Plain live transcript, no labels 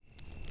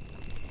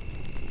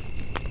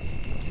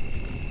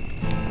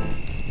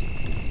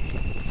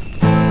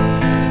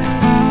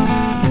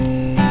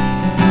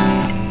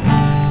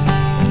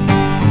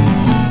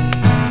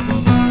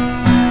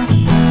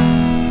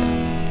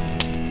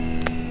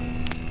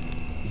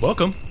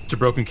Welcome to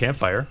Broken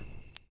Campfire,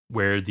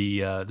 where the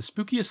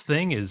spookiest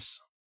thing is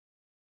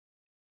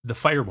the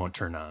fire won't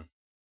turn on.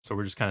 So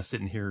we're just kind of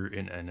sitting here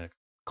in a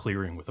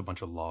clearing with a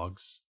bunch of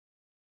logs,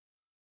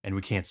 and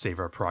we can't save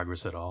our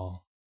progress at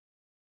all.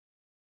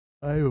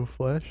 I have a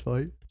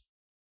flashlight.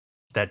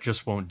 That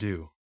just won't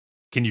do.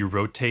 Can you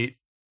rotate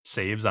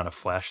saves on a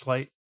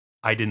flashlight?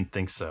 I didn't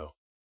think so.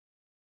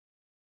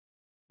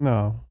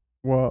 No.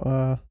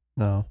 Well,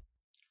 no.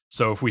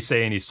 So if we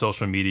say any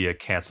social media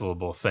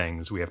cancelable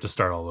things, we have to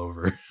start all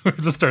over. We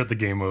have to start the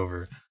game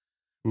over.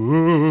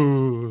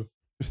 Ooh.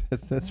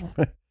 That's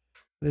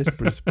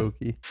pretty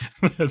spooky.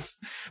 That's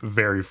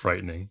very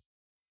frightening.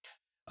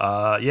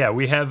 Yeah,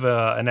 we have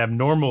an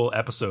abnormal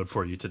episode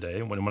for you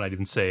today. When I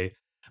didn't say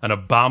an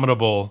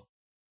abominable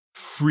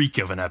freak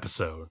of an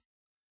episode.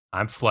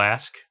 I'm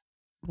Flask.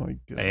 Oh my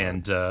God.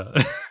 And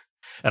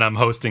and I'm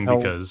hosting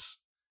because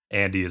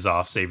Andy is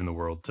off saving the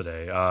world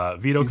today.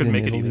 Vito couldn't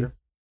make it either.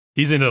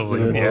 He's in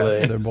Italy.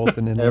 Yeah, they're both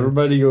in Italy.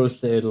 Everybody goes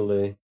to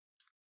Italy.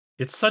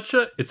 It's such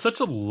a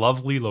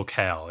lovely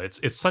locale.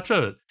 It's such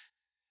a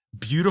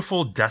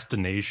beautiful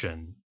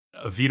destination.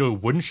 Vito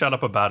wouldn't shut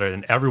up about it,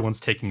 and everyone's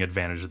taking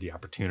advantage of the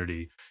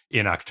opportunity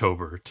in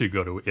October to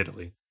go to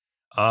Italy.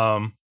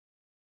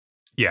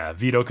 Yeah,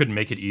 Vito couldn't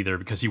make it either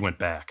because he went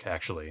back,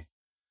 actually.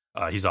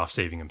 He's off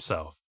saving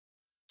himself.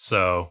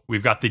 So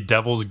we've got the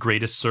devil's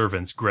greatest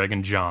servants, Greg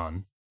and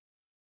John,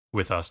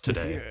 with us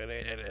today.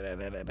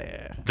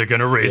 They're going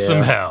to raise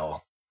some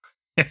hell.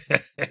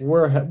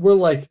 We're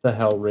like the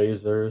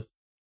Hellraisers.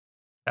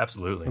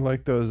 Absolutely. I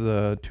like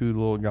those two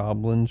little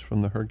goblins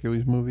from the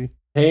Hercules movie.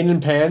 Pain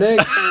and Panic?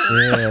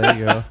 Yeah, there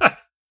you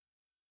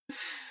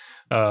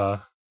go.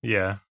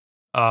 Yeah.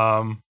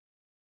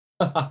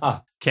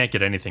 Can't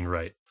get anything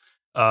right.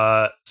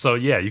 So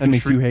yeah, you That can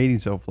makes you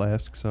Hades, so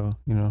Flask. So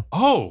you know.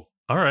 Oh,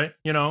 all right.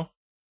 You know,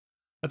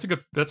 that's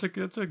a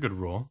good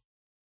rule.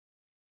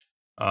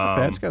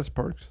 Pat's got his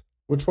perks.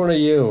 Which one are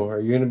you?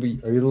 Are you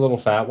the little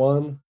fat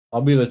one?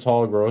 I'll be the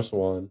tall, gross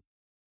one.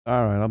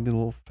 All right, I'll be the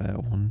little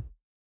fat one.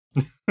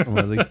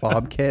 Like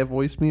Bobcat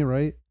voiced me,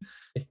 right?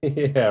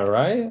 Yeah,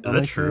 right? Is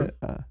that true?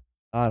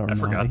 I don't know.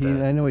 Forgot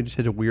that. I know he just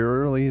hit it weird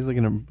early. He's like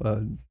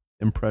an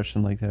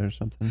impression like that or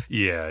something.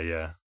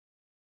 Yeah.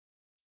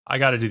 I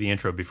got to do the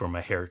intro before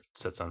my hair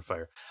sets on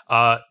fire.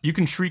 You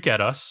can shriek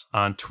at us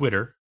on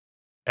Twitter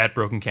at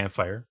Broken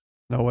Campfire.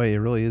 No way, it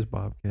really is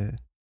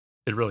Bobcat.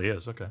 It really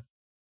is. Okay.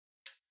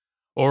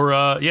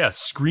 Or,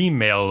 scream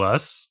mail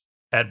us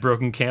at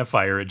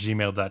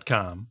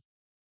brokencampfire@gmail.com.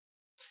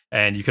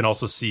 And you can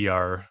also see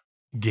our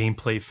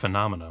gameplay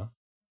phenomena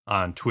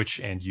on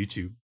Twitch and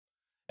YouTube.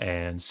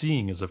 And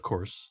seeing is, of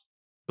course,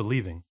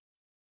 believing.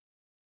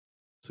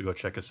 So go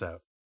check us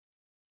out.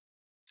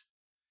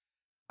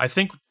 I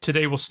think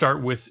today we'll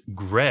start with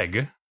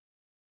Greg.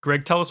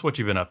 Greg, tell us what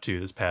you've been up to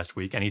this past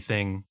week.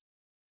 Anything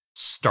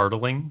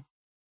startling?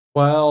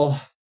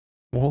 Well,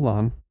 Hold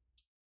on.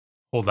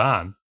 Hold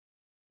on.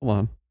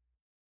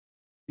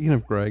 Speaking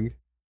of Greg,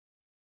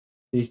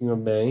 speaking of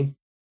me,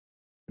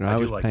 I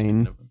do was like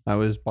Pain. speaking of him. I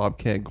was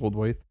Bobcat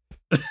Goldthwait.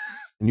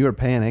 And you were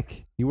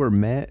Panic. You were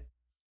Matt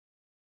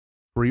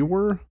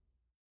Frewer,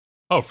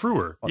 Oh,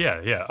 Frewer.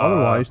 Yeah.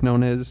 otherwise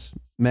known as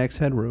Max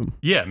Headroom.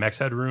 Yeah, Max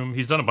Headroom.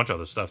 He's done a bunch of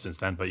other stuff since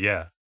then, but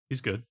yeah,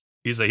 he's good.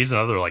 He's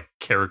another like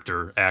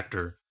character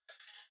actor.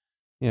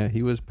 Yeah,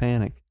 he was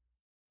Panic.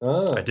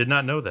 oh, I did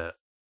not know that.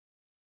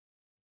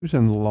 He was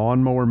in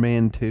Lawnmower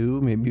Man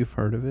 2. Maybe you've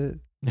heard of it.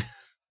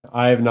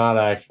 I have not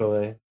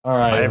actually. All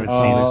right, I haven't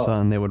seen Their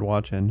son, they would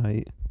watch at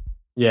night.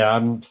 Yeah,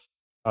 I'm.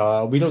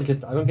 I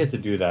don't get to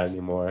do that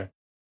anymore.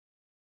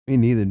 Me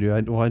neither,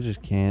 dude. I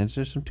just can't. It's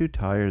just I'm too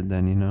tired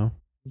then, you know.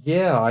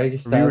 Yeah, I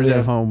just Viewers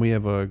at home, we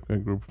have a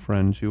group of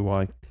friends who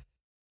like.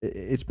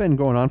 It's been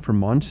going on for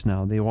months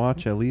now. They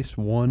watch at least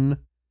one,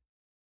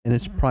 and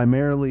it's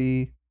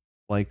primarily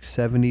like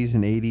 70s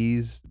and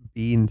 80s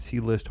B and C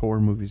list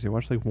horror movies. They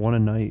watch like one a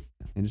night.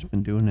 They've just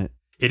been doing it.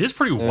 It is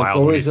pretty And wild it's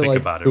when you always think at,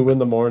 about it. 2 in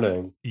the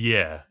morning.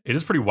 Yeah, it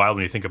is pretty wild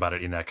when you think about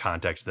it in that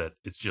context that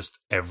it's just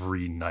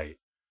every night.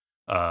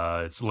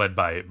 It's led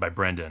by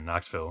Brendan in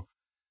Knoxville,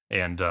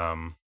 and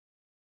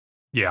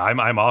yeah,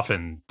 I'm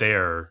often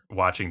there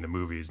watching the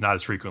movies, not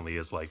as frequently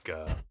as like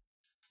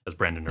as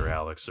Brendan or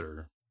Alex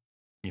or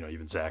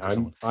even Zach or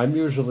someone. I'm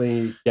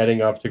usually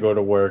getting up to go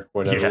to work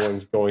when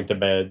everyone's going to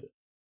bed.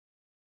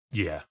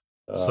 Yeah.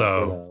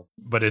 So,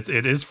 but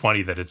it is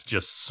funny that it's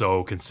just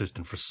so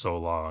consistent for so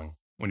long.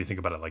 When you think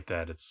about it like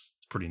that, it's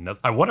pretty nuts.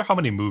 I wonder how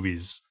many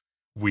movies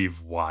we've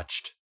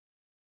watched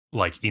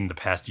like in the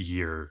past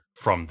year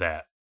from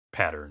that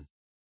pattern.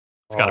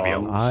 It's got to be a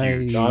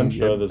huge. I'm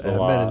sure there's a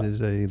lot. I bet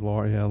it is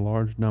a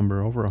large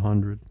number, over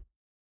 100.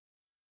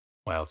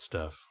 Wild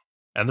stuff.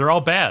 And they're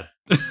all bad.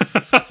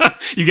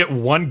 You get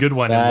one good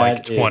one that in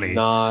like 20. Is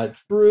not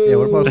true. Yeah,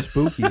 what about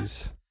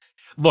Spookies?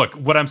 Look,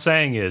 what I'm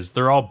saying is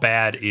they're all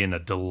bad in a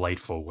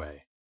delightful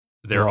way.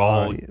 They're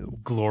all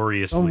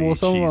gloriously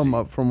some cheesy. of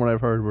them, from what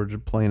I've heard, were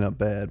just plain up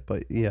bad.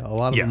 But yeah, a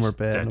lot of them were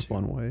bad in a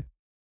fun way.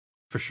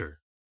 For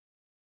sure.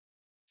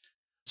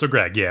 So,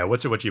 Greg, yeah,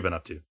 what's what you've been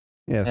up to?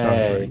 Yeah,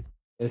 sorry.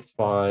 It's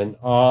fine.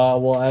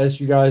 Well, as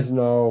you guys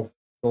know,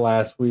 the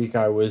last week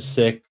I was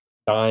sick,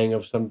 dying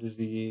of some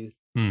disease.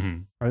 Mm-hmm.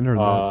 I heard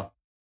that.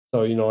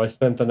 So I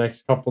spent the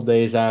next couple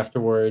days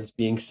afterwards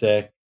being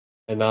sick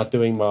and not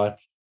doing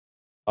much.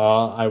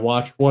 I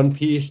watched One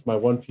Piece, my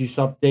One Piece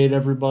update,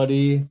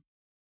 everybody.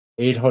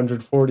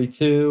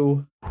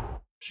 842.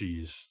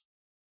 Jeez.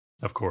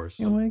 Of course.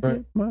 You like Right.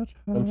 it much?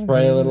 I'm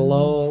trailing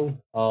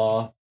along.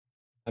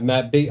 I'm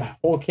at Big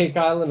Whole Cake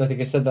Island. I think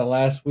I said that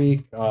last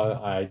week.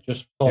 I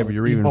just saw Yeah, the but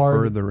you're tea even party.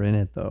 further in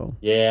it though.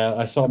 Yeah,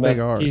 I saw The him big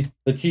at arc.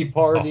 the tea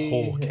party.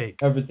 whole cake.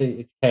 Everything.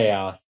 It's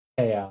chaos.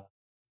 Chaos.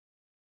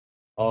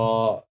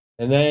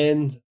 And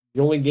then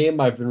the only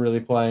game I've been really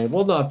playing.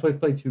 Well, no, I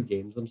played 2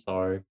 games. I'm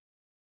sorry.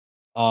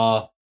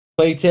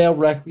 Plague Tale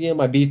Requiem.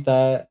 I beat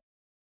that.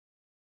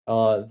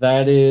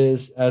 That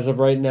is, as of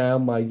right now,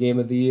 my game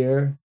of the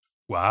year.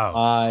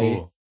 Wow.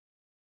 Cool.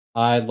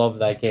 I love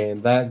that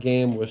game. That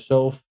game was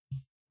so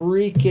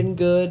freaking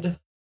good.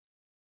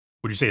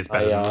 Would you say it's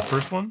better than the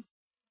first one?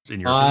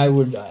 In your I opinion?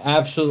 would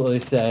absolutely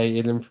say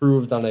it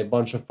improved on a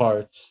bunch of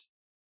parts.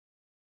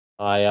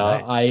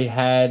 Nice.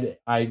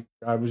 I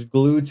was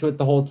glued to it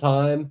the whole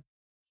time.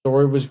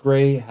 Story was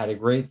great. Had a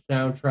great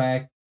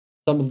soundtrack.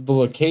 Some of the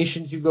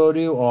locations you go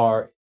to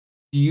are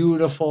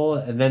beautiful,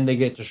 and then they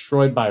get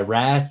destroyed by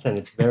rats, and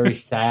it's very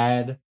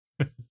sad.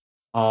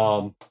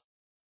 The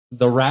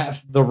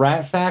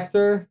rat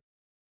factor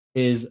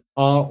is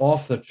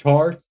off the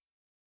charts.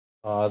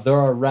 There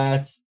are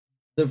rats.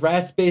 The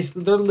rats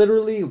basically, they're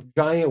literally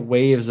giant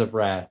waves of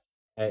rats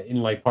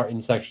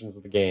in sections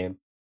of the game,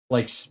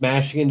 like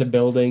smashing into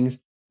buildings,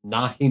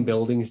 knocking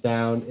buildings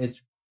down.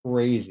 It's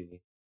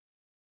crazy.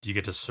 Do you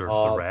get to surf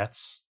the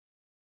rats?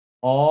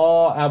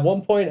 At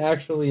one point,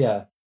 actually,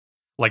 yeah.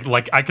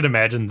 Like I could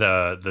imagine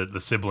the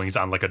siblings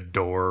on like a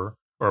door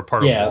or a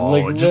part Yeah, of a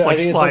wall, and just I like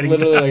think it's sliding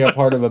literally down. like a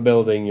part of a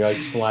building. You're like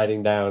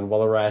sliding down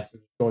while the rats are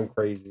going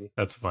crazy.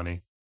 That's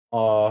funny.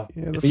 Yeah,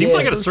 It seems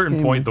like at a first certain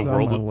game point the is on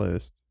world. my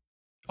list.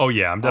 Oh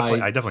yeah, I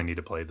I definitely need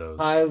to play those.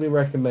 highly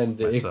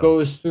recommend it. It Myself.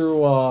 goes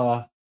through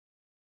the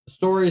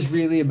story is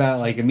really about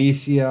like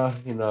Amicia,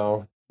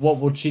 what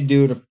will she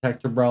do to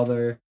protect her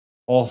brother?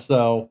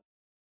 Also,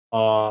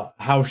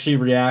 how she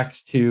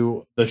reacts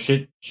to the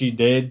shit she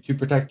did to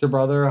protect her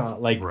brother,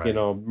 Right.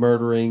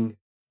 murdering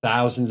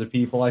thousands of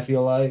people, I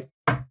feel like.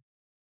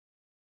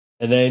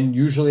 And then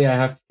usually I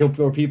have to kill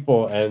more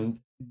people, and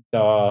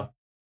the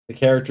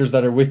characters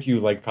that are with you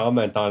like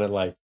comment on it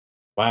like,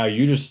 wow,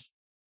 you just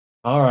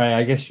all right,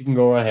 I guess you can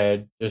go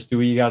ahead. Just do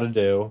what you got to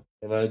do.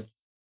 And I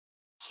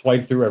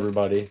swipe through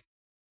everybody.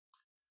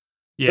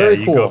 Yeah, Very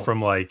you cool. go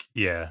from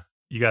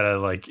you gotta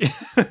like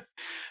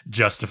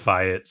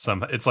justify it.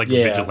 It's like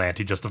Yeah.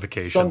 vigilante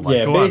justification.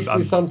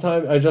 Basically,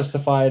 sometimes I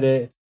justified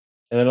it.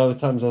 And then other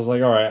times I was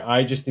like, all right,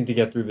 I just need to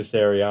get through this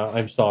area.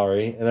 I'm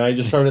sorry. And I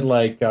just started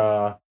like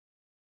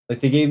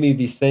they gave me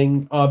these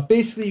things.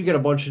 Basically, you get a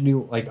bunch of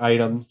new like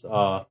items.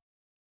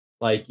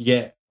 Like you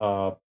get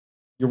you're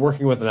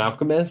working with an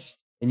alchemist,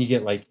 and you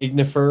get like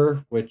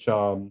ignifer, which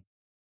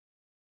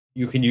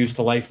you can use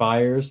to light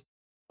fires.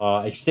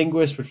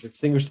 Extinguish, which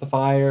extinguish the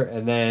fire,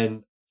 and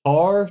then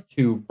tar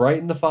to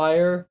brighten the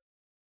fire.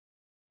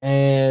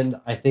 And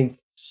I don't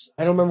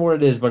remember what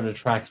it is, but it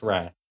attracts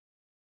rats.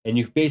 And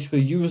you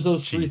basically use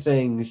those 3 Jeez.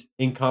 things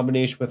in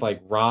combination with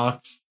like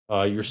rocks,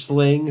 your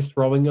sling,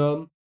 throwing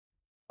them,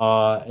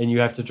 and you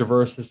have to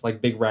traverse this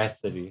like big rat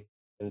city,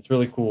 and it's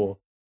really cool.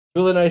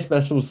 It's really nice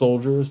messing with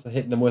soldiers,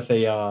 hitting them with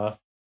a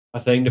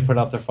thing to put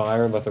out their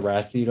fire and let the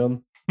rats eat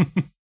them,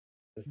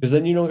 because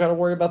then you don't got to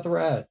worry about the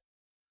rats.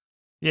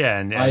 Yeah,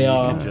 and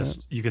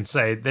you can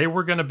say they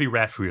were gonna be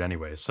rat food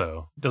anyway,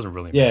 so it doesn't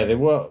really matter. Yeah,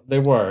 they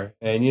were,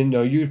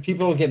 and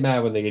people don't get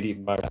mad when they get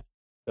eaten by rats.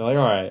 They're like,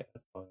 all right,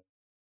 that's fine.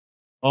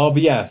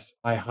 But yes,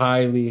 I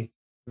highly,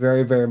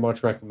 very, very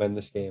much recommend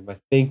this game. I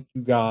think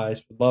you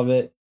guys would love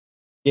it.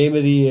 Game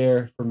of the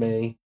year for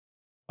me.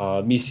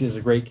 Misia is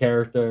a great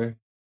character.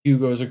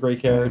 Hugo's a great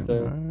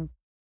character.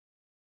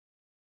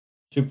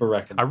 Super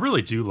recommend. I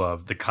really do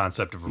love the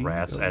concept of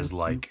rats as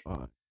like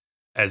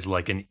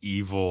an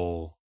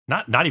evil,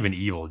 not even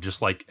evil,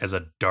 just like as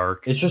a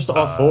dark. It's just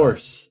a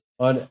force.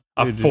 A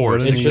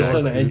force. It's just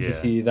an exactly,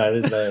 entity that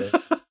is there.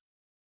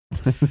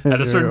 At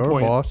a certain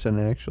point, Boston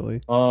actually.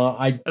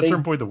 At a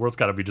certain point, the world's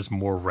got to be just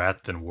more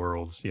rat than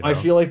worlds. I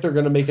feel like they're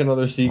going to make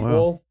another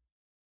sequel,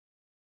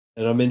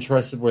 and I'm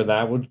interested where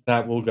that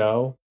will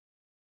go.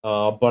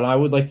 But I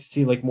would like to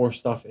see like more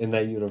stuff in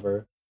that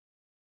universe,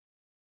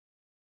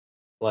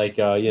 like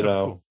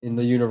cool. in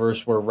the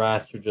universe where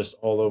rats are just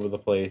all over the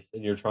place,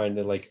 and you're trying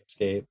to like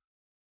escape.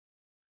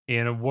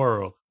 In a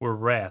world where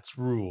rats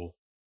rule.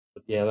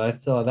 But yeah,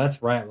 that's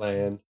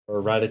Ratland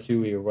or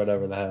Ratatouille or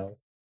whatever the hell.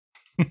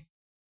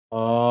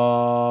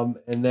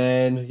 And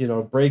then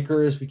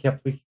Breakers. We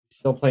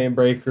still playing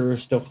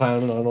Breakers, still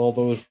clowning on all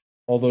those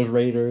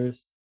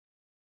raiders.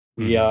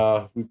 We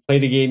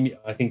played a game.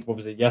 I think what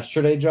was it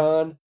yesterday,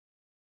 John?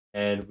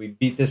 And we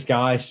beat this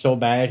guy so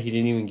bad he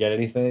didn't even get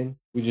anything.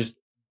 We just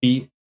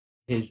beat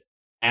his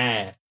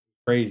ass.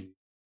 Crazy.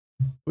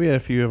 We had a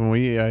few of them.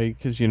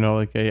 Because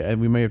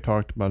we may have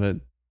talked about it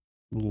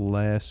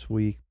last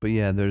week, but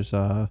yeah, there's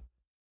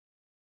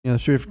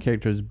there's three different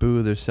characters: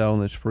 Boo, there's Cell,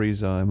 and there's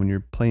Frieza. And when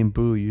you're playing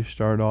Boo, you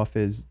start off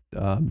as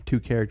two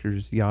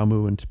characters,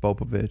 Yamu and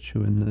Spopovich,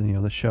 who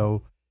in the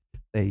show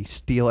they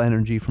steal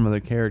energy from other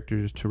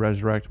characters to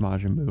resurrect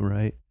Majin Buu,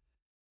 right?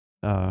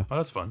 Oh,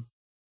 that's fun.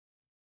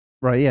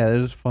 Right, yeah,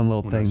 there's a fun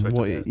little Wouldn't thing. expect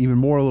Well, that. even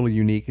more a little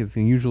unique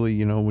thing.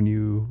 Usually,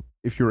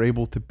 if you're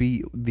able to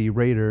beat the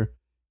raider,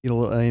 you get a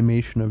little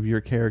animation of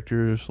your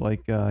characters,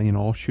 like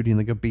all shooting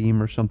like a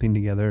beam or something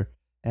together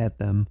at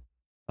them.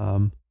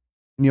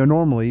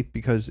 Normally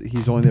because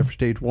he's only there for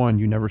stage one,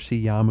 you never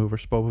see Yamu or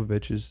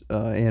Spopovich's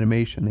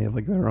animation. They have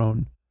like their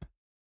own.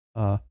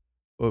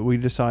 But we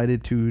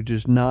decided to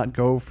just not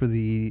go for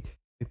the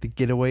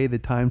getaway, the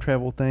time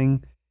travel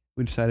thing.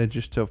 We decided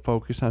just to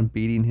focus on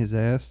beating his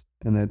ass,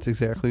 and that's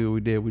exactly what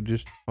we did. We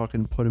just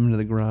fucking put him into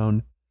the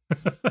ground.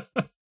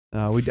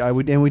 We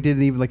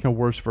did even like a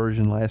worse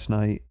version last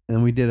night,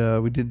 and we did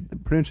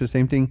pretty much the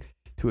same thing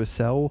to a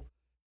Cell,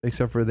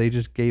 except for they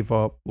just gave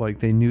up. Like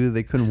they knew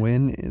they couldn't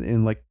win,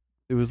 and like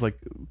it was like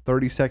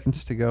 30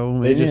 seconds to go.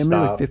 They just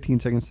maybe like stopped. 15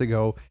 seconds to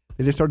go.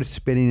 They just started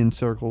spinning in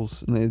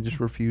circles, and they just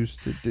refused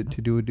to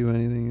do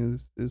anything.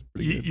 It was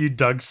pretty good. You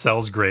dug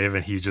Cell's grave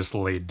and he just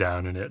laid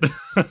down in it.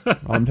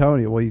 I'm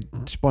telling you, well, he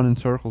spun in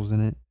circles in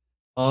it.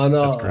 On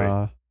That's great.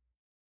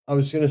 I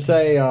was gonna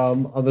say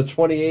on the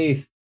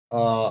 28th,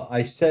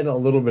 I said a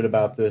little bit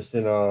about this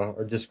in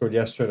our Discord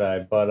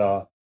yesterday,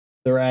 but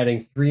they're adding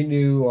 3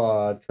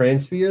 new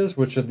transfers,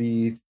 which are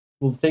the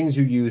things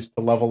you use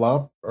to level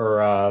up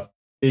or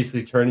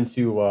basically turn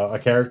into a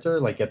character,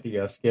 like get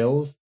the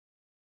skills.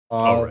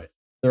 All right.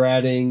 They're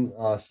adding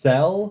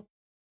Cell,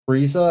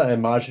 Frieza,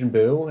 and Majin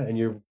Buu, and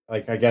you're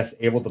like I guess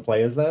able to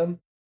play as them.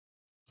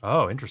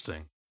 Oh,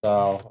 interesting.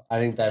 So I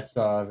think that's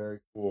very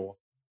cool.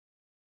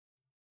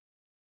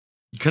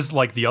 Because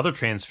like the other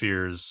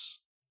transfers,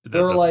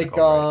 They're that's what like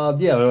called,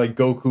 right? they're like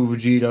Goku,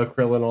 Vegeta,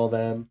 Krillin, all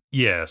them.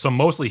 Yeah, so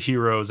mostly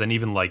heroes, and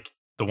even like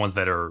the ones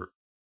that are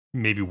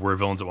maybe were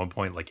villains at one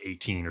point, like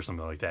 18 or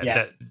something like that. Yeah.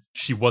 That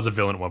she was a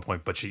villain at one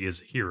point, but she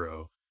is a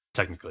hero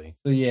technically.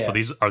 So yeah, So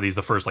these are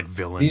the first like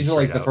villains. these are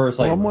like straight the out? first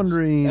like. Well, I'm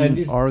wondering, and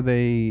these- are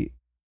they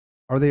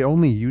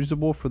only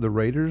usable for the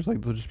raiders?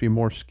 Like, there'll just be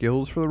more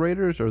skills for the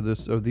raiders, or are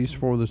these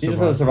for the These are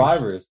for the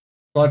survivors.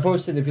 So I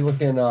posted, if you look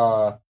in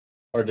our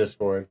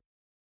Discord,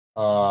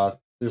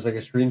 there's like a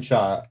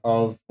screenshot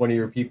of one of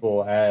your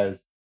people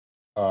as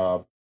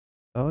Oh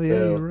yeah, Boo.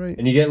 you're right.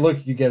 And you get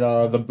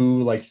the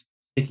Boo like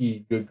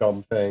sticky good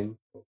gum thing.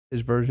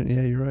 His version,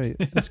 yeah, you're right.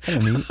 That's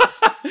kind of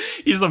neat.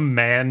 He's a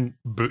man.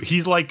 Boo.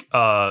 He's like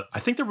I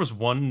think there was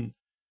one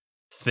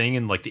thing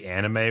in like the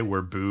anime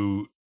where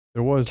Boo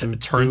There was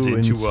turns Boo in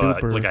into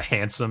Super. like a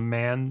handsome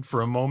man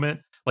for a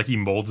moment. Like he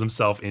molds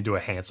himself into a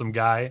handsome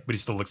guy, but he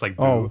still looks like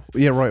Boo. Oh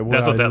yeah, right. Well,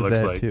 That's what that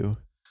there's looks like. too.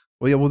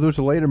 Well, yeah. Well, there's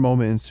a later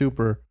moment in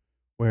Super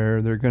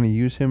where they're going to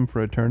use him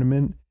for a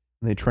tournament,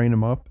 and they train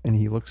him up, and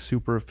he looks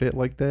super fit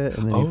like that,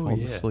 and then he Oh, falls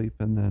yeah. asleep,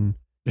 and then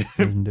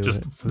doesn't do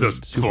Just it.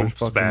 just Super's clumps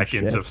fucking back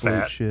into absolute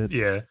fat. shit.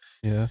 Yeah.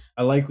 Yeah.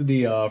 I like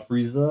the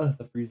Frieza.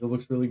 The Frieza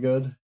looks really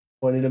good.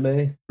 Funny to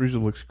me.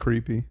 Frieza looks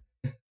creepy.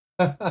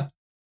 But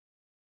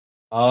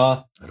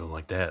I don't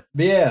like that.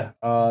 yeah,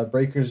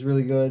 Breaker's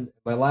really good.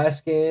 My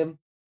last game,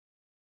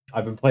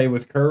 I've been playing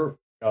with Kurt.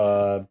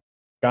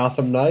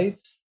 Gotham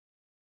Knights.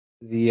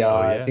 I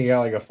think I got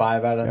like a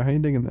 5 out of. Yeah, how you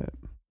digging that?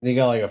 I think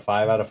I got like a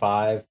 5 out of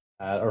 5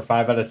 or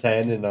 5 out of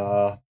 10 in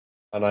on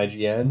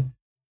IGN.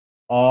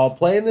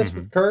 Playing this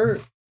with Kurt,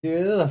 dude,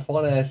 this is a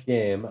fun ass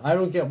game. I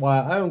don't get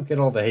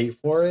all the hate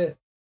for it.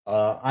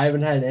 I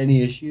haven't had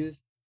any issues.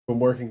 It's been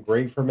working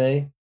great for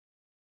me.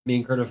 Me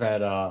and Kurt have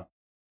had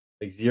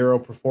like 0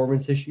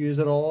 performance issues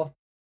at all.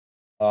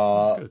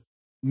 That's good.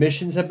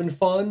 Missions have been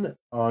fun.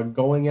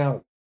 Going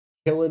out,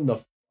 killing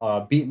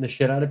beating the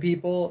shit out of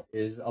people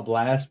is a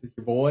blast with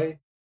your boy.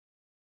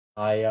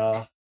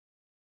 I'm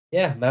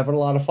having a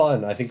lot of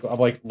fun. I think I'm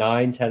like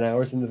 9-10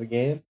 hours into the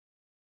game.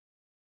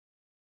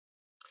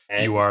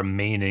 And You are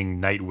maining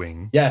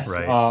Nightwing. yes,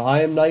 Right.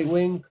 I am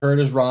Nightwing. Kurt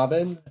is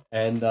Robin,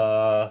 and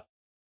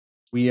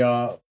we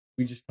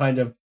just kind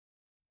of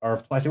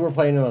are. I think we're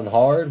playing it on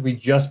hard. We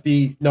just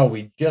beat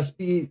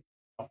a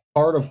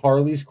part of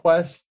Harley's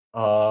quest.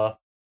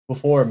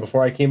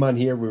 Before I came on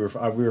here, we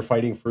were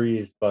fighting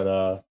Freeze,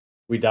 but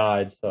we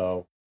died.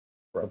 So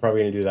we're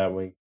probably gonna do that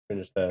when we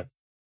finish that.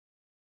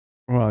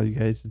 Well, you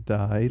guys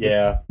died.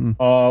 Yeah.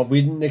 Hmm.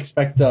 We didn't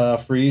expect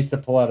Freeze to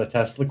pull out a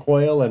Tesla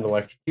coil and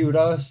electrocute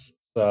us.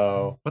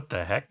 So, What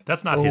the heck?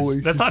 That's not Always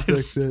his. That's not his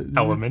expect that, dude.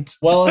 element.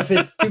 well, if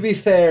it's to be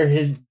fair,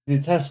 the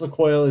Tesla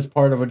coil is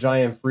part of a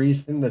giant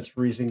freeze thing that's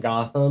freezing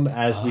Gotham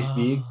as we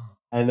speak,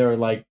 and there are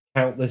like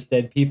countless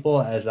dead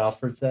people, as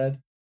Alfred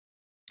said.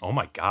 Oh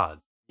my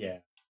god. Yeah.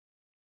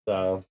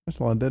 So There's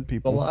a lot of dead a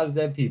people. lot of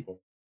dead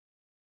people,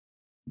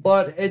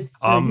 but it's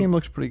Yeah, the game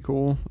looks pretty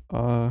cool.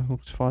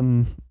 Looks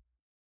fun.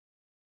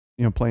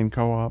 Playing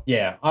co-op.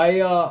 yeah. I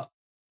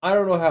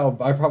don't know how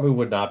I probably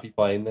would not be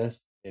playing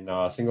this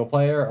in single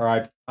player, or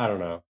I don't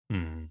know.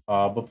 Hmm.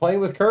 But playing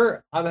with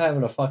Kurt, I'm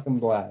having a fucking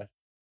blast.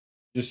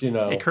 Just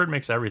Hey, Kurt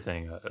makes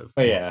everything but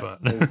more yeah, fun.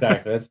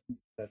 exactly. That's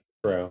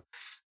true.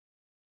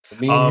 But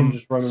me and him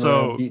just running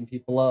so- around beating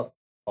people up.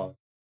 Fun.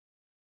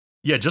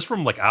 Yeah, just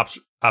from like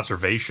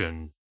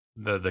observation,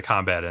 the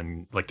combat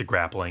and like the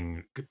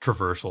grappling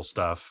traversal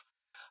stuff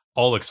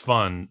all looks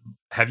fun.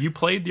 Have you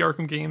played the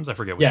Arkham games? I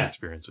forget what your Yeah.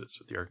 experience is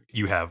with the Arkham.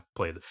 You have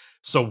played.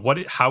 So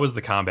how is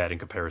the combat in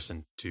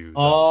comparison to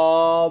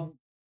those?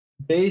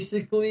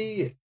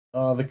 Basically,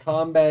 the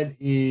combat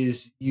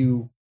is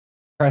you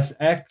press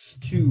X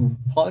to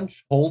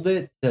punch, hold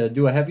it to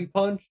do a heavy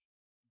punch,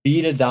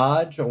 B to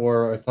dodge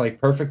or it's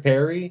like perfect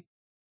parry,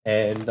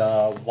 and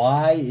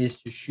Y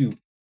is to shoot,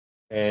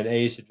 and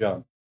A is to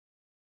jump.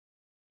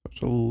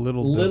 It's a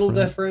little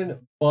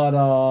different,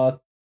 but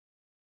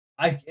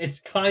it's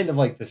kind of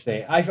like the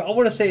same. I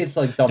want to say it's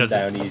like dumbed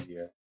down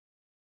easier.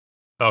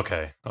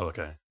 Okay.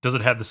 Does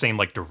it have the same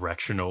like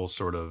directional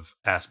sort of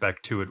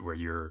aspect to it where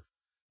you're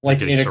Like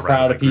getting in a crowd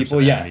surrounded of by groups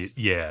people? Yes. enemies?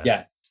 Yeah.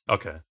 Yes.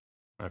 Okay.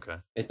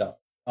 It does.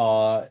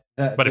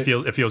 But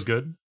it feels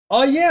good.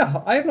 Oh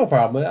yeah, I have no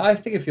problem with it. I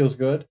think it feels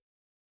good.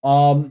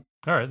 All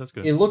right, that's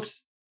good. It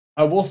looks.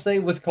 I will say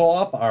with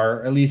co-op,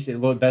 or at least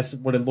that's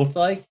what it looked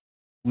like.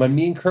 When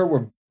me and Kurt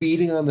were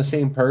beating on the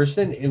same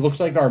person, it looked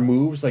like our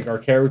moves, like our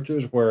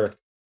characters were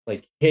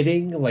like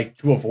hitting, like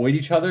to avoid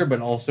each other, but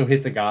also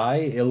hit the guy.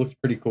 It looked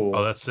pretty cool.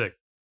 Oh, that's sick.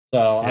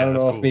 So I don't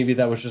know if cool. maybe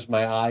that was just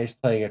my eyes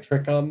playing a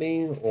trick on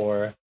me,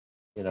 or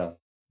you know.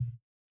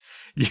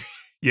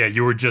 Yeah,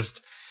 you were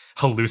just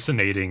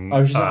hallucinating. I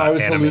was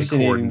anime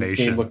hallucinating this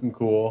game looking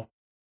cool.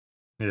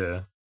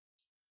 Yeah.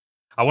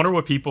 I wonder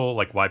why people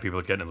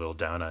are getting a little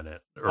down on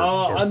it. Or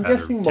I'm rather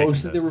guessing taking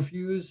most of the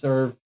reviews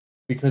are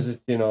because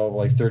it's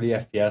like 30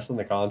 FPS on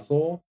the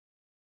console.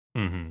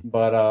 Mm-hmm.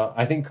 But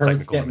I think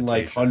Kurt's Technical getting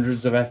like limitations.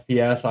 hundreds of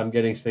FPS. I'm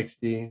getting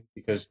 60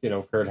 because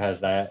Kurt has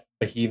that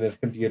behemoth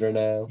computer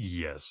now.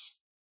 Yes.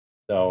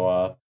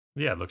 So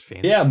yeah, it looks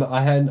fancy. yeah,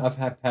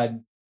 I've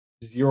had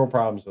zero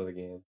problems with the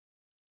game.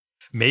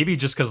 Maybe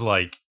just because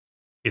like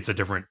it's a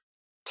different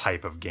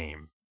type of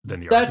game than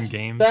the That's- Arkham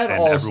games, that and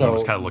everyone was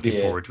also kind of looking be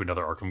it. forward to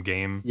another Arkham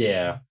game.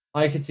 Yeah,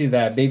 I could see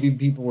that. Maybe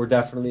people were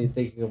definitely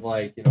thinking of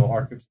like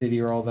Arkham City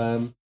or all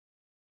them,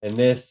 and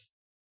this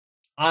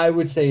I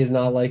would say is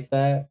not like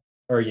that,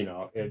 or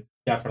it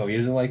definitely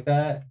isn't like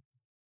that.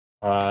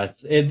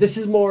 This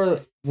is more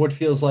what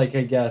feels like,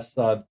 I guess,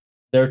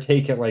 they're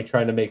taking like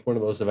trying to make one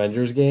of those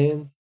Avengers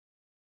games,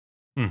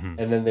 Mm-hmm.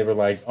 and then they were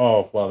like,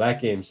 oh well,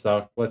 that game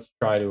sucked. Let's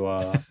try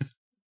to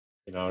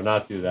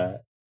not do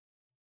that.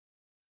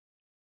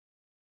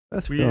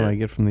 That's the feeling I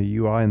get from the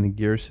UI and the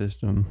gear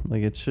system.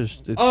 Like it's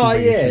just Oh,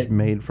 it's yeah. just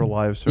made for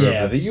live service.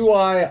 Yeah, the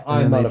UI And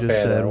I'm then not they a just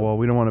fan said, of. well,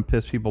 we don't want to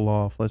piss people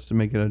off. Let's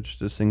make it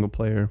just a single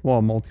player,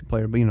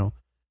 multiplayer, but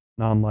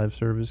non-live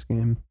service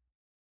game.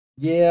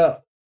 Yeah,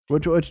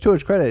 Which to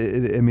its credit,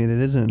 it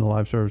isn't a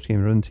live service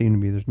game. It doesn't seem to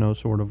be. There's no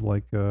sort of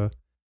like,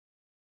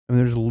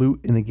 there's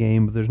loot in the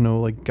game, but there's no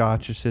like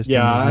gotcha system.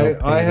 yeah.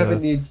 There's no I pay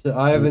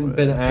haven't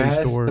been pay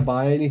asked store. to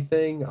buy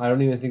anything. I don't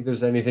even think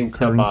there's anything to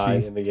Currency. buy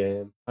in the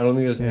game. I don't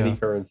think there's any Yeah.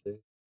 currency.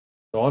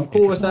 So I'm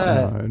cool with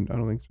that. I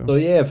don't think so. So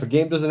yeah, if a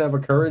game doesn't have a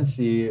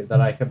currency that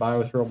I can buy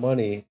with real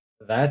money,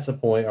 that's a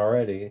point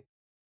already.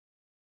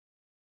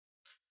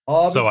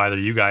 So either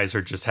you guys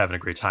are just having a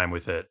great time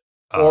with it,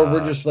 or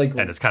we're just like,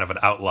 and it's kind of an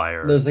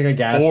outlier. there's like a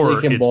gas or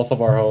leak in it's- both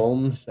of our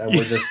homes, and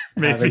we're just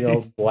Maybe. having a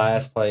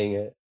blast playing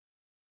it.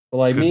 But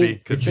like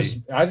Could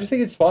be. I just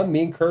think it's fun.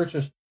 Me and Kurt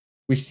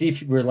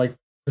we're like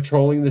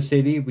patrolling the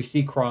city, we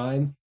see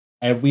crime,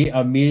 and we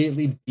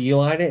immediately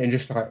beeline it and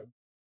just start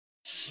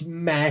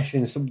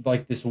smashing this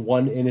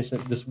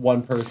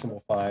one person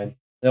we'll find. And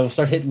then we'll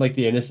start hitting like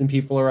the innocent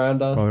people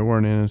around us. Oh, they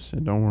weren't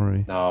innocent. Don't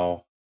worry.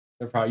 No,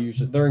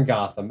 they're in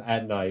Gotham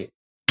at night.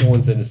 No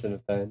one's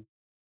innocent then.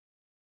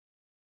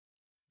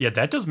 Yeah,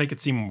 that does make it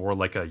seem more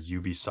like a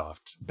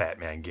Ubisoft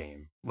Batman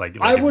game. Like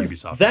I if would.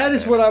 Ubisoft That had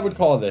is what I would Batman.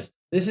 call this.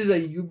 This is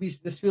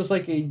This feels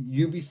like a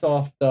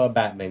Ubisoft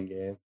Batman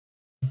game.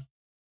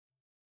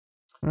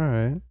 All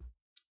right.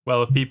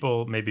 Well,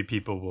 maybe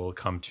people will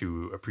come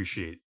to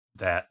appreciate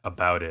that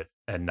about it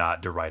and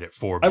not deride it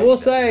for. I will being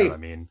that, say- you know what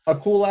I mean, A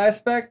cool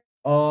aspect.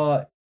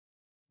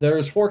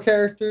 There's 4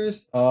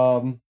 characters.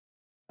 And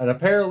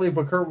apparently,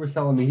 what Kurt was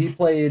telling me, he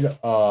played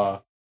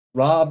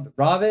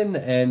Robin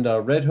and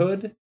Red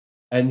Hood,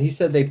 and he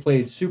said they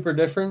played super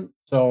different.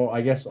 So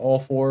I guess all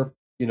 4,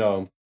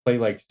 play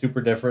like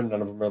super different.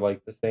 None of them are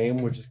like the same,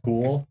 which is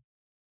cool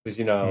because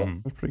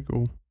Mhm. That's pretty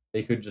cool.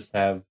 they could just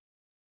have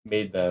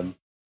made them,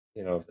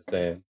 the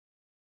same.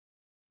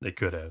 They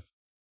could have.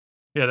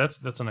 Yeah, that's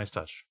a nice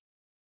touch.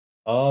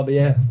 But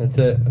yeah, that's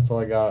it. That's all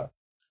I got.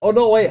 Oh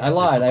no, wait, I That's it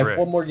lied. for I have Greg.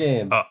 one more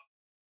game. Oh.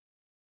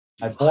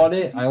 I bought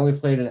it. I only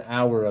played an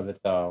hour of it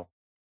though.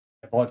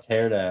 I bought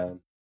Teardown.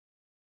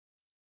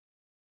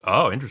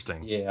 Oh,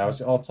 interesting. Yeah,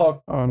 I'll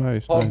talk Oh,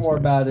 nice. talk nice, more nice.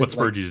 about it. What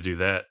spurred you to do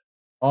that?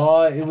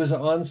 It was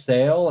on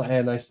sale,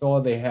 and I saw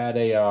they had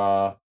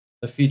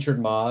the featured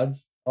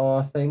mods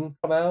thing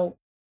come out.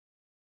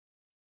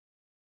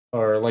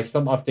 or like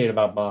some update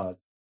about mods.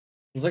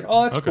 I was like,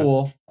 oh, that's Okay.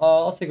 cool.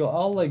 I'll take a.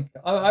 I'll like.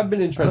 I've been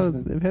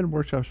interested. They've had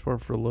workshops for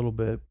a little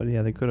bit, but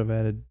yeah, they could have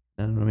added,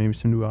 I don't know, maybe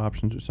some new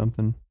options or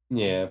something.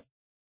 Yeah,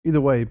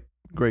 Either way,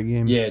 great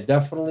game. yeah,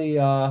 definitely.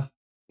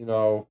 You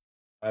know,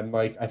 I'm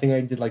like, I think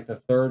I did like the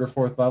third or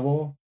fourth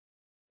level,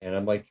 and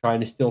I'm like trying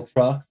to steal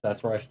trucks.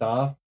 That's where I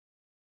stopped.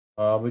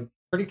 But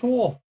pretty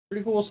cool.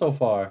 Pretty cool so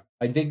far.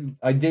 I dig.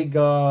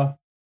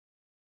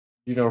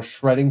 You know,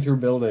 shredding through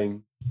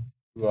building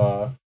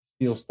to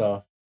steal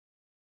stuff.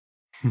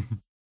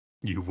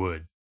 You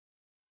would.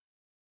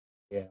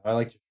 Yeah, I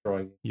like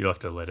destroying it, You'll have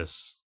to let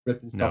us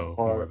ripping stuff know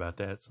apart. more about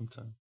that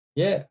sometime.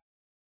 Yeah.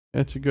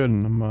 It's a good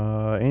one.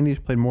 Andy's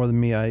played more than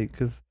me.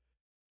 Because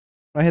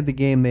I had the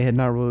game, they had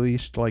not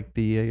released like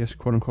the, I guess,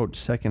 quote unquote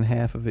second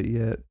half of it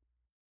yet.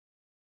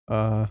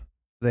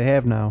 They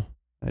have now.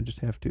 I just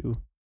have to.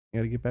 I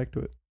got to get back to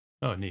it.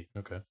 Oh, neat.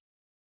 Okay.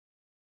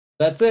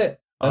 That's it.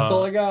 That's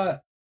all Uh, I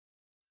got.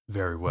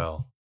 Very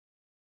well.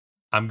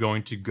 I'm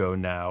going to go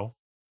now.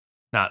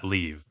 Not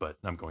leave, but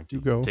I'm going You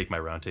to go. take my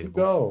round You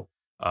table.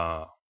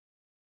 go.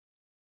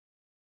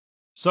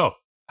 So,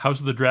 House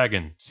of the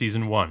Dragon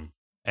Season 1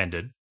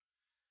 ended.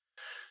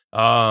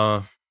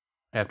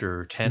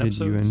 After 10 Did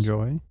episodes. you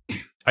enjoy?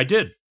 I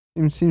did.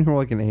 It seems more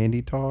like an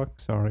Andy talk.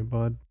 Sorry,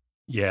 bud.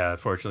 Yeah,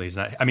 unfortunately, he's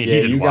not. I mean, Yeah,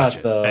 he didn't you watch got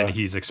it, the and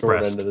he's short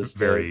expressed end of the stick.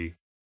 very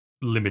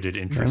limited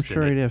I'm interest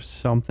sure in he'd it. have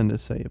something to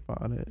say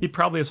about it. He'd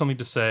probably have something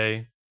to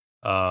say.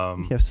 He'd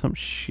have some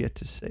shit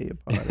to say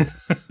about it.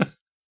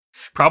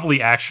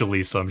 Probably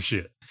actually some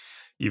shit,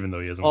 even though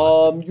he hasn't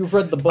watched it. You've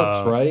read the books,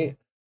 right?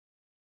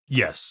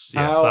 Yes,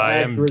 How I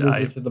am. accurate is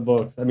it to the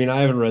books? I mean,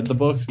 I haven't read the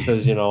books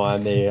because you know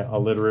I'm a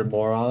illiterate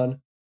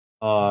moron.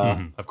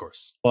 Of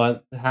course.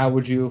 But how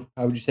would you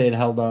say it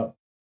held up?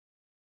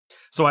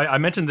 So I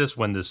mentioned this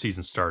when the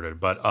season started,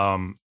 but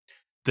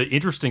the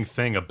interesting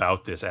thing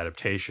about this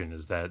adaptation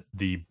is that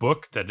the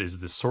book that is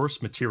the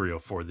source material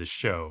for this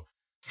show,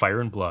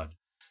 Fire and Blood,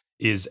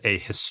 is a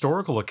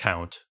historical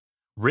account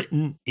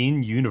written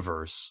in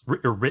universe,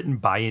 or written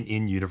by an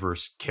in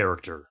universe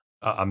character,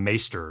 a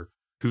maester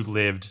who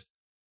lived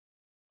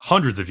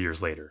hundreds of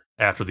years later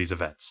after these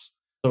events.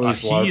 So he's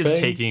He is LARPing?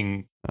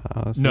 taking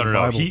It's No, a no, no,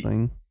 Bible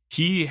thing.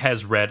 he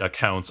has read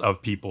accounts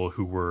of people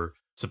who were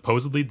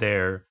supposedly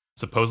there,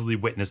 supposedly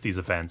witnessed these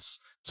events.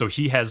 So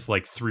he has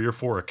like 3 or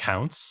 4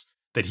 accounts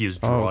that he is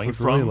So drawing it's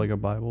from. really like a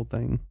Bible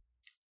thing.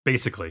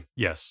 Basically,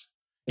 yes.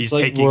 It's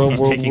like World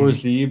War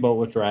Z, but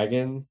with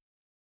dragons.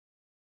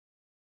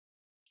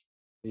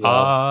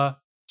 Yeah.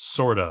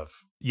 Sort of.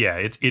 Yeah,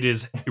 it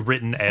is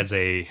written as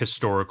a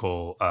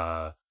historical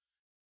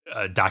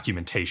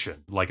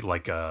documentation, like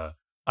an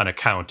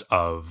account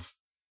of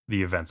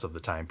the events of the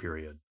time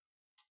period.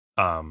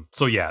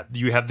 So yeah,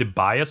 you have the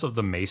bias of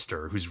the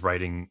maester who's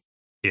writing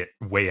it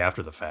way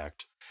after the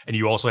fact, and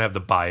you also have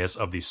the bias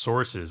of the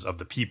sources of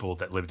the people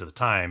that lived at the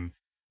time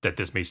that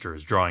this maester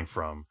is drawing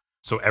from.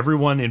 So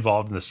everyone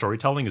involved in the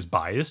storytelling is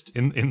biased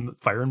in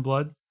Fire and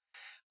Blood,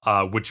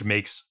 which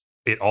makes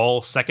it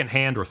all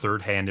secondhand or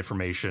third-hand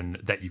information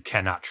that you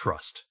cannot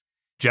trust.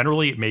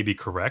 Generally, it may be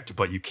correct,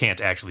 but you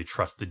can't actually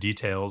trust the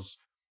details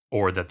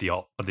or that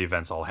the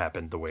events all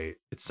happened the way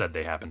it's said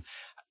they happened.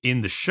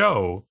 In the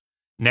show,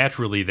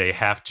 naturally, they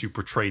have to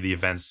portray the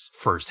events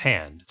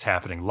firsthand. It's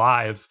happening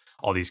live.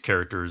 All these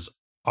characters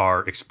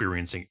are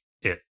experiencing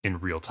it in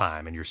real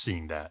time, and you're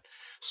seeing that.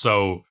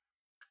 So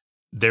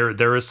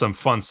there is some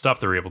fun stuff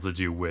they're able to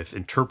do with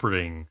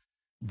interpreting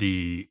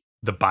the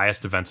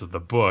biased events of the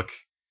book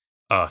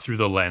through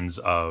the lens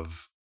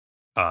of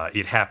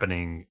it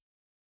happening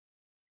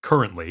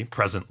currently,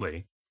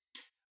 presently.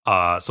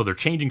 So they're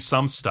changing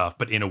some stuff,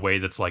 but in a way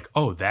that's like,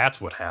 oh,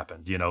 that's what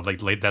happened. You know, like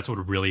that's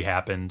what really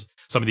happened.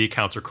 Some of the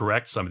accounts are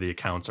correct. Some of the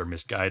accounts are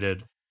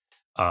misguided.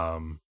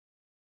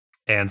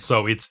 And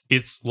so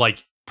it's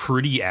like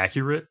pretty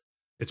accurate.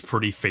 It's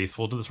pretty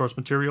faithful to the source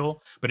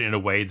material, but in a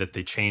way that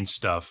they change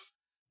stuff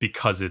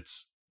because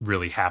it's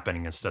really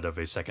happening instead of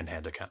a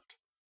secondhand account.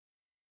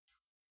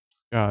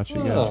 Gotcha.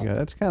 Oh.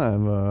 That's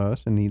kind of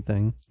that's a neat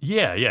thing.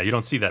 Yeah, you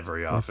don't see that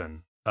very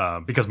often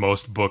because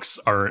most books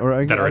Or are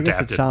I that are guess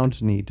adapted. it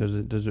sounds neat. Does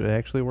it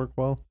actually work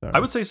well? Sorry. I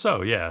would say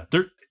so. Yeah.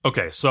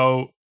 Okay.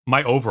 So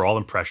my overall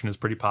impression is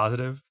pretty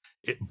positive,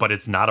 but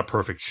it's not a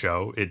perfect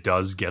show. It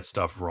does get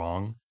stuff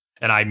wrong,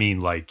 and I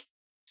mean like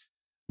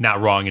not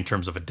wrong in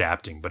terms of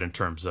adapting, but in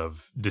terms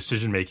of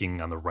decision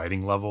making on the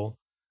writing level.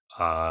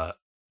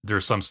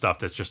 There's some stuff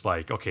that's just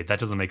like, okay, that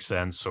doesn't make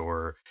sense,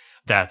 or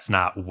that's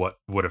not what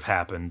would have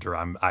happened, or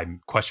I'm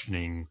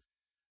questioning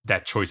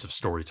that choice of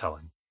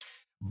storytelling.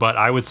 But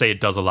I would say it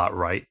does a lot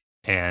right,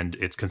 and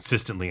it's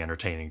consistently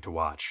entertaining to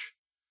watch.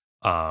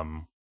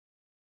 And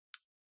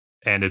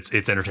it's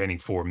entertaining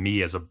for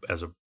me as a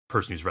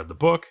person who's read the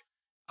book.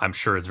 I'm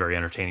sure it's very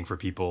entertaining for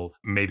people,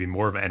 maybe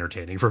more of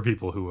entertaining for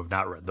people who have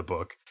not read the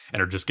book and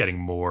are just getting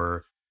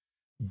more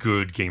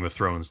good Game of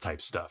Thrones type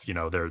stuff. You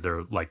know,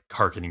 they're like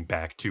harkening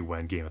back to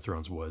when Game of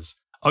Thrones was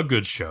a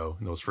good show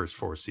in those first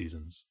 4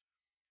 seasons.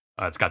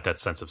 It's got that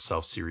sense of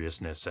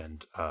self-seriousness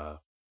and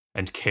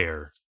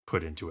care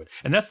put into it.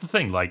 And that's the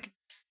thing, like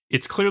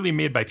it's clearly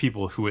made by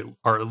people who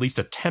are at least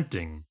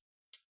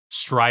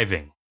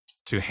striving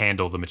to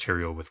handle the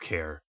material with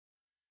care.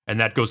 And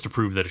that goes to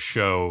prove that a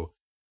show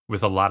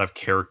with a lot of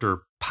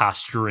character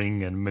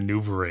posturing and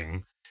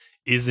maneuvering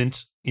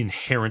isn't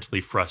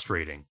inherently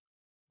frustrating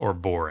or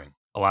boring.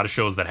 A lot of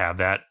shows that have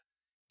that,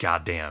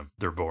 goddamn,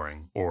 they're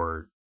boring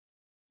or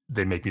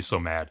they make me so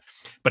mad.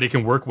 But it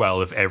can work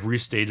well if every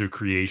stage of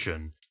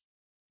creation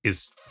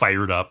is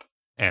fired up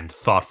and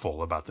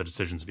thoughtful about the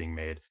decisions being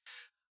made.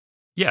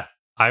 Yeah,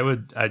 I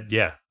would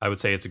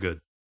say it's a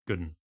good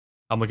one.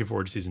 I'm looking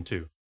forward to season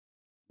 2.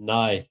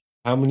 Nice.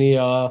 How many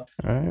All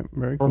right,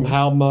 very from cool.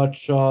 how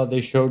much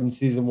they showed in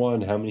season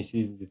 1, how many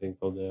seasons do you think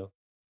they'll do?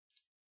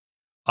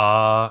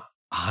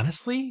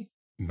 Honestly,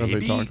 Have maybe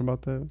they talked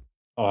about that?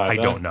 Oh, I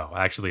don't know.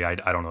 Actually, I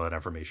don't know that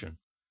information.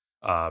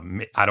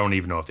 I don't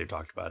even know if they've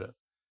talked about it.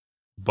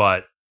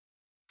 But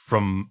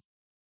from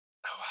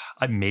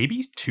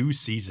maybe 2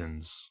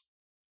 seasons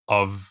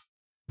of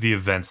the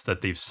events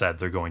that they've said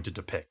they're going to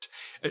depict.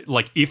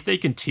 Like, if they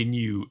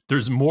continue,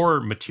 there's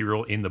more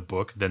material in the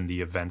book than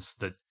the events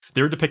that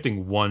they're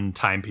depicting one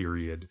time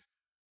period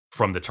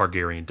from the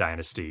Targaryen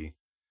dynasty,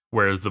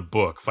 whereas the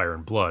book, Fire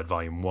and Blood,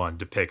 Volume 1,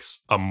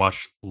 depicts a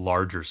much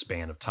larger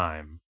span of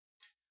time,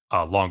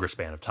 longer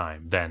span of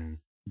time than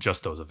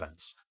just those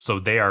events. So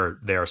they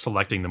are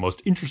selecting the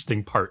most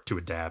interesting part to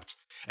adapt.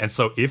 And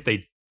so if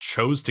they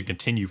chose to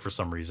continue for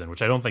some reason,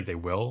 which I don't think they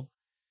will,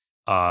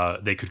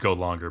 they could go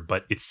longer,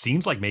 but it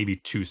seems like maybe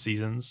 2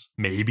 seasons,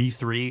 maybe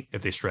 3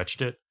 if they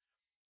stretched it.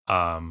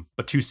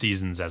 But 2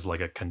 seasons as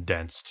like a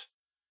condensed,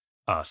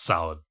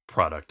 solid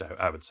product,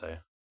 I would say.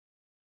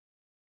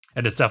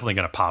 And it's definitely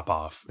going to pop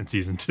off in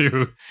season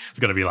 2. It's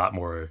going to be a lot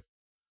more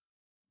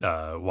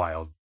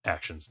wild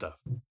action stuff,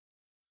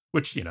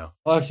 which, I'll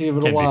have to give it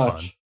a can be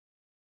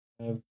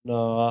fun.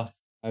 watch.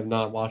 I've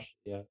not watched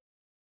it yet.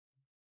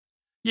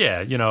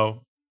 Yeah,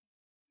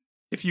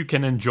 if you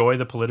can enjoy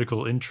the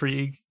political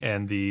intrigue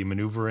and the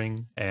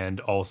maneuvering,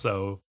 and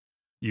also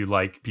you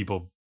like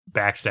people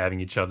backstabbing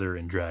each other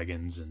and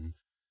dragons and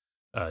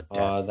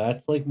death.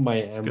 That's like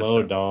my good MO,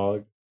 stuff.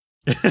 dog.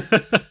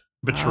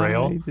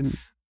 Betrayal. I did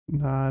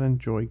not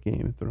enjoy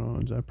Game of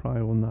Thrones. I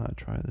probably will not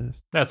try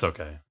this. That's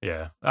okay.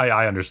 Yeah,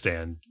 I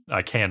understand.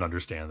 I can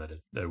understand that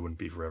it wouldn't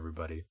be for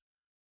everybody.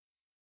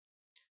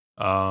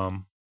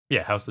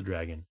 Yeah, House of the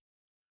Dragon.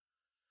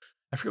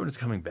 I forget when it's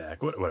coming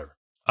back. Whatever.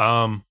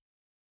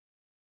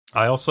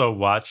 I also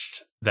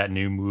watched that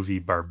new movie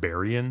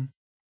Barbarian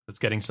that's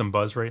getting some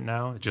buzz right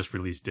now. It just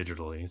released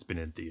digitally. It's been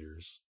in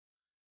theaters.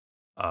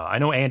 I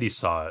know Andy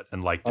saw it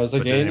and liked it. I was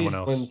like, but did Andy anyone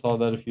else? saw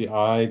that.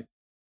 I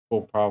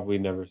will probably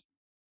never see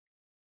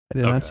I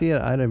did not Okay. see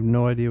it. I have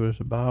no idea what it's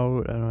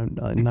about.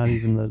 Not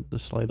even the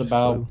slightest. It's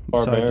about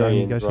clue. Besides, I'm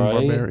barbarians, guessing right?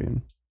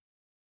 Barbarian.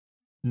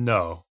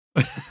 No.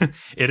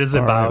 It is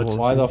All right, about... well-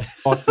 Why the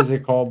fuck is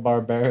it called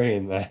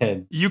Barbarian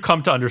then? You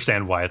come to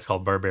understand why it's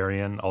called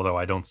Barbarian, although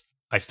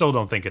I still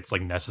don't think it's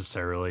like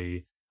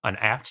necessarily an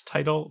apt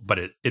title, but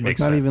it Like,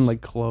 makes not sense. even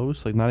like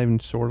close. Like not even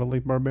sort of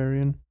like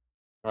Barbarian.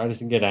 I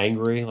just get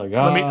angry. Like,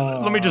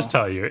 Let me just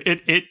tell you,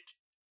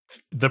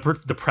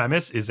 the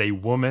premise is a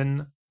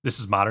woman. This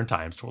is modern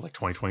times, like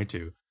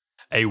 2022.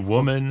 A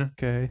woman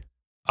Okay.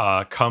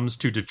 comes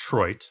to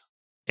Detroit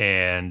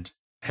and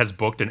has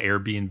booked an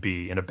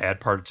Airbnb in a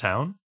bad part of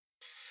town.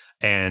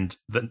 And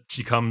then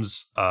she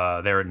comes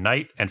there at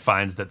night and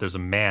finds that there's a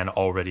man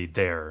already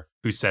there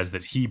who says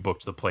that he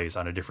booked the place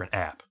on a different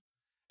app.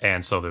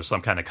 And so there's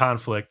some kind of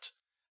conflict.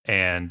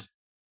 And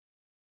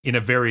in a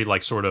very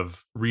like sort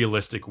of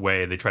realistic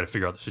way, they try to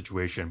figure out the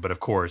situation. But of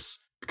course,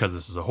 because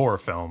this is a horror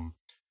film,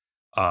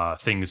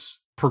 things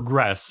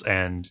progress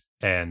and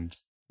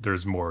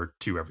there's more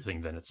to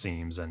everything than it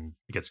seems, and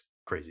it gets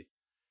crazy.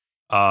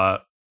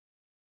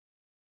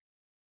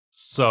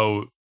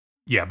 So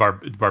yeah,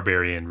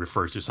 Barbarian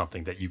refers to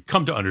something that you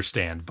come to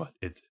understand, but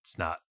it's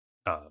not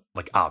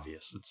like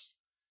obvious. It's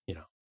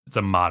it's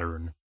a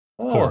modern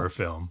horror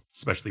film,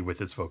 especially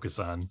with its focus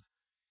on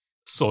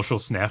social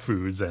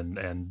snafus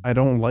and I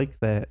don't like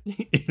that.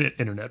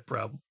 internet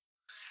problem.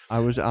 I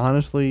was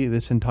honestly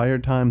this entire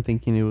time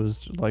thinking it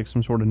was like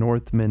some sort of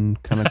Northman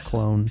kind of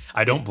clone.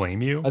 I don't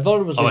blame you. I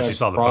thought it was Unless like you a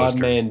saw the poster.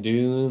 Broadman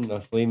Dune, the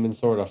Fleeman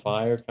Sword of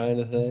Fire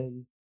kind of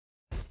thing.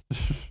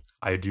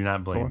 I do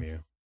not blame Sure. you.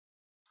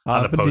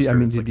 On the But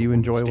poster, it's did like a you woman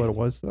enjoy what it standing.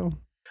 was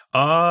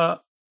though?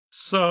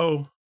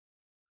 So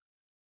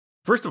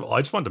first of all, I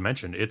just wanted to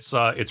mention it's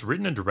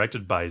written and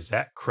directed by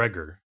Zach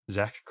Kreger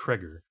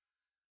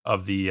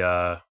of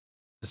the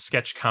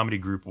sketch comedy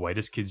group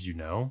Whitest Kids You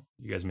Know.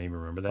 You guys may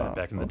remember that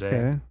back in the day.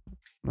 Okay.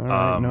 All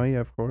right. No, Um, yeah,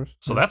 of course.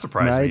 So that I,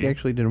 surprised I me.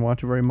 actually didn't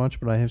watch it very much,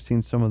 but I have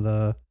seen some of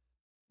the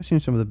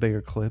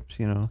bigger clips.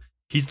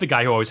 He's the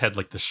guy who always had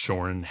like the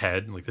shorn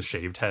head, like the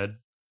shaved head,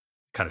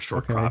 kind of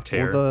short cropped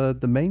hair. Well,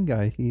 the main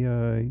guy, he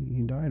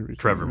died recently.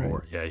 Trevor right?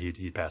 Moore. Yeah,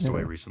 he passed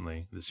away Yeah.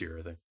 recently this year,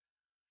 I think.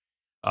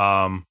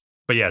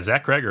 But yeah,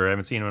 Zach Kreger, I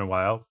haven't seen him in a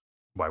while.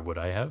 Why would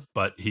I have?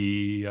 But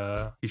he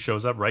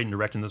shows up writing and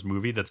directing this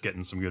movie that's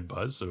getting some good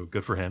buzz, so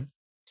good for him.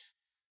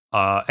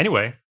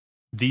 Anyway,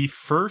 the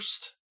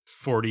first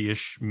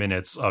 40-ish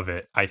minutes of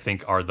it, I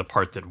think, are the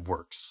part that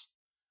works.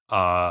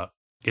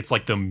 It's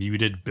like the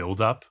muted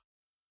buildup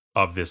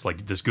of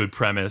this good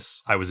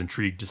premise. I was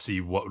intrigued to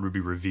see what would be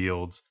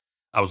revealed.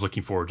 I was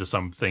looking forward to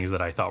some things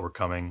that I thought were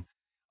coming.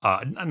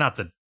 Not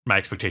that my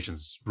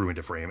expectations ruined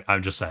it for me.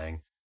 I'm just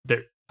saying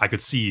that I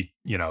could see,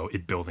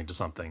 it building to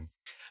something.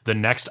 The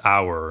next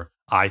hour,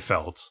 I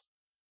felt,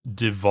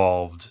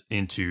 devolved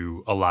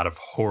into a lot of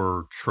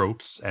horror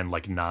tropes and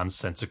like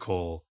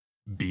nonsensical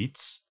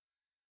beats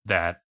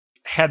that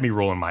had me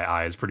rolling my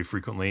eyes pretty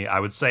frequently. I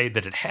would say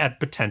that it had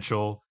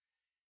potential.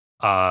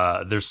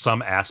 There's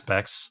some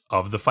aspects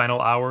of the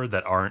final hour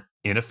that aren't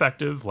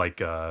ineffective,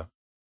 like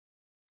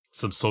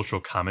some social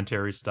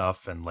commentary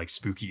stuff and like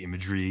spooky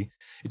imagery.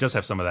 It does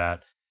have some of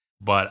that,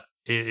 but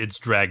it's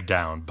dragged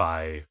down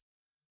by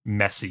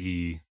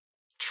messy,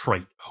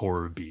 trite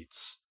horror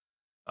beats.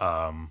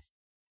 I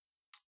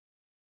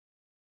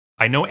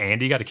know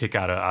Andy got a kick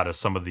out of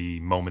some of the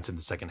moments in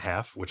the second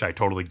half, which I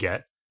totally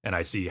get, and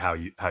I see how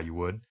you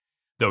would.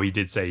 Though he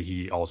did say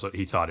he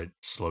thought it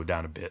slowed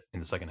down a bit in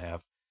the second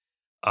half.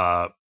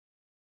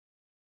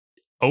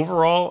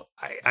 Overall,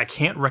 I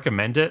can't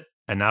recommend it,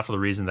 and not for the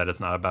reason that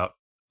it's not about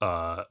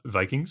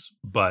Vikings,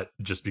 but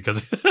just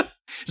because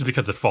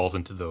it falls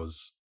into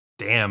those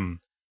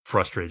damn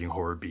frustrating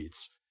horror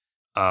beats.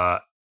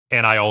 And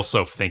I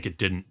also think it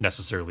didn't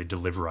necessarily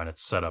deliver on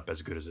its setup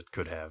as good as it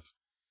could have.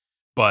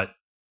 But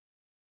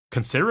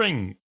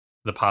considering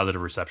the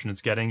positive reception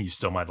it's getting, you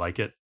still might like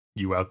it,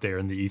 you out there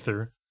in the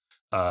ether,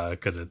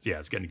 because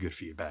it's getting good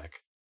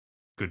feedback,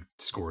 good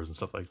scores and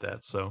stuff like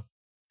that. So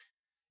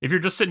if you're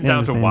just sitting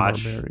down to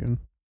watch, Barbarian.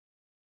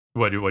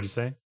 what'd you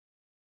say?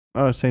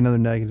 Oh, say another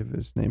negative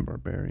is named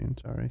Barbarian.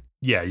 Sorry.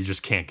 Yeah, you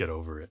just can't get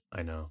over it.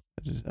 I know.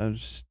 I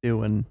was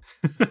stewing.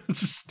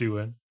 Just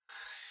stewing.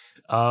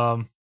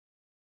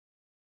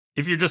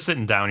 If you're just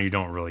sitting down and you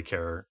don't really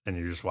care and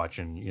you're just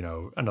watching,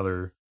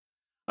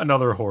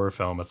 another horror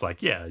film, it's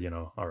like,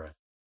 all right.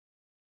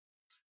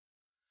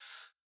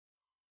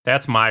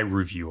 That's my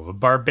review of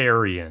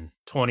Barbarian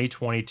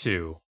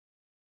 2022.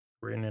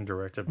 Written and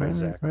directed by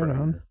Zach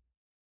Cregger.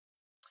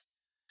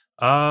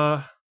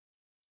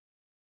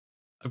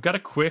 I've got a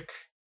quick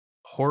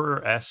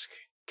horror-esque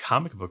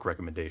comic book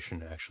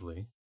recommendation,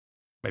 actually.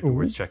 Might be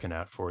worth checking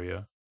out for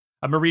you.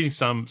 I've been reading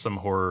some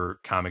horror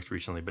comics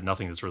recently, but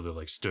nothing that's really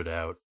like stood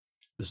out.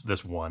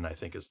 This one I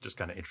think is just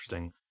kind of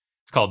interesting.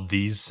 It's called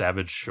These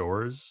Savage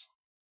Shores.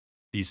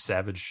 These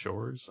Savage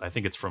Shores. I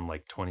think it's from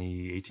like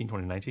 2018,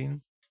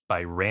 2019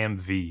 by Ram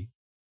V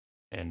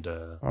and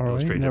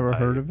illustrated never by,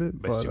 heard of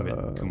it, by but,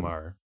 Sumit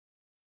Kumar.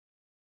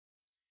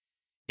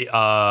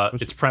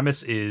 Its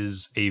premise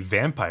is a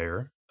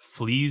vampire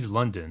flees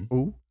London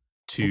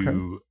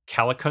to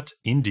Calicut,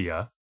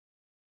 India,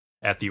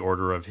 at the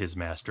order of his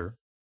master,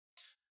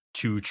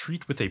 to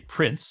treat with a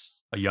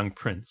young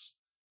prince,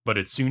 but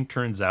it soon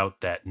turns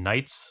out that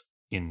knights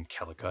in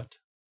Calicut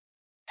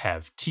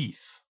have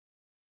teeth,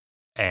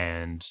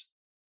 and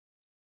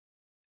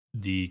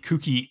the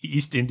kooky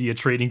East India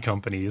Trading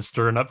Company is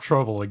stirring up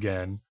trouble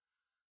again,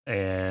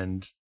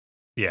 and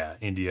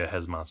India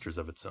has monsters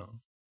of its own.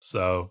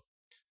 So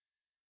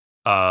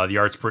the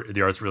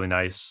art's really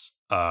nice.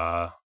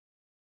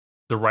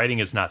 The writing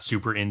is not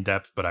super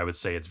in-depth, but I would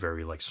say it's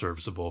very like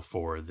serviceable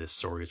for this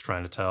story it's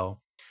trying to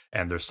tell.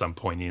 And there's some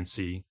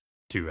poignancy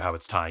to how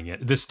it's tying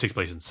it. This takes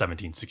place in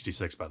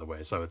 1766, by the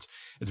way. So it's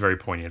very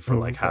poignant for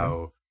like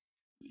how,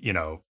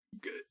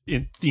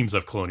 in themes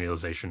of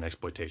colonialization,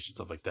 exploitation,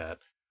 stuff like that.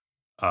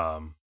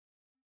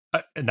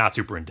 Not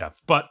super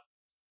in-depth, but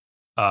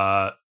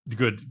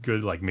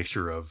good like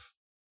mixture of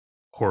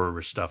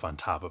horror stuff on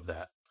top of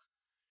that.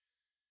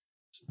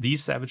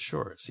 These Savage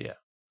Shores, yeah.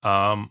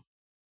 I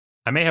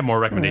may have more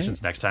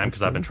recommendations next time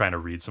because I've been trying to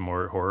read some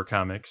more horror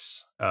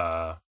comics.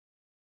 But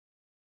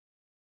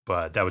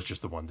that was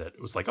just the one that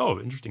was like, oh,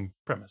 interesting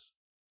premise.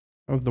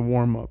 Of the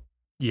warm-up.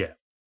 Yeah.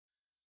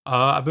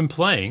 I've been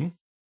playing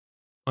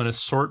an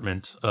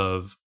assortment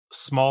of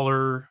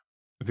smaller,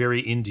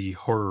 very indie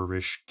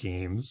horror-ish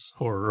games,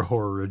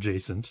 horror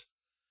adjacent.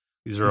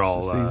 These are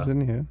all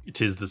season, yeah.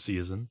 Tis the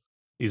season.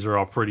 These are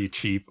all pretty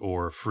cheap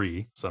or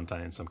free,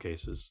 sometimes in some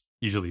cases,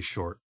 usually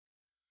short.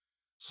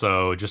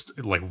 So just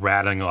like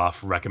rattling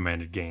off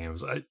recommended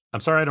games. I'm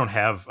sorry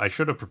I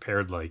should have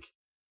prepared like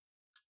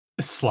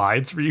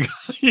slides for you,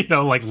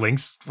 like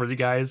links for you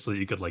guys so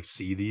you could like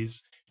see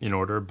these in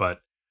order. But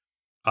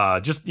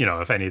just,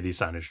 if any of these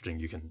sound interesting,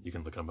 you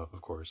can look them up,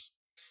 of course.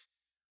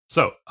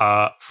 So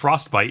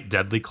Frostbite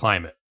Deadly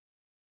Climate.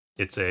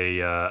 It's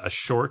a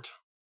short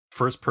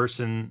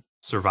first-person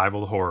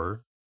survival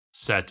horror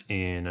set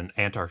in an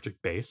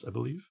Antarctic base, I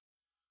believe.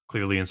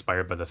 Clearly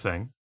inspired by The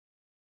Thing.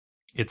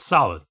 It's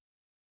solid.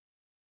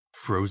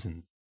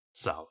 Frozen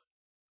solid.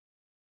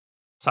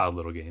 Solid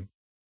little game.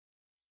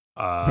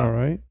 All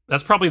right.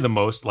 That's probably the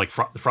most like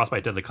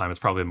Frostbite Deadly Climate is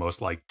probably the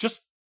most like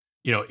just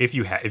if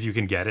you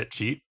can get it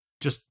cheap,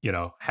 just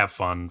have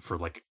fun for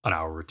like an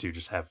hour or two.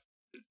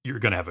 You're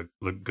gonna have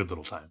a good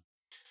little time.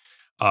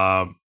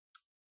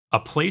 A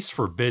Place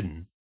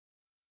Forbidden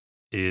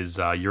is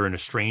you're in a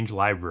strange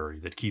library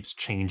that keeps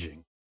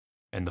changing,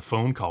 and the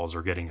phone calls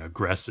are getting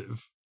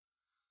aggressive.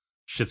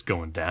 Shit's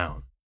going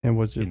down. And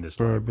was it in this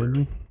forbidden?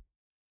 library.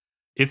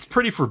 It's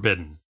pretty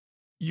forbidden.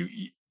 You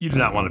do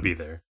not want to be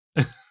there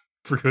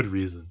for good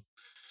reason.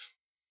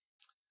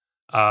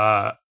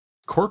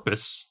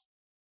 Corpus,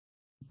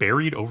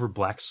 buried over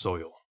black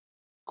soil.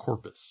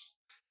 Corpus,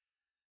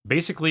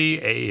 basically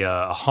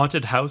a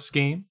haunted house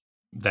game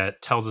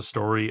that tells a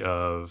story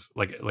of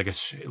like a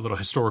little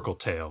historical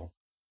tale.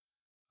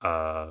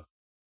 I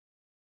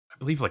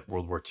believe like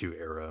World War II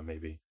era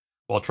maybe,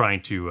 while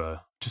trying to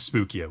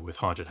spook you with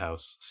haunted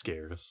house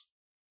scares.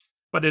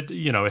 But it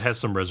it has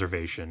some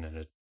reservation, and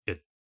it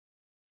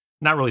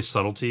not really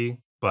subtlety,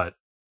 but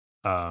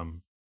yeah,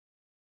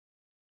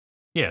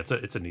 it's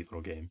a neat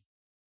little game.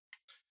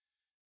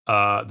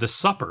 The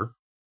Supper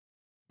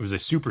was a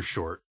super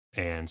short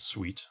and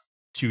sweet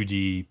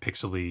 2D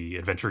pixely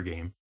adventure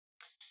game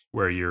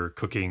where you're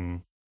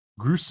cooking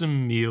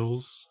gruesome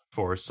meals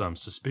for some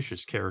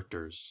suspicious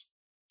characters,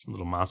 some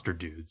little monster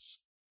dudes.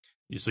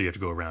 So you have to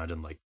go around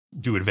and like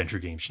do adventure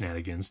game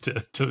shenanigans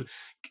to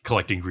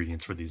collect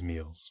ingredients for these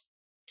meals.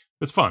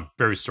 It's fun.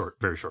 Very short.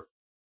 Very short.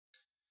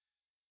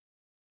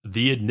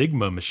 The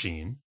Enigma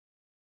Machine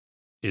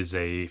is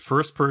a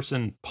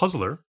first-person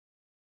puzzler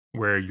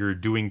where you're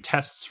doing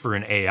tests for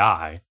an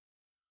AI,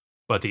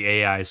 but the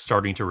AI is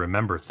starting to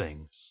remember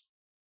things.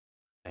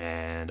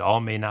 And all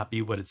may not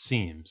be what it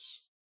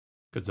seems,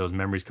 because those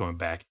memories coming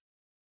back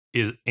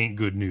ain't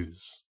good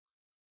news.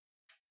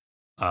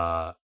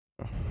 Oh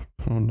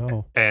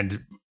no.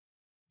 And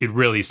it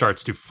really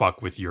starts to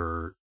fuck with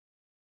your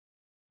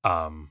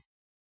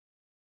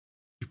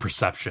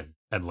perception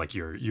and like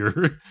your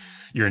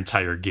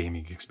entire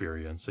gaming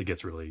experience. It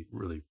gets really,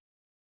 really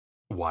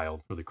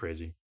wild, really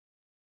crazy.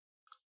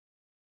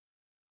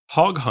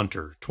 Hog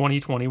Hunter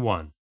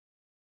 2021.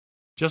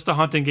 Just a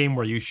hunting game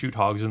where you shoot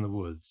hogs in the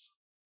woods.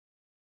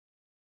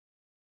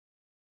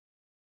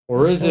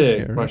 Or is That's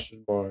it? scary.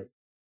 Question mark.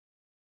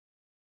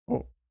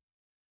 Oh,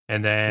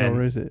 And then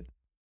or is it?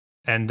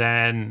 And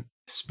then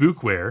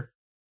Spookware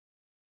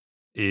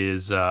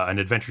is an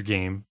adventure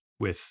game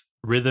with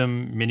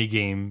rhythm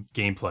minigame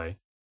gameplay,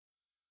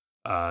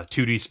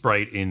 2D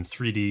sprite in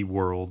 3D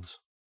world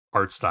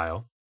art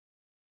style,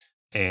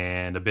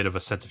 and a bit of a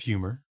sense of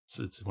humor.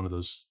 It's one of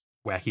those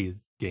wacky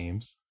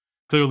games,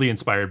 clearly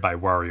inspired by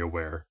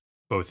WarioWare,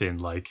 both in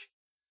like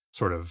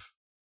sort of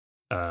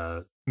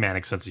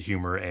manic sense of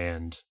humor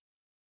and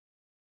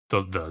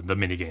the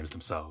mini games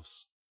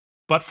themselves.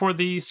 But for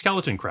the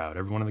skeleton crowd,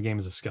 everyone in the game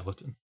is a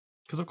skeleton.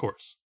 Because of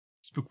course,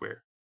 Spookware.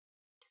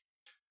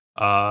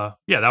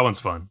 Yeah, that one's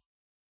fun.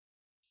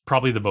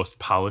 Probably the most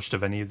polished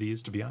of any of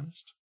these, to be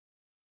honest.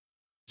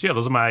 So yeah,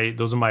 those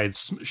are my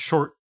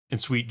short and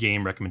sweet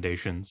game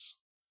recommendations.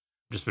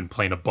 I've just been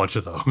playing a bunch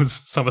of those.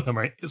 Some of them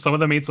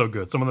ain't so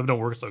good. Some of them don't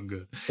work so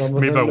good.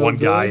 Made by one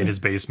guy in his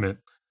basement,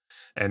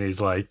 and he's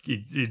like,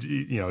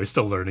 he's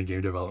still learning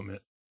game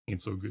development.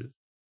 Ain't so good.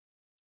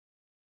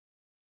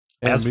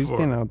 Yeah, As but he's for-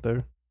 getting out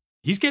there.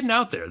 He's getting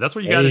out there. That's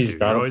what you got to do. He's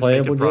got You're a always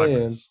making playable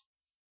progress.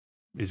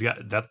 He's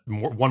got that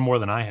one more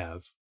than I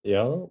have.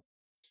 Yeah.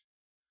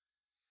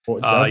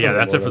 Yeah,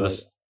 that's it for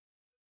this.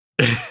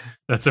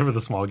 That's it for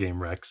the small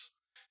game Rex.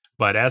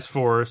 But as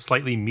for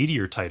slightly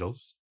meatier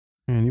titles,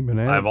 Man, you've been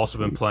at I've it. also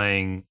been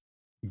playing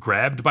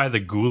Grabbed by the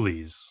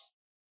Ghoulies.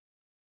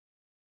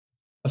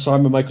 So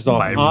I'm a Microsoft.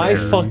 By I Rare.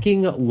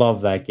 fucking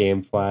love that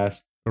game,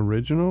 Flask.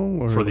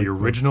 Original or For the like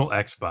original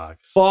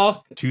Xbox.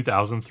 Fuck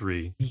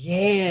 2003.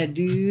 yeah,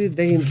 dude.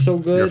 That game's so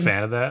good. You're a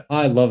fan of that?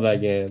 I love that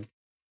game.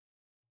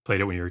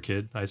 Played it when you were a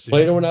kid, I see.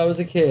 Played it when I was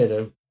a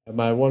kid at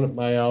my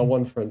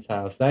one friend's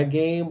house. That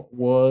game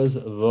was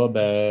the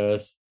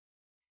best.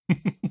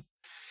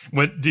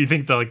 When do you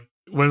think when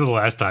was the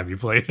last time you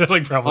played it?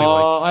 Like probably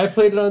I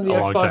played it on the a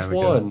long Xbox time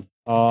ago. One.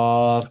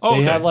 They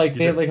okay. had You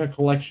they had did. like a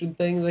collection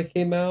thing that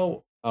came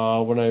out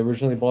when I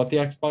originally bought the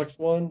Xbox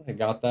One. I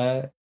got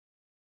that.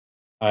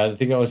 I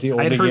think that was the I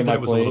only had heard game that I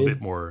it was played. a little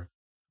bit more.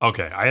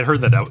 Okay, I had heard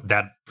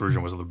that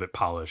version was a little bit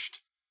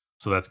polished,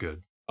 so that's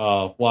good.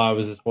 Why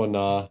was this one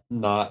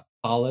not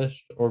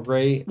polished or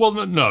great? Well,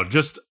 no,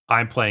 just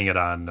I'm playing it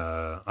on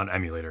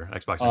emulator,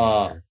 Xbox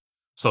emulator,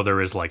 so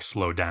there is like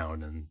slow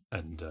down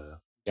and stuff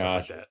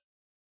like Gotcha. that.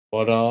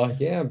 But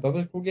yeah, that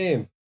was a cool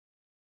game.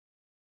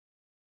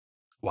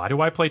 Why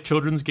do I play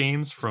children's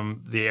games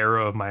from the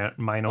era of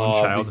mine own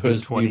childhood,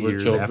 because 20 we were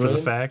years after the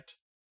children? fact?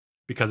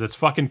 Because it's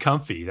fucking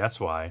comfy. That's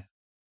why.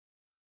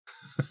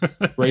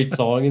 Great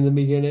song in the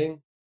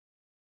beginning.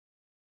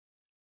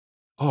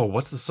 Oh,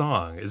 what's the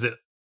song? Is it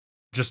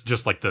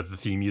just like the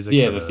theme music?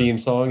 Yeah, for the theme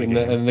song, the and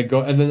game?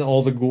 and then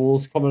all the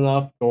ghouls coming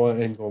up,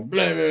 going blah,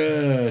 blah,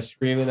 blah,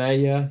 screaming at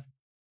you.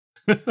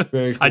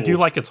 Very cool. I do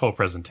like its whole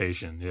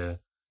presentation. Yeah.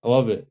 I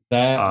love it.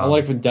 I Um,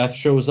 like when Death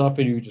shows up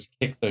and you just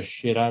kick the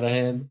shit out of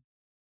him.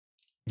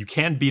 You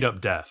can beat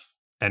up Death,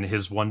 and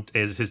his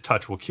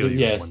touch will kill you.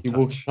 Yes, with he one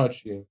will touch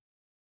touch you.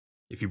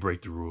 if you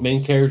break the rules.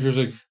 Main character's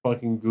a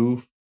fucking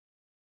goof.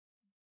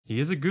 He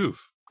is a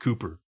goof,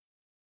 Cooper.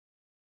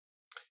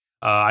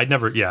 I'd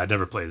never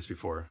played this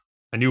before.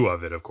 I knew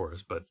of it, of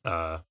course, but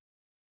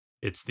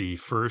it's the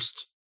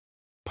first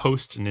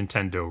post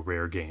Nintendo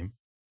Rare game.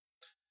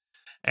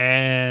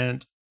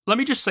 And let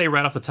me just say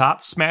right off the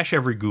top, smash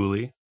every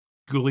ghoulie.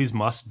 Ghoulies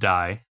must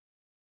die.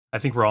 I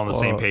think we're all on the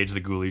same page.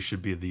 The ghoulies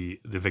should be the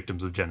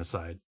victims of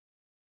genocide.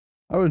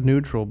 I was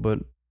neutral, but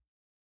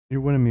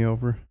you're winning me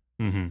over.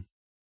 Mm-hmm.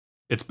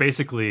 It's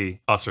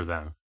basically us or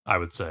them, I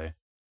would say.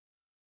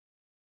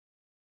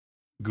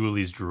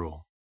 Ghoulies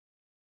drool.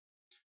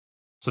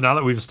 So now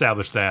that we've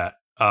established that,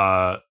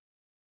 the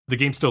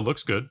game still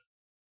looks good.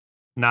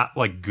 Not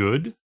like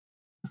good,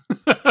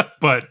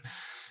 but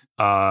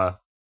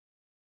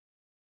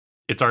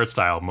its art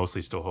style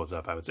mostly still holds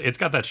up, I would say. It's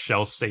got that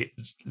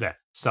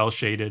cell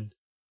shaded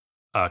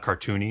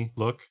cartoony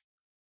look,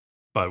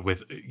 but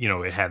with,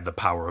 it had the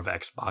power of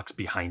Xbox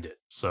behind it.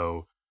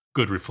 So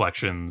good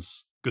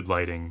reflections, good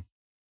lighting.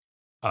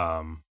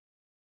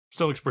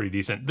 Still looks pretty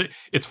decent.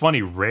 It's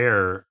funny,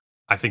 Rare,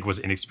 I think, was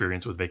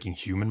inexperienced with making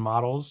human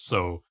models,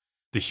 so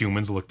the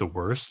humans look the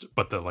worst,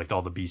 but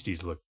all the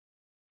beasties look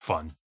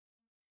fun,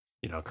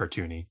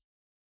 cartoony.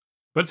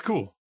 But it's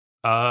cool.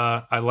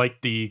 I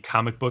like the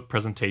comic book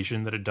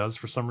presentation that it does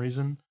for some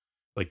reason.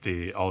 Like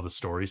all the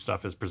story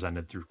stuff is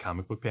presented through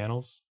comic book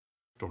panels.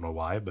 Don't know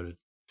why, but it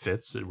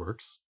fits. It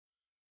works.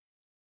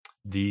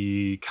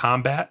 The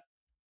combat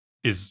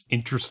is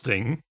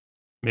interesting.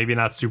 Maybe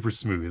not super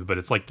smooth, but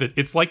it's like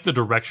the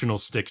directional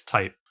stick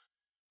type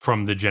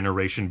from the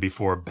generation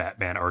before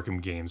Batman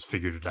Arkham games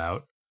figured it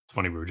out. It's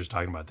funny, we were just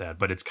talking about that,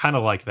 but it's kind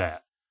of like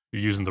that.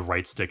 You're using the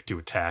right stick to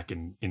attack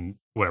in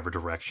whatever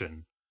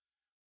direction.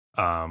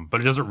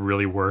 But it doesn't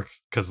really work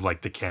because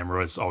the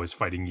camera is always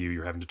fighting you.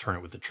 You're having to turn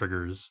it with the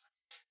triggers.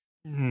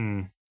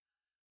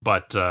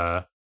 But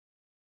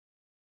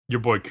your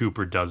boy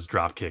Cooper does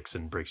drop kicks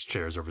and breaks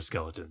chairs over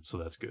skeletons, so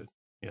that's good.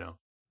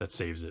 That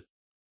saves it.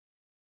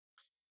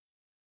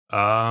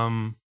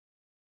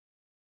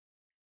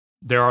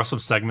 There are some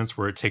segments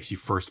where it takes you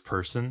first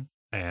person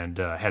and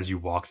has you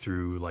walk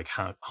through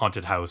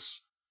haunted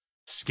house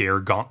scare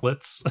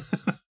gauntlets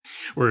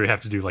where you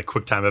have to do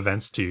quick time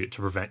events to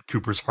prevent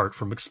Cooper's heart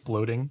from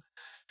exploding,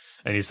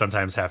 and you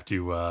sometimes have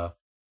to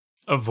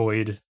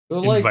avoid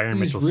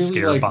environmental these really,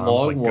 scare bombs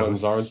long like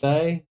ones, ghosts. aren't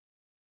they?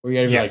 Where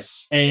you gotta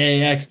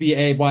be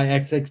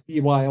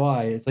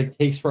AAXBAYXXBYY. It's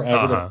takes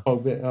forever to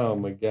poke it. Oh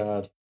my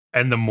god.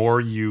 And the more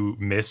you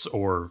miss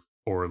or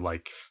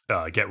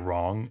get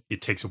wrong,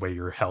 it takes away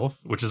your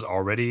health, which is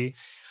already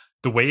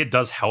the way it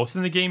does health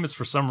in the game is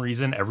for some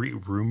reason every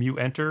room you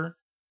enter,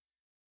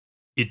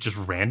 it just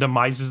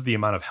randomizes the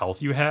amount of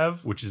health you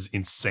have, which is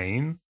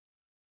insane.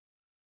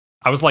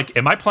 I was like,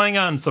 am I playing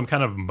on some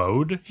kind of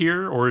mode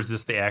here, or is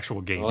this the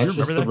actual game? Do you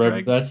remember that,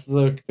 Greg? That's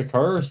the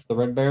curse, the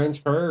Red Baron's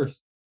curse.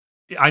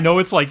 I know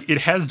it's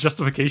it has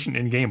justification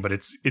in game, but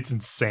it's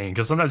insane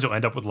because sometimes you'll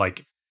end up with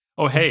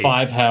oh hey,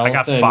 5 health. I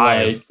got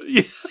 5.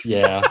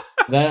 Yeah,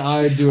 that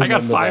I do. I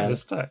got 5 that.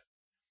 this time.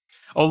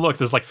 Oh look,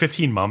 there's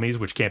 15 mummies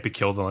which can't be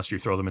killed unless you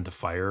throw them into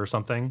fire or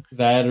something.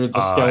 That or the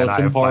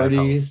skeleton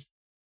parties.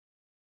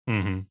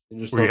 Mm-hmm.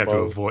 Where you have to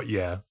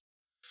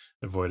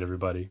avoid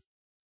everybody.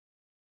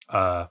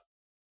 Yeah.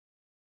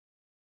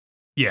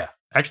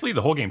 Actually,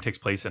 the whole game takes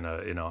place in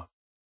a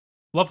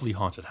lovely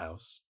haunted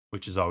house,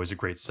 which is always a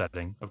great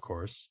setting, of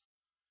course.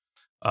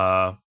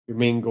 Your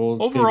main goal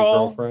is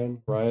overall, to save your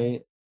girlfriend,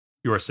 right?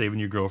 You are saving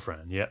your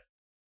girlfriend, yeah.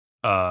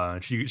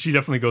 She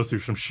definitely goes through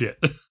some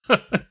shit.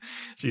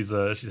 She's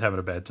having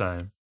a bad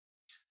time.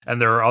 And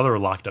there are other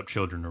locked up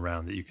children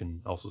around that you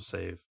can also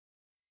save.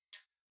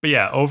 But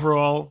yeah,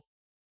 overall,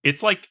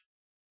 it's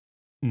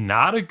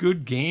not a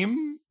good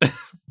game,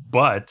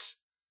 but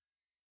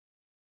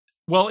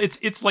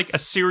it's like a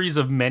series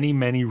of many,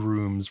 many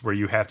rooms where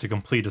you have to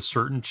complete a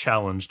certain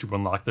challenge to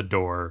unlock the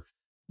door.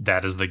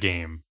 That is the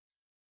game.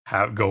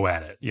 Go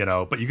at it,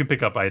 but you can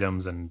pick up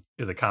items, and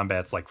the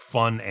combat's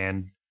fun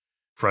and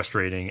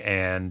frustrating,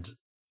 and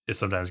it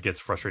sometimes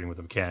gets frustrating with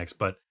the mechanics,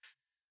 but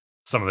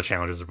some of the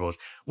challenges are bullshit.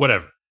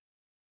 Whatever.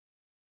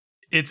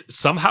 It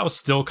somehow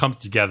still comes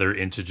together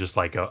into just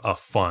a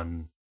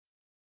fun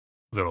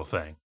little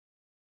thing.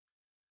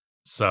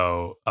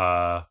 So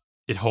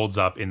it holds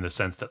up in the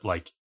sense that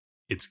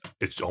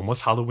it's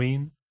almost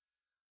Halloween.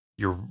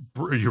 You're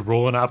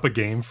rolling up a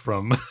game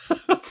from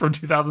from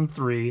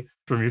 2003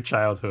 from your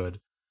childhood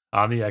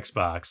on the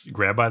Xbox,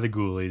 grabbed by the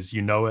ghoulies.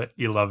 You know it,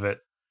 you love it.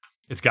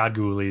 It's got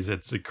ghoulies.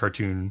 It's a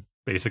cartoon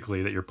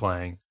basically that you're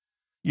playing.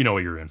 You know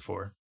what you're in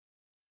for.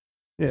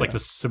 Yeah. It's the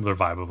similar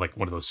vibe of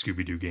one of those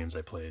Scooby-Doo games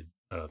I played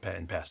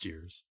in past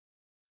years.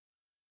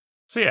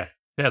 So yeah,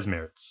 it has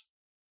merits.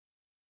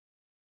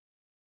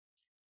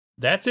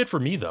 That's it for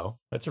me, though.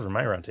 That's it for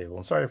my roundtable.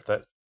 I'm sorry if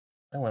that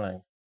went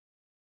on.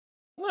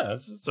 No,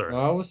 it's all right.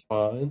 No, it was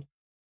fine.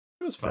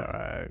 It was fine.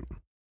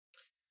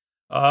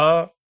 All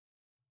right.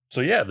 So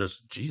yeah,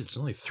 there's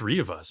only 3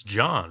 of us.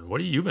 John,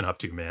 what have you been up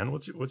to, man?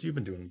 What's you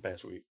been doing the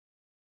past week?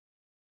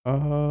 I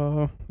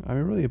mean,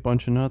 really a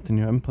bunch of nothing.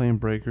 I'm playing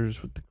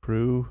Breakers with the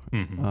crew.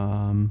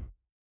 Mm-hmm.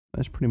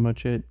 That's pretty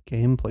much it,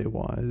 gameplay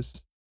wise.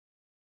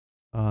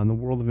 In the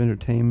world of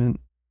entertainment,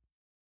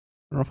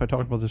 don't know if I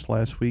talked about this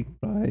last week,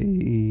 but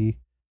I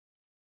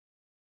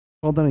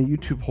fell down a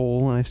YouTube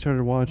hole and I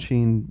started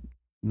watching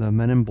the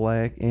Men in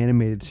Black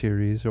animated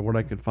series, or what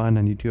I could find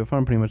on YouTube. I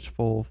found pretty much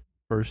full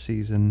first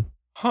season,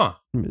 Huh.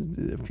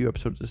 a few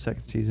episodes of the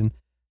second season.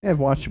 I've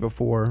watched it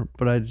before,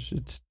 but I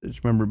just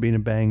remember it being a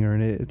banger,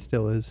 and it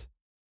still is.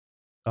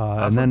 I've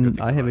And heard good then things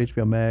I have about it.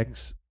 HBO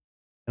Max,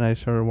 and I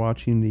started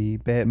watching the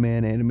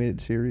Batman animated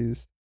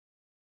series.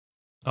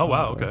 Oh,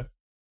 wow. Uh, Okay.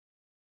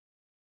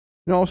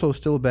 And also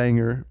still a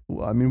banger.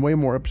 I mean, way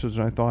more episodes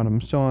than I thought. I'm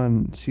still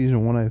on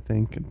season 1, I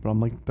think, but I'm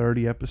like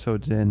 30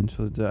 episodes in.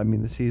 So I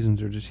mean, the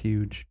seasons are just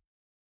huge.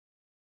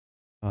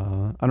 I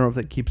don't know if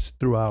that keeps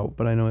throughout,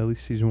 but I know at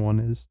least season 1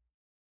 is.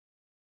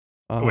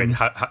 Wait,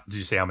 how, did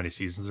you say how many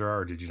seasons there are,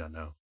 or did you not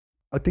know?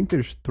 I think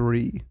there's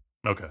 3.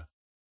 Okay.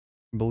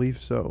 I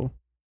believe so.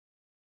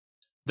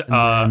 And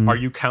then- Are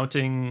you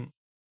counting?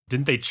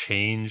 Didn't they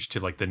change to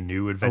like the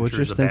new I was adventures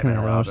just of thinking Batman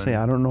that. and I was Robin? saying,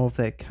 I don't know if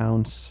that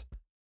counts.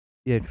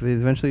 Yeah, because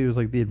eventually it was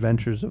like the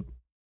adventures of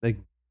like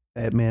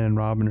Batman and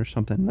Robin or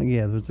something. Like,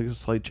 yeah, there was like a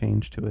slight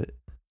change to it.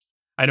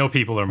 I know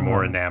people are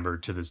more Uh,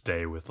 enamored to this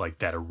day with like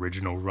that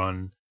original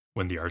run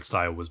when the art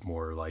style was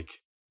more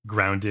like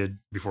grounded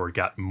before it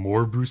got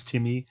more Bruce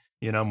Timmey,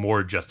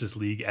 more Justice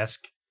League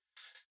esque.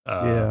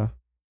 Yeah.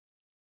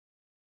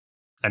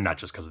 And not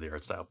just because of the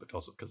art style, but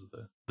also because of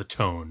the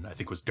tone. I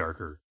think was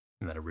darker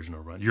in that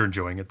original run. You're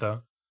enjoying it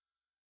though.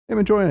 I'm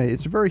enjoying it.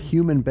 It's a very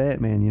human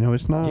Batman,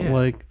 It's not Yeah.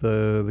 like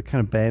the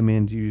kind of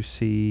Batman you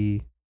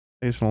see,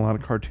 I guess, in a lot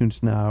of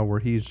cartoons now, where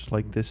he's just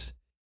like this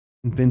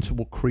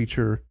invincible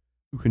creature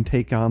who can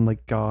take on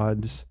like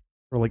gods,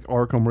 or like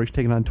Arkham, where he's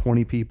taking on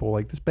 20 people.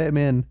 Like, this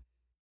Batman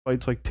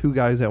fights like 2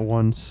 guys at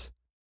once,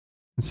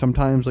 and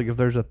sometimes, like, if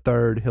there's a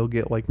third, he'll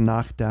get like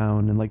knocked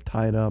down and like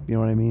tied up. You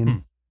know what I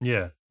mean?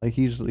 Yeah. Like,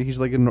 he's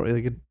like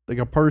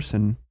a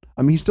person.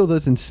 I mean, he still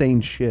does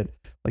insane shit.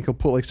 Like, he'll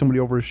put like somebody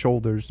over his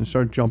shoulders and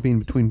start jumping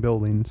between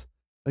buildings.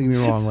 Don't get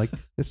me wrong. Like,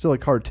 it's still a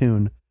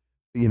cartoon.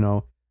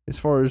 As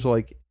far as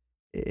like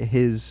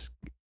his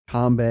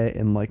combat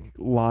and like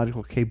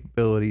logical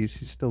capabilities,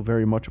 he's still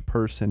very much a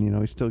person.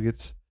 He still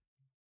gets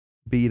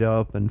beat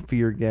up and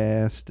fear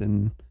gassed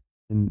and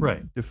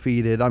Right.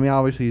 defeated. I mean,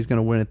 obviously he's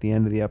gonna win at the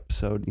end of the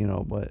episode.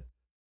 But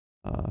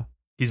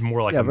He's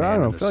more like yeah, a but I man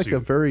don't know. in I a feel like a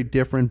suit. very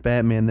different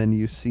Batman than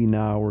you see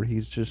now, where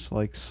he's just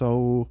like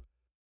so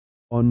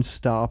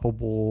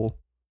unstoppable,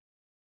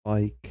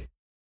 like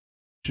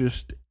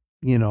just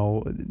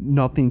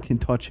nothing can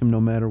touch him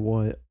no matter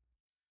what.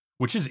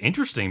 Which is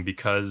interesting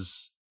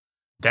because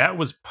that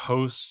was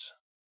post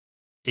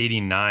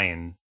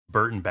 89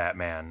 Burton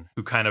Batman,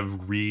 who kind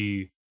of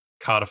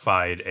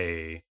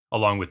recodified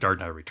along with Dark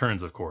Knight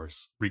Returns, of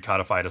course,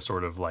 recodified a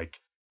sort of like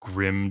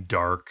grim,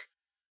 dark,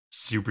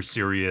 super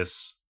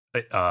serious,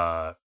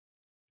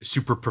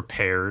 super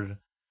prepared,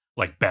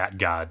 like Bat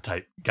God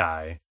type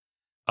guy,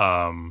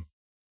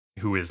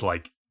 who is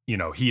like,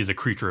 he is a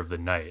creature of the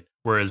night.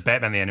 Whereas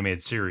Batman the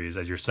Animated Series,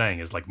 as you're saying,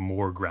 is like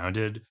more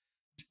grounded.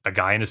 A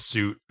guy in a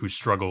suit who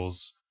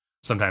struggles,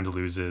 sometimes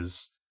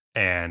loses,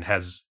 and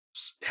has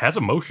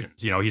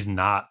emotions. He's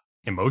not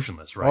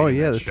emotionless, right? Oh in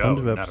yeah, that there's show, tons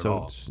of not at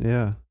all. episodes.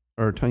 Yeah,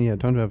 or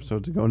tons of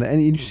episodes ago,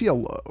 and you see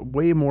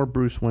way more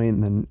Bruce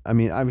Wayne than. I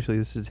mean, obviously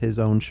this is his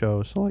own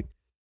show, so like,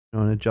 in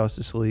a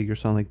Justice League or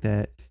something like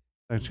that,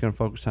 I'm just gonna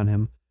focus on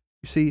him.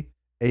 You see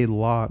a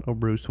lot of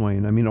Bruce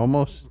Wayne. I mean,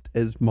 almost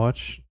as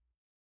much.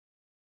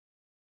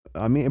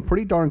 I mean,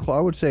 pretty darn close.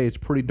 I would say it's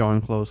pretty darn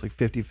close, like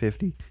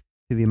 50-50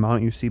 to the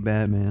amount you see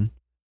Batman.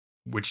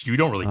 Which you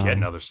don't really get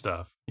in other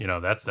stuff.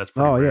 That's pretty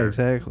Oh yeah, rare.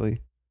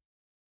 exactly.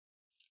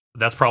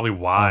 That's probably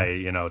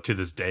why, to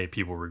this day,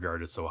 people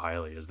regard it so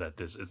highly, is that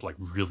this is like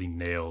really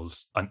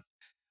nails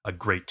a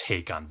great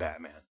take on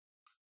Batman.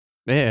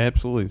 Yeah,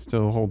 absolutely. It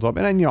still holds up.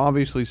 And then,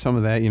 obviously some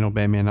of that,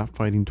 Batman not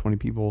fighting 20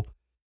 people,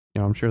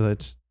 I'm sure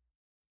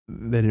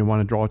they didn't want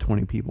to draw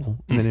 20 people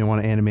and they didn't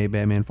want to animate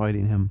Batman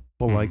fighting him.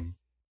 But like,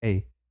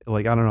 hey,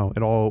 like, I don't know,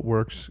 it all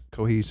works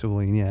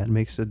cohesively. And yeah, it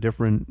makes a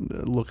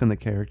different look in the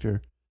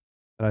character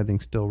that I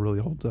think still really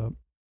holds up.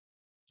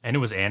 And it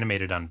was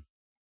animated on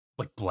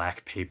like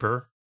black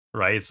paper,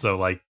 right? So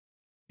like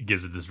it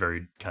gives it this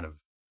very kind of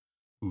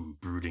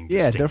brooding,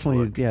 Yeah, distinct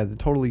definitely. look. Yeah, the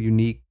totally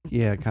unique.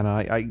 Yeah, kind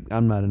of.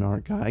 I'm not an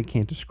art guy. I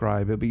can't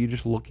describe it, but you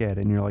just look at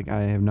it and you're like,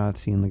 I have not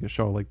seen like a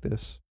show like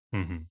this.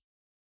 Mm-hmm.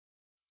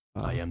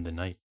 I am the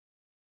night.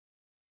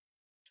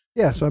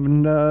 Yeah, so I've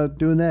been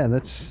doing that.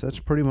 That's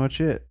pretty much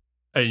it.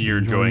 And you're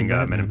enjoying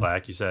Men in Batman.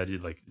 Black, you said?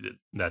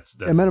 That's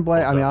Yeah, Men in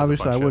Black. I holds mean, up as a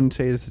obviously, fun I show. wouldn't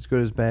say it's as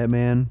good as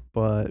Batman,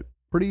 but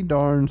pretty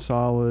darn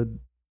solid.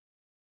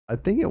 I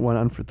think it went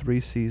on for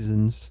 3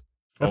 seasons.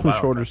 Oh, Definitely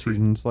wow, shorter that's pretty-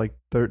 seasons, like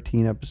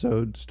 13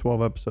 episodes,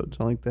 12 episodes,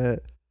 something like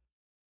that.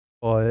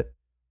 But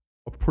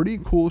a pretty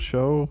cool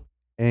show,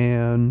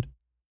 and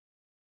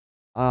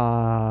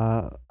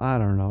I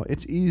don't know.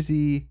 It's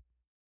easy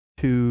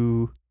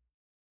to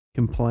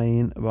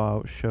complain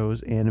about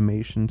shows'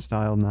 animation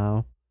style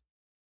now.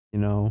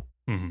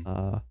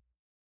 Mhm.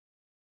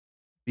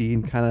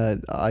 Being kind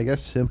of, I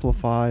guess,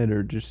 simplified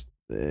or just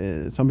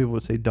some people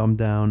would say dumbed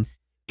down.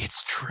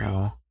 It's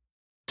true.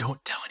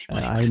 Don't tell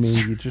anybody. I but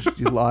it's mean,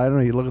 true. I don't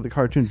know. You look at the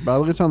cartoons, but I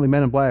look at something like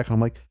Men in Black, and I'm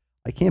like,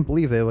 I can't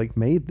believe they like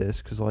made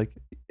this because like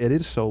it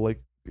is so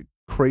like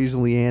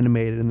crazily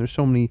animated, and there's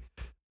so many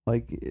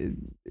like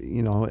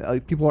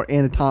like people are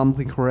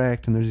anatomically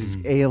correct, and there's these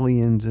Mhm.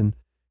 aliens, and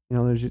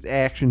there's just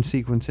action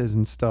sequences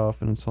and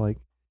stuff, and it's like,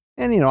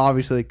 and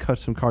obviously they cut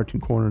some cartoon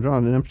corners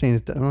on, and I'm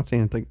not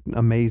saying it's like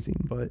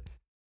amazing, but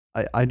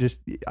I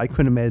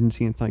couldn't imagine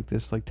seeing something like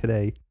this like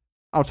today,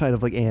 outside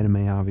of like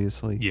anime,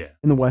 obviously, Yeah.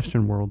 in the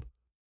Western world.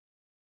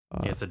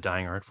 Yeah, it's a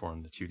dying art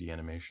form, the 2D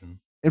animation.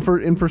 And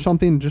for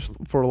something just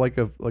for like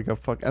a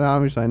fuck, and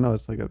obviously I know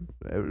it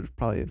was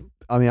probably,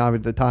 I mean,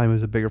 obviously at the time it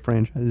was a bigger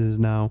franchise than it is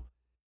now.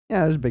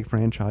 Yeah, it was a big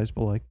franchise,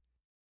 but like,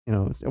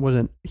 it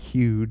wasn't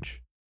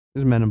huge. It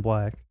was Men in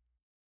Black.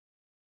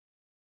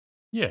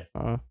 Yeah.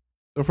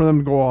 So for them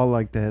to go all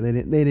like that, they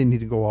didn't need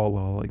to go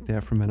all like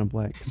that for Men in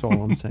Black. That's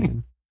all I'm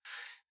saying.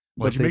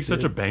 Why'd But you they make such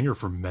a did. banger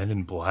for Men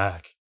in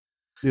Black?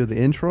 Dude,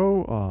 the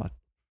intro.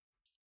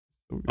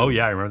 So Oh good.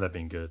 yeah, I remember that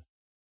being good.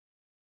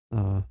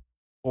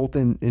 Both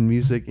in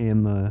music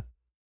and the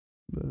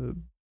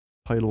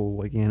title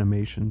like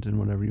animations and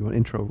whatever you want,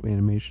 intro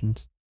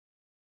animations.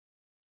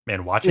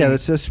 Man, watching Yeah,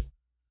 that's just.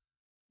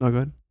 Oh,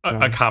 good.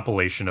 a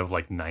compilation of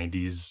like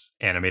 90s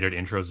animated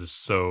intros is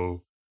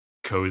so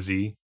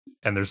cozy,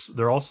 and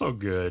they're all so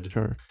good.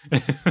 Sure,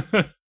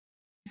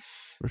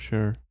 for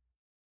sure.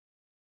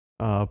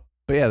 But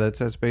yeah,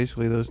 that's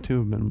basically those two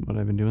have been what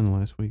I've been doing the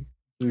last week.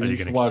 Dude, Are you you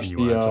going should to watch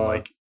continue the on to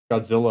like?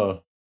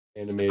 Godzilla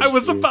animated. I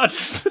was series. about to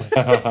say.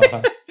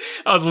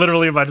 I was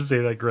literally about to say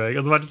that, Greg. I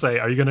was about to say,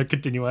 are you going to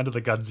continue on to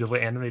the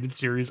Godzilla animated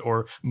series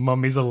or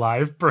Mummies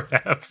Alive,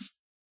 perhaps?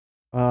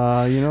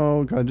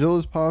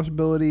 Godzilla's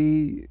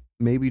possibility,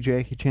 maybe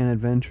Jackie Chan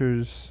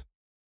Adventures.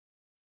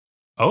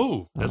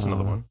 Oh, that's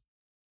another one.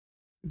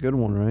 Good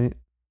one, right?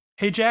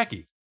 Hey,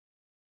 Jackie.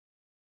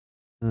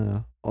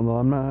 Although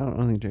I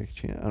don't think Jackie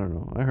Chan. I don't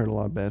know. I heard a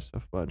lot of bad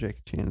stuff about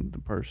Jackie Chan, the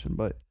person,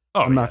 but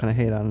Oh, I'm not yeah. gonna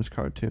hate on his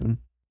cartoon.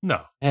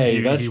 No.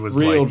 Hey, that's he was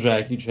real like,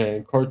 Jackie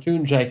Chan.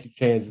 Cartoon Jackie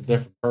Chan's a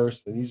different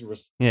person. He's a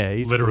Yeah,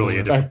 he's Literally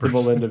a different respectable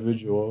person.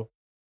 individual.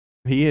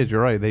 He is. You're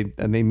right. They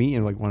meet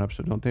in like one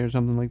episode, don't they, or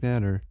something like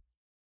that, or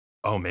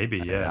Oh, maybe,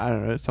 yeah. I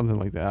don't know, something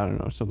like that. I don't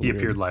know. Something. He weird.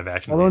 appeared live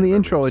action. Although in the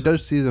intro, it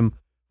does see them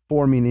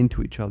forming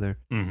into each other.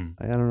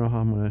 Mm-hmm. I don't know how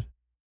I'm gonna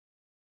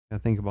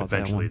think about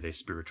Eventually, that they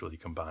spiritually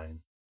combine.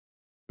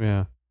 one.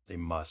 Yeah. They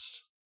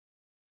must.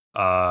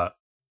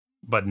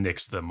 But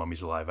Nick's the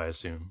Mummies Alive, I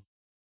assume.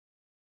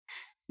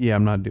 Yeah,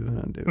 I'm not doing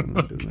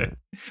Okay. that.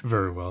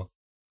 Very well.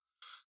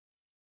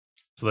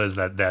 So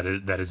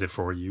that is it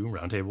for you,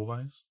 roundtable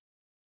wise.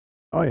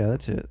 Oh yeah,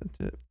 that's it.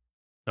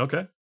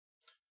 Okay.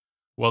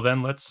 Well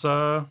then, let's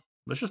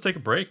just take a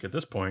break at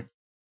this point.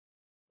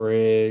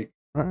 Break.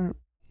 All right.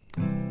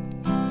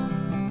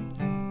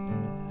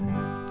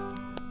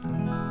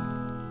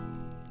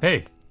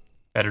 Hey,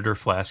 Editor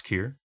Flask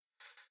here.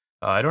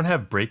 I don't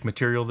have break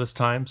material this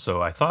time,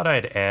 so I thought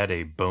I'd add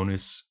a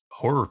bonus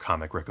horror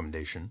comic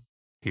recommendation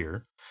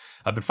here.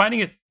 I've been finding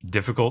it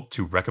difficult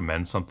to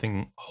recommend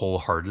something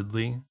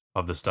wholeheartedly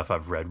of the stuff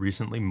I've read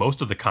recently.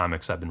 Most of the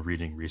comics I've been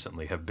reading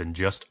recently have been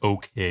just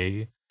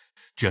okay.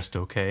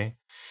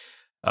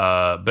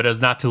 But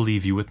as not to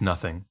leave you with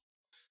nothing,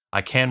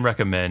 I can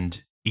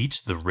recommend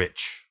Eat the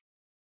Rich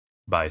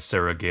by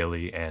Sarah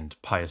Gailey and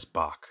Pius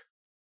Bach.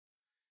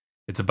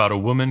 It's about a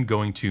woman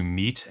going to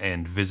meet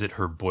and visit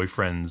her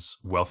boyfriend's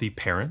wealthy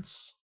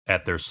parents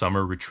at their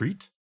summer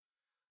retreat.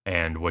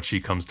 And what she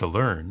comes to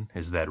learn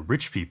is that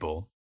rich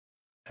people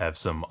have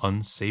some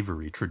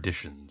unsavory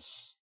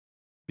traditions.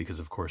 Because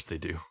of course they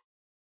do.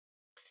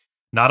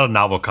 Not a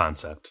novel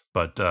concept,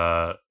 but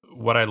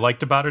what I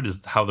liked about it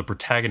is how the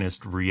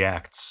protagonist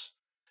reacts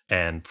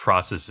and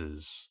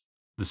processes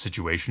the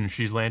situation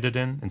she's landed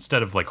in.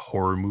 Instead of like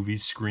horror movie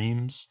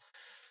screams,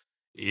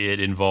 it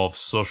involves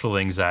social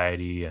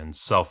anxiety and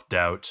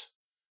self-doubt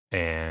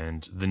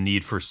and the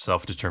need for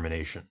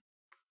self-determination,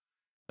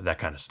 that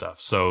kind of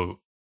stuff. So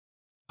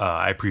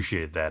I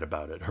appreciated that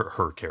about it,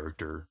 her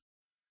character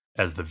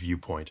as the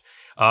viewpoint.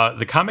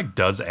 The comic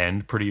does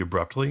end pretty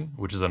abruptly,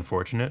 which is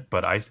unfortunate,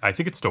 but I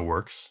think it still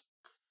works.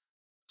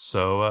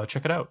 So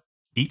check it out.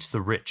 Eat the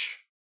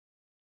Rich.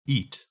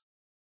 Eat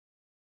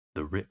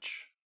the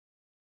Rich.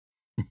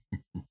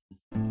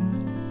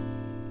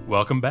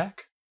 Welcome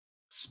back,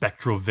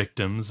 spectral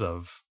victims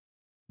of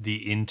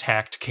the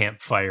Intact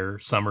Campfire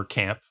Summer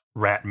Camp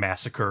Rat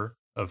Massacre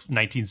of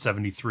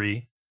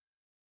 1973.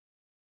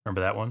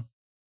 Remember that one?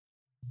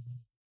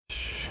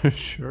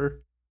 Sure.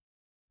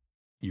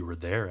 You were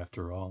there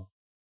after all,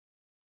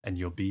 and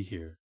you'll be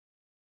here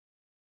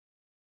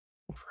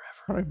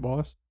forever. All right,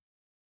 boss.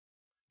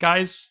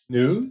 Guys,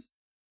 News?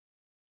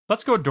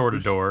 let's go door to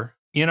door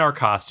in our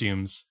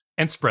costumes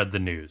and spread the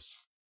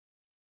news.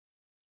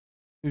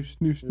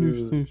 News.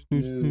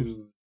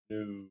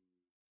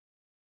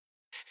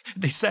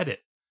 They said it.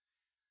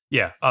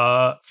 Yeah.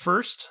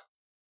 First,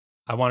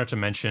 I wanted to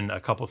mention a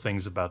couple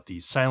things about the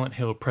Silent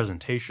Hill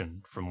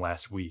presentation from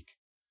last week.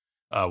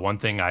 One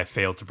thing I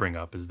failed to bring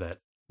up is that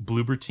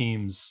Bloober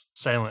Team's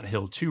Silent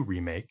Hill 2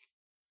 remake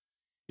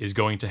is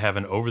going to have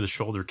an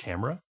over-the-shoulder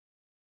camera,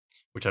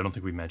 which I don't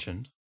think we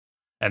mentioned.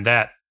 And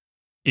that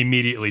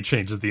immediately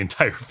changes the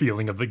entire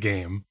feeling of the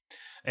game.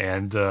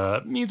 And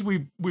means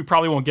we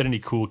probably won't get any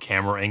cool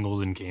camera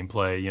angles in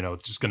gameplay. You know,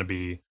 it's just going to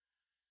be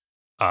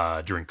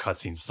during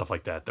cutscenes, stuff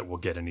like that we'll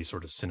get any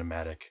sort of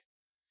cinematic.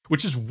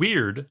 Which is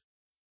weird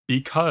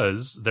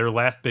because their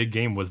last big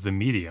game was the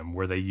Medium,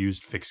 where they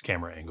used fixed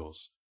camera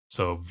angles.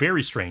 So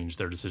very strange,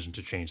 their decision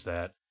to change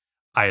that.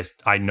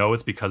 I know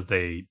it's because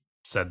they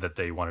said that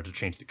they wanted to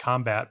change the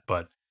combat,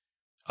 but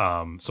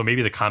so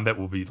maybe the combat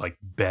will be like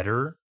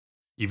better,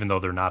 even though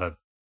they're not a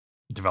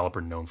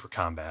developer known for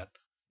combat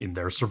in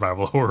their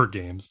survival horror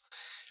games.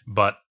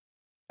 But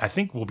I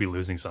think we'll be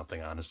losing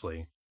something,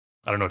 honestly.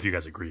 I don't know if you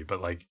guys agree,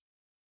 but like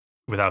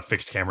without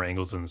fixed camera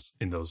angles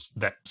in those,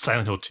 that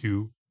Silent Hill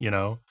 2, you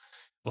know,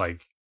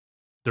 like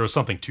there was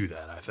something to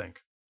that, I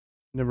think.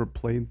 Never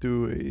played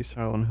through a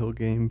Silent Hill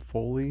game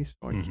fully,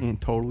 so I can't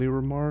totally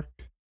remark.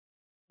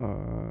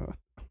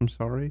 I'm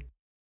sorry.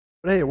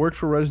 But hey, it worked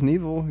for Resident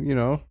Evil, you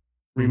know,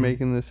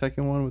 remaking the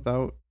second one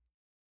without.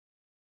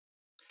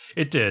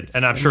 It did,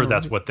 and I'm sure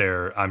that's what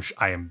they're.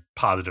 I am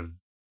positive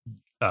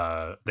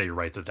that you're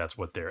right that that's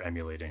what they're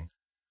emulating.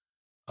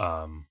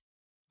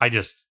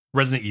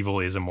 Resident Evil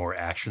is a more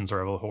action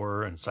survival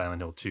horror, and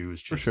Silent Hill 2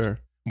 is just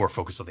more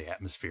focused on the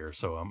atmosphere.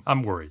 So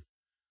I'm worried.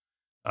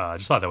 I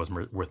just thought that was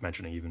worth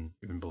mentioning,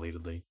 even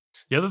belatedly.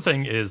 The other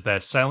thing is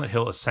that Silent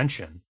Hill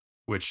Ascension,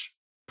 which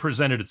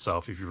presented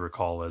itself, if you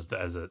recall, as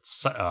a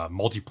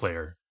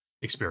multiplayer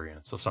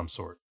experience of some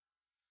sort.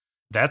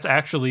 That's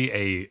actually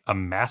a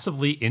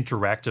massively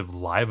interactive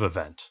live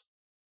event.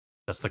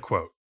 That's the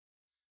quote.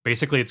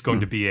 Basically, it's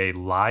going to be a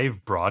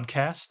live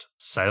broadcast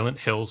Silent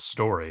Hill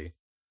story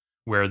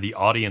where the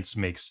audience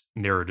makes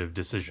narrative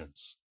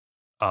decisions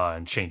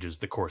and changes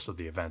the course of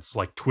the events,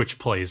 like Twitch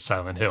plays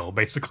Silent Hill,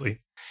 basically.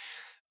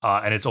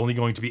 And it's only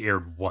going to be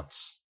aired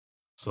once.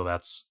 So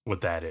that's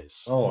what that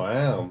is. Oh,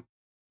 wow.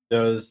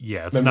 Does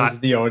members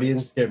of the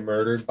audience get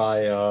murdered by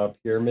a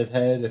pyramid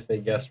head if they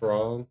guess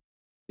wrong?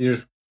 You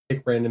just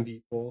pick random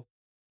people,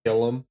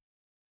 kill them.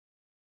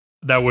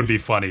 That would be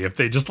funny if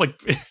they just like,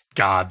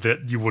 God,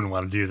 that you wouldn't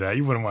want to do that.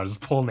 You wouldn't want to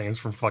just pull names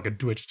from fucking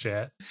Twitch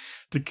chat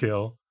to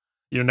kill.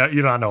 You're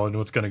not knowing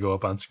what's going to go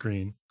up on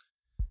screen.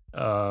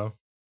 But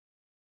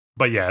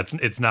yeah,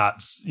 it's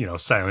not, you know,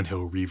 Silent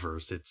Hill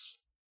Reverse.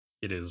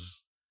 It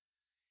is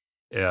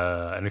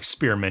an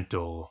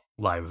experimental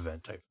live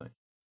event type thing.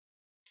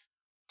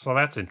 So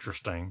that's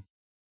interesting.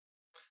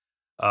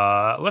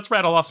 Let's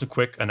rattle off some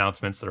quick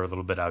announcements that are a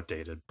little bit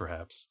outdated,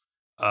 perhaps.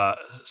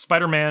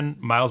 Spider-Man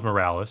Miles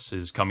Morales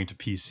is coming to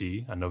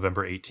PC on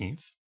November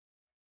 18th.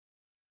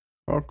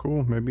 Oh,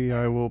 cool. Maybe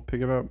I will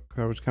pick it up.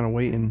 I was kind of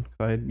waiting.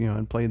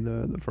 I'd played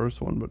the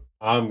first one, but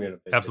I'm going to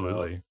pick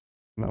absolutely. it up.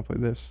 And I'll play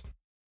this.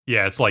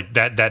 Yeah, it's like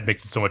that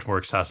makes it so much more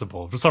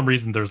accessible. For some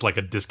reason, there's like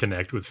a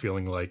disconnect with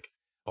feeling like,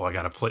 oh, I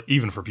got to play,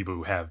 even for people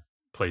who have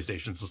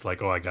PlayStations, it's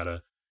like, oh, I got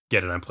to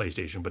get it on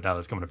PlayStation, but now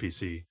that's coming to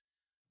PC.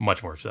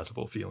 Much more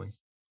accessible feeling.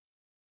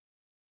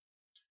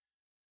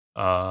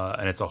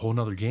 And it's a whole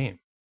nother game.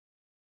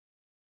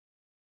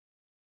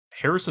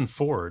 Harrison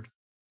Ford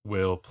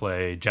will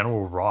play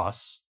General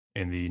Ross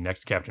in the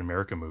next Captain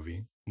America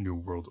movie, New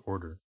World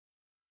Order,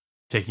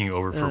 taking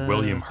over for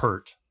William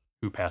Hurt,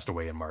 who passed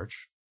away in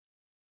March.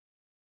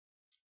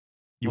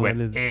 That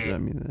is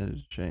a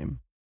shame.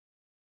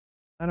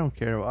 I don't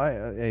care.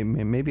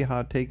 Maybe a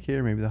hot take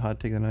here, maybe the hot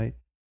take of the night.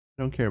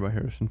 I don't care about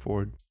Harrison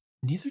Ford.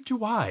 Neither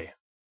do I.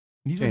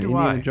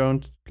 Indiana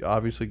Jones,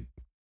 obviously,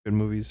 good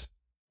movies.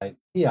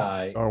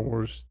 Yeah. Star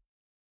Wars,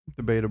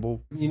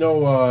 debatable. You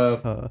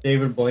know,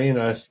 David Blaine,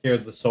 I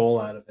scared the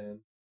soul out of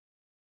him.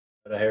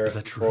 But is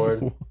that true?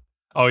 Ford.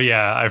 Oh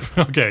yeah,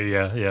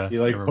 yeah.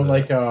 You like put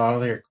like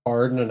a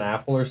card and an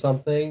apple or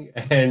something,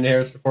 and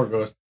Harrison Ford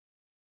goes,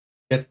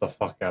 "Get the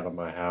fuck out of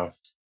my house!"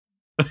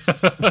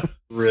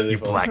 Really, you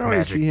black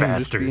magic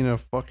bastard! Just being a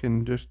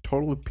fucking just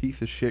total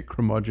piece of shit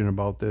curmudgeon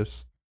about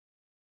this.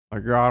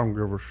 Like, I don't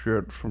give a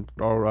shit.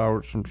 I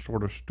was some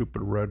sort of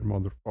stupid red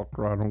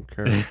motherfucker. I don't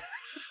care.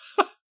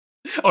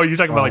 Oh, you're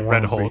talking about like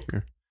Red Hulk?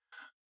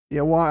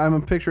 Yeah, well, I'm a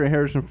picture of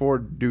Harrison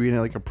Ford doing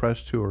like a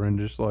press tour and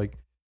just like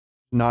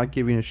not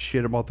giving a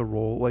shit about the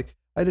role. Like,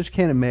 I just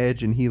can't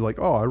imagine he like,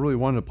 oh, I really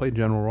wanted to play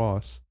General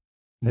Ross.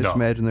 I just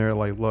imagine they're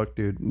like, look,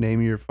 dude,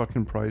 name your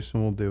fucking price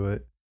and we'll do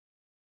it.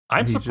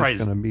 I'm surprised. He's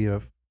just gonna be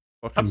a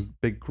fucking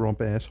big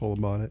grump asshole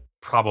about it.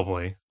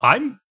 Probably.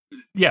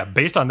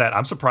 Based on that,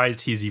 I'm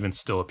surprised he's even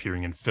still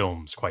appearing in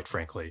films, quite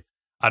frankly.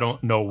 I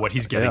don't know what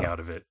he's getting out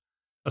of it,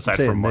 aside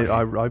from money.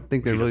 I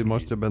think they really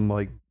must have been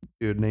like,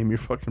 dude, name your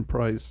fucking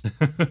price.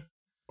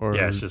 Or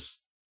yeah, it's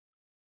just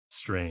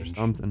strange.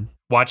 Something.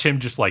 Watch him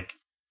just like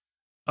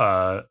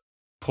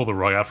pull the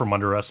rug out from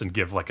under us and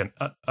give like an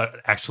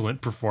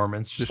excellent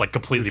performance, just like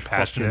completely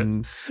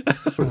passionate,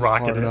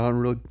 rocking it on,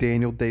 real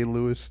Daniel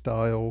Day-Lewis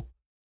style.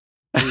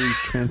 Really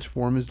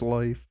transform his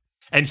life.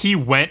 And he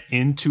went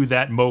into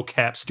that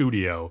mocap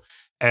studio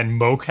and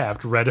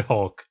mocapped Red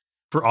Hulk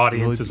for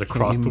audiences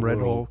across the Red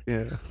world.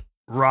 Hulk, yeah.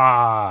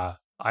 Rah!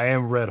 I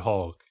am Red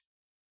Hulk.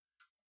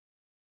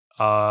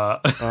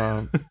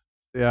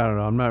 Yeah, I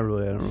don't know. I don't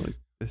really.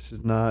 This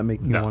is not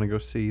making me No. want to go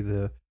see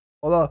the.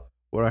 Although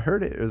what I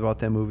heard about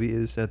that movie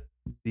is that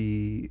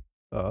the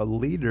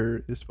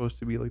leader is supposed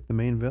to be like the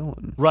main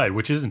villain. Right,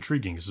 which is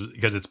intriguing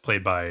because it's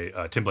played by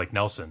Tim Blake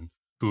Nelson,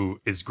 who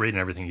is great in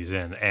everything he's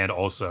in, and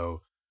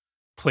also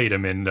played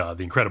him in The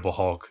Incredible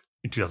Hulk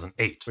in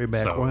 2008. Way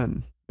back so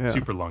when. Yeah.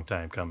 super long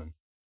time coming.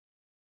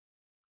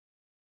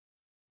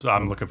 So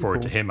I'm looking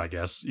forward to him, I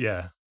guess.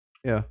 Yeah.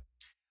 Yeah.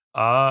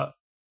 Liam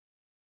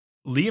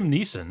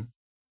Neeson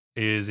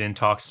is in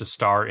talks to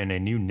star in a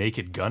new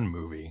Naked Gun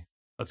movie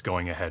that's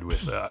going ahead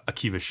with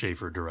Akiva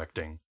Schaffer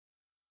directing.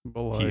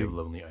 But Key like, of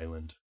Lonely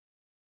Island.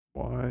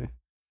 why?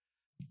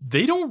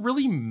 They don't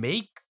really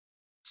make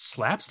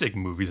slapstick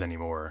movies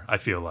anymore, I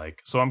feel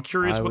like. So I'm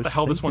curious I what the was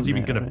hell this one's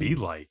even thinking going to that, be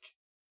right? like.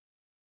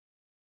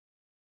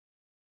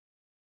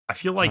 I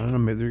feel I like don't know.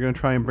 Maybe they're gonna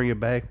try and bring it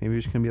back. Maybe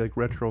it's gonna be like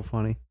retro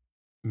funny.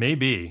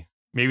 maybe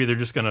they're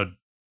just going to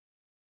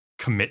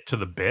commit to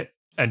the bit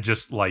and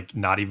just like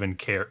not even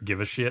give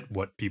a shit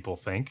what people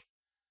think.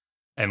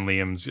 And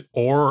Liam's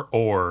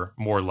or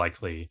more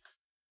likely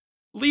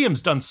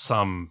Liam's done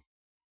some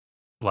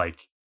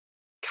like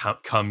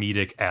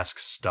comedic-esque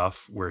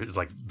stuff where it's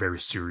like very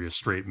serious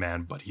straight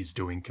man, but he's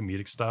doing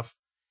comedic stuff.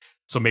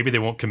 So maybe they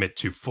won't commit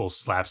to full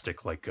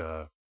slapstick like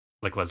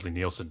Leslie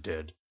Nielsen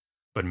did,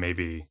 but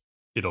maybe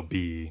it'll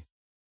be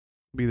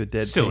Be the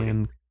deadpan. silly.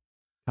 Yeah,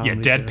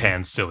 comedy guy.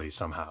 deadpan silly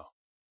somehow.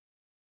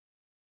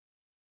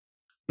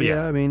 But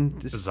Yeah, I mean,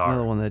 this is bizarre.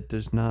 another one that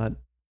does not.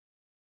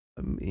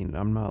 I mean,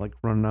 I'm not like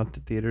running out to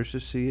theaters to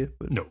see it,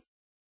 but No,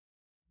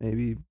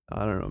 maybe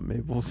I don't know.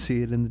 Maybe we'll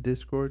see it in the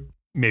Discord.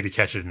 maybe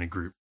catch it in a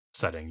group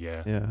setting.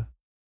 Yeah. Yeah.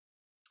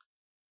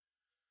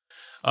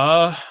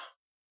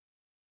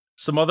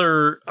 Some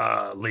other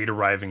late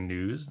arriving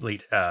news,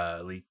 late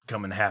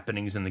coming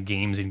happenings in the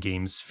games and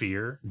game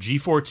sphere.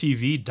 G4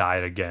 TV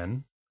died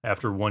again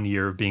after 1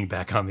 year of being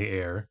back on the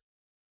air,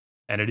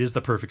 and it is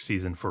the perfect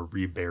season for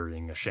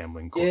reburying a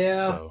shambling corpse.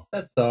 Yeah, So that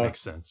makes sucks.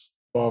 sense.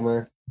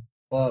 Bummer.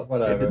 But Yeah,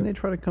 whatever. didn't they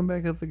try to come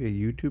back as like a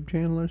YouTube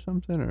channel or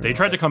something? Or They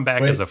tried to come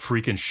back Wait. as a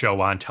freaking show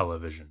on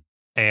television,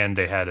 and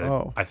they had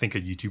Oh. I think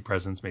a YouTube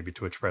presence, maybe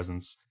Twitch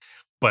presence,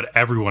 but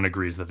everyone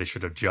agrees that they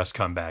should have just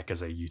come back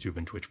as a YouTube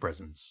and Twitch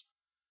presence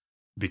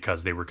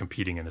because they were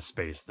competing in a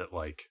space that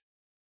like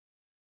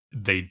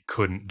they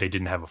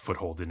didn't have a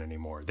foothold in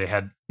anymore. They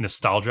had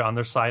nostalgia on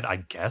their side, I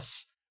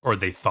guess, or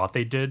they thought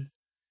they did,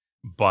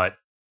 but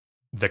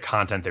the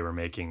content they were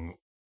making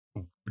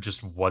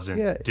just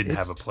didn't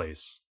have a it's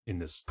place in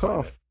this tough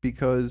climate.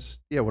 because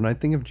when I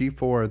think of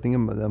G4, I think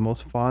of the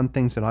most fond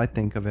things that I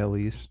think of at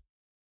least.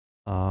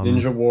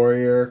 Ninja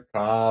Warrior,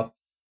 Cop.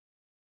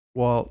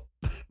 Well,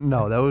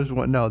 no, that was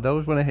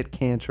when I had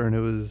cancer and it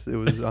was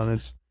on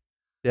its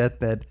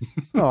deathbed.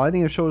 No, I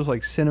think of shows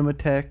like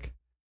Cinematech.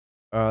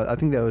 I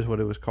think that was what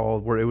it was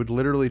called, where it would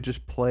literally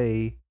just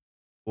play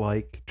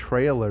like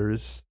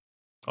trailers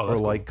Oh, or that's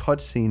cool. like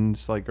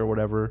cutscenes, like or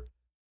whatever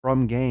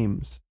from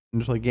games,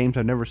 and just like games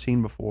I've never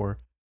seen before,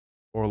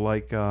 or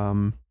like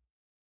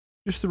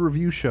just the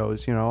review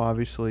shows.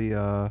 Obviously,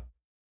 what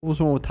was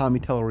the one with Tommy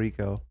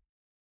Tallarico?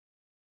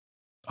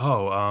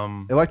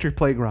 Oh, Electric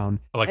Playground.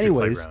 Electric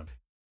Anyways, Playground.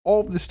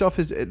 all of the stuff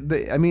is.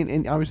 I mean,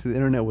 and obviously the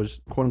internet was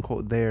quote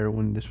unquote there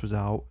when this was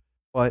out,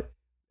 but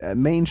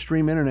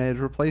mainstream internet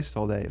is replaced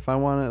all day. If I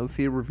want to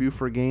see a review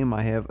for a game,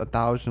 I have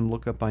 1,000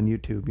 look up on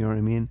YouTube. You know what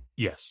I mean?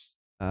 Yes.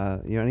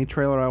 Any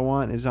trailer I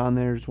want is on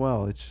there as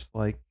well. It's just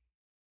like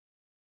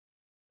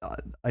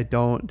I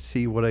don't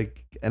see what I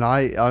we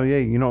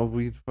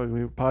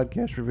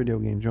podcast for video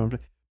games. You know what I'm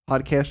saying?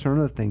 Podcasts are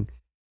another thing.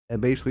 It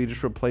basically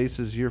just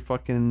replaces your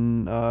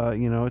fucking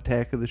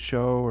Attack of the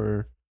Show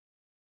or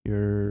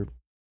your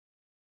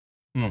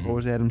Mhm. what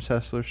was Adam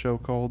Sessler's show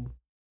called?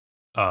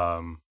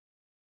 Oh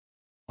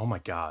my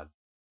God.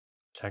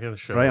 Check out the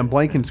show. Right, I'm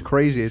blanking. It's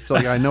crazy. It's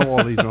like I know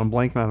all these, but I'm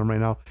blanking on them right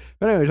now.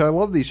 But anyways, I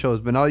love these shows.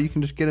 But now you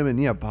can just get them in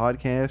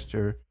podcast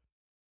or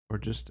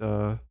just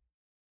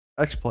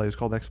XPlay. It's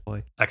called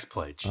XPlay.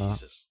 X-Play.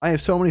 Jesus. I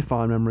have so many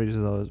fond memories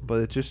of those,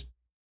 but it just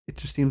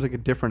seems like a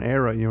different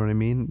era. You know what I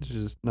mean? It's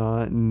just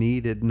not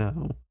needed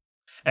now.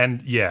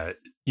 And yeah,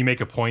 you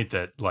make a point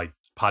that like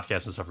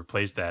podcasts and stuff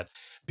replace that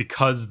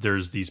because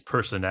there's these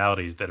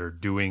personalities that are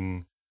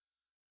doing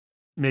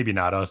maybe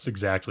not us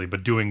exactly,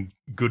 but doing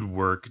good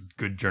work,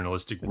 good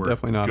journalistic work,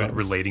 Definitely not good us.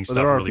 relating But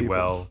there stuff are really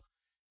people.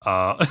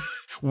 well.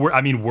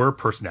 We're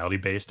personality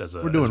based as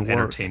We're as doing an work.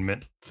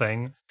 entertainment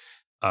thing,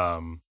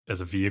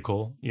 as a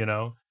vehicle,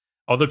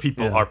 Other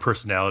people Yeah. are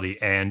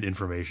personality and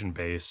information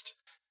based.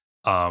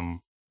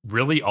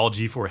 Really all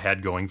G4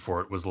 had going for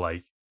it was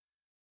like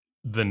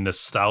the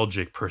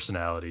nostalgic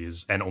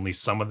personalities, and only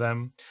some of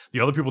them.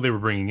 The other people they were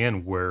bringing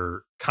in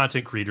were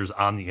content creators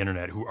on the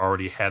internet who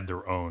already had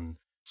their own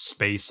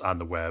space on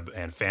the web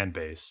and fan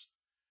base.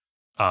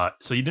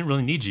 So you didn't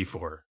really need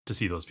G4 to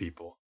see those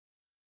people.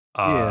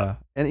 Yeah,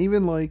 and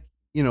even like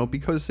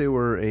because they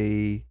were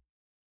I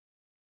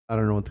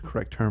don't know what the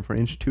correct term for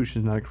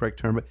institution is not a correct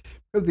term, but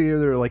because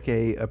they're like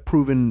a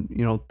proven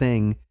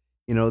thing.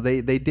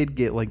 they did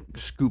get like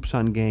scoops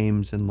on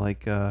games and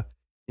like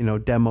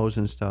demos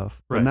and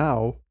stuff. Right. But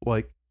now,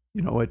 like,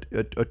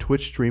 a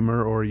Twitch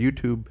streamer or a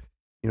YouTube,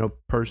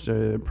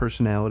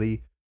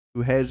 personality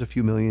who has a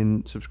few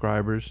million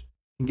subscribers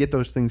can get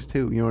those things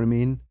too. You know what I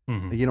mean?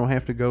 Mhm. Like, you don't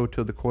have to go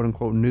to the quote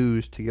unquote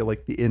news to get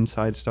like the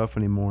inside stuff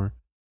anymore,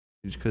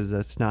 just because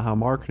that's not how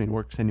marketing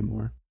works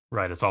anymore.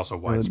 Right. It's also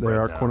widespread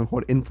There are now. quote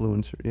unquote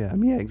influencers. Yeah, I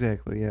mean, yeah,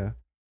 exactly. Yeah,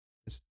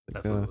 it's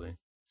like, Absolutely.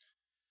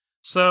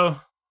 So,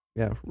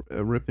 yeah,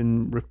 rip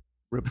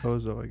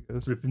Bozo, I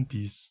guess. rip in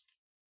peace.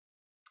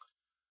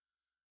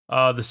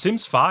 The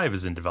Sims 5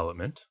 is in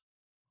development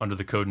under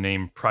the code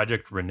name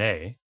Project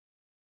Renee,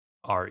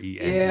 RENE.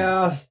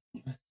 Yeah,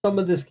 some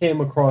of this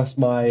came across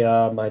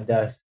my my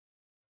desk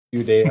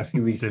a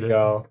few weeks Did it?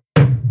 ago.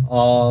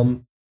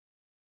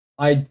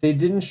 They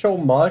didn't show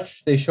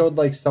much. They showed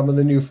like some of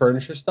the new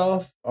furniture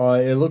stuff.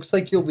 It looks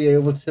like you'll be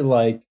able to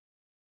like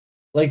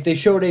they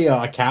showed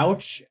a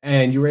couch,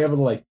 and you were able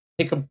to like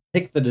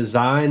pick the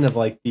design of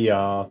like the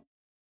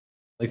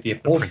upholstery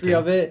printing.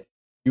 of it.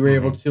 You were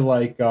able to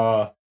like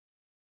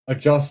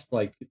adjust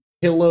like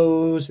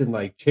pillows and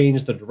like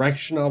change the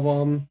direction of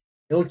them.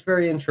 It looked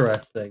very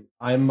interesting.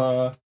 I'm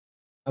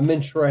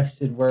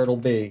interested where it'll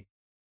be.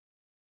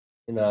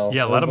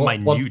 Yeah, a lot of what-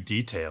 minute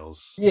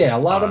details. Yeah, a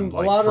lot on, of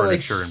like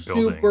furniture and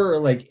building. super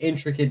like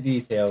intricate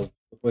details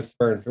with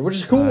furniture, which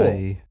is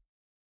cool.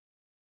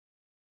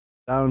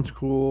 Sounds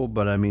cool,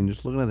 but I mean,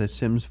 just looking at the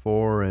Sims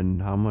 4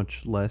 and how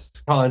much less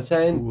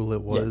Content. cool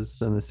it was Yes.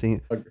 than the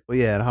scene. Agree. But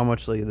yeah, and how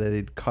much like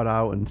they'd cut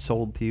out and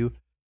sold to you.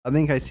 I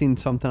think I seen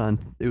something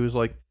on. It was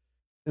like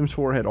Sims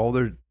 4 had all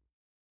their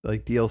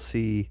like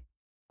DLC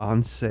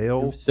on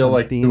sale. It was still on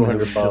like Steam, and it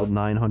was $200. still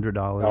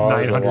 $900. Oh, that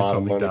was a lot $900 of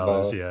something money,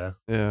 dollars, Bob. yeah.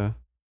 Yeah.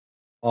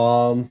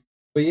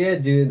 But yeah,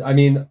 dude. I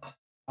mean,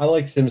 I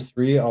like Sims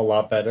 3 a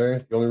lot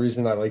better. The only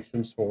reason I like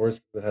Sims 4 is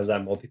because it has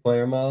that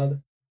multiplayer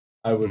mod.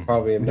 I would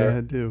probably have Yeah, never.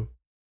 I do.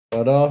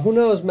 But who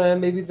knows,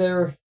 man? Maybe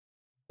they'll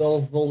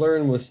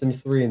learn with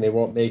Sims 3 and they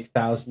won't make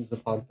thousands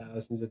upon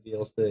thousands of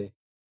DLC.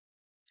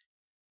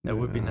 That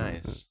would be Yeah.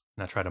 nice.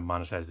 Not try to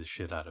monetize the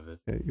shit out of it.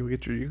 Yeah, you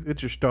get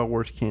your Star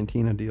Wars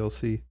Cantina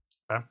DLC.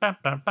 Bow, bow,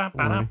 bow, bow,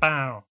 bow,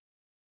 bow.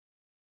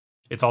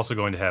 It's also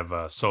going to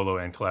have solo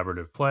and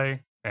collaborative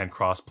play and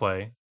cross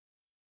play.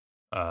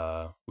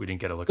 We didn't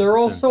get a look They're at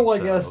the Sims also, I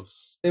guess,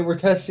 themselves. they were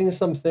testing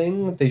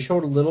something. They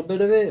showed a little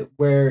bit of it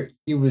where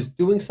he was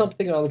doing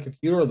something on the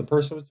computer, or the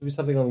person was doing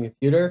something on the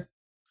computer,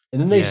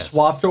 and then they Yes.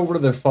 swapped over to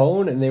their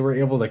phone, and they were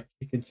able to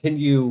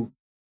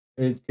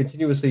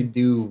continuously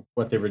do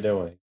what they were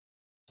doing.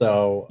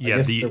 So I Yeah,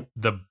 guess the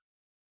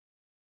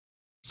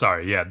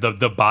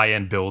buy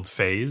and build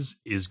phase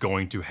is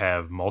going to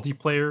have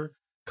multiplayer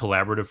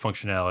collaborative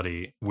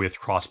functionality with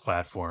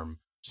cross-platform,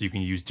 so you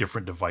can use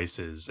different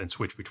devices and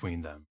switch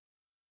between them.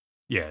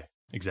 Yeah,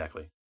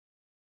 exactly.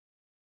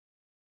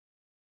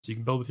 So you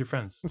can build with your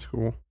friends. That's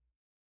cool.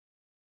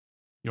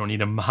 You don't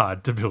need a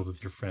mod to build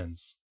with your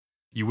friends.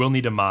 You will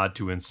need a mod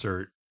to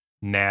insert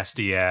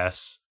nasty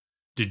ass,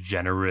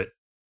 degenerate,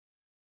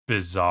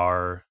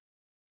 bizarre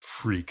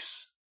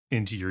freaks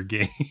into your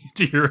game,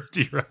 to your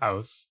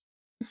house.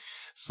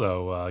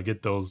 So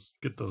get those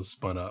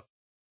spun up.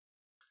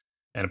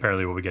 And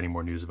apparently we'll be getting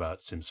more news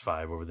about Sims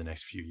 5 over the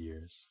next few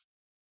years.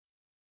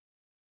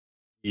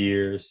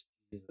 years.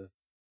 Jesus.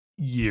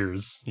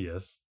 Years,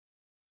 yes.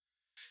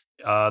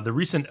 The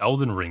recent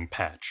Elden Ring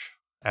patch,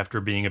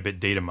 after being a bit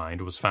data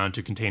mined, was found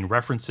to contain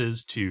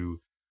references to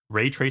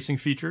ray tracing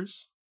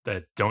features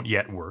that don't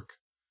yet work,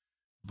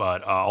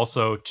 but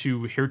also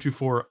to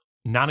heretofore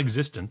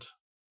non-existent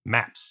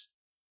maps,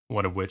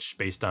 one of which,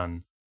 based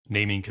on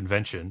naming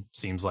convention,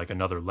 seems like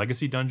another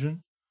legacy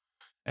dungeon,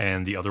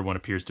 and the other one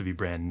appears to be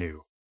brand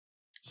new.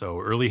 So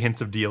early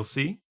hints of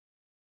DLC.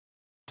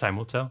 Time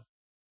will tell.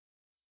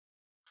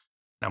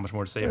 Not much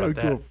more to say about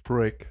Go that.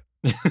 frick.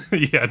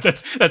 Yeah,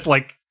 that's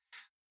like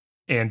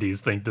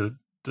Andy's thing to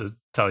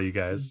tell you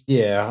guys.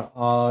 Yeah.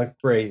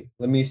 Great.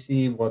 Let me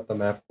see what the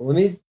map.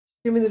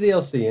 Give me the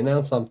DLC.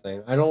 Announce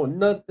something. I don't.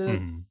 Nothing.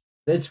 Mhm.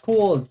 It's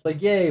cool. It's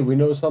like, yay, we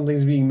know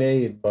something's being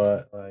made,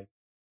 but like,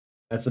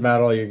 that's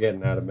about all you're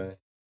getting out of me.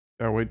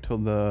 Gotta wait till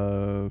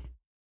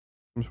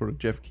some sort of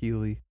Jeff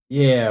Keighley.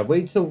 Yeah.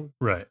 Wait till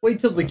Right.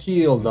 the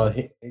keel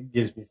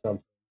gives me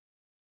something.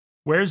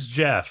 Where's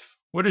Jeff?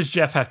 What does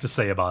Jeff have to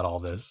say about all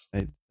this?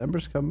 Hey,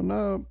 December's coming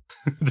up.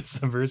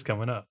 December is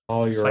coming up.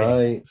 Oh, you're Exciting,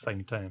 right.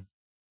 exciting time.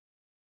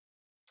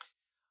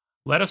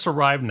 Let us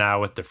arrive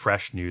now at the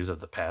fresh news of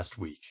the past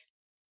week.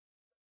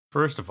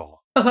 First of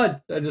all,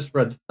 I just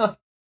read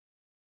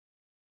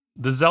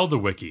the Zelda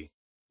Wiki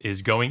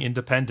is going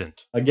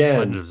independent.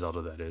 Legend again. of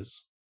Zelda, that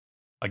is.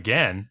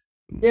 Again,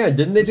 Yeah.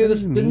 Didn't they do What this?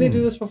 does it Didn't they do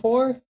mean? this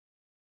before?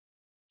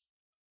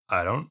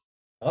 I don't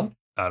I'm know.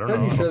 pretty I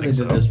don't sure they think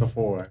did so. this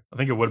before. I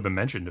think it would have been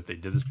mentioned if they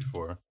did this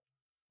before.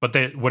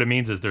 But what it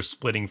means is they're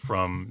splitting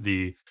from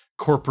the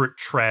corporate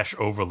trash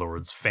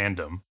overlords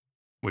fandom,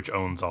 which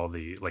owns all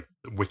the like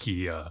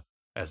Wiki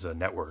as a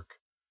network.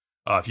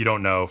 If you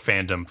don't know,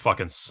 fandom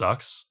fucking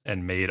sucks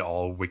and made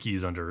all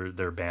wikis under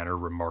their banner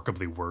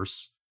remarkably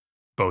worse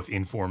both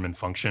in form and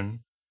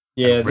function.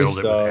 Yeah, and riddled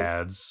this it with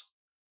ads,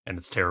 and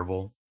it's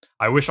terrible.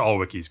 I wish all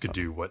wikis could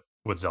do what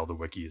Zelda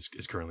Wiki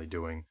is currently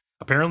doing.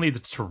 Apparently, the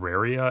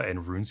Terraria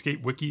and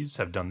RuneScape wikis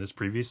have done this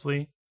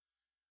previously,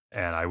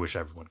 and I wish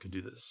everyone could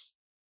do this.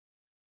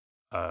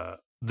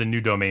 The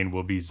new domain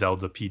will be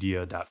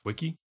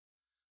zeldapedia.wiki,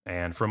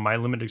 and from my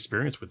limited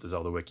experience with the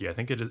Zelda Wiki, I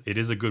think it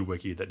is a good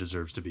wiki that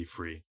deserves to be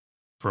free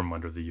from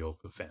under the yoke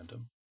of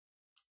fandom.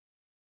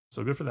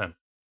 So good for them,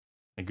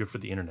 and good for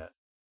the internet.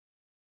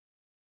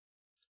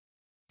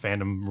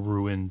 Fandom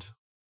ruined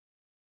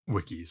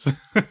wikis.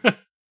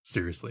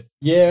 Seriously.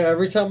 Yeah,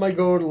 every time I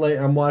go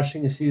to I'm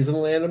watching a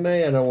seasonal anime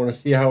and I want to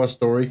see how a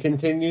story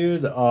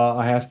continued,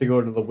 I have to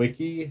go to the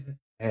wiki,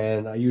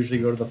 and I usually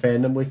go to the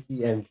fandom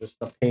wiki, and just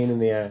a pain in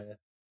the ass.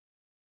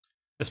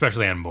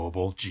 Especially on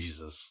mobile.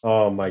 Jesus.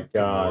 Oh my Good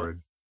god.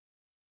 Lord.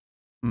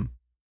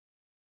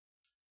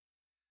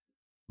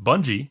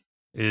 Bungie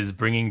is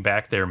bringing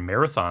back their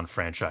Marathon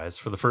franchise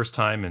for the first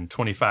time in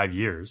 25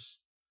 years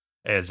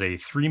as a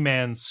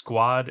 3-man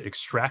squad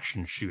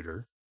extraction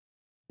shooter.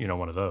 You know,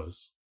 one of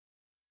those.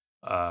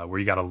 Where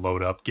you got to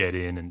load up, get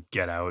in, and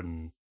get out,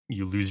 and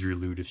you lose your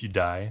loot if you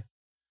die.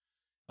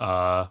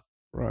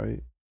 Right.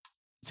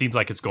 Seems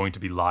like it's going to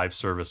be live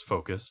service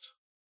focused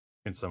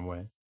in some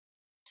way.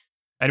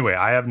 Anyway,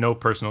 I have no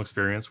personal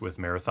experience with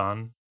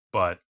Marathon,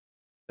 but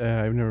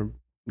I've never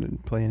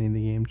didn't play any of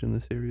the games in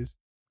the series.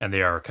 and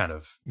they are kind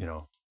of,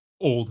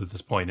 old at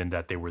this point in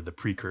that they were the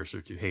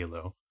precursor to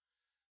Halo.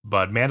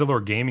 But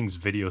Mandalore Gaming's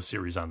video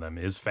series on them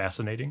is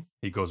fascinating.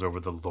 He goes over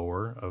the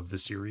lore of the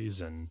series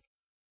and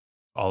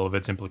all of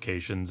its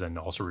implications, and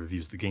also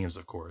reviews the games,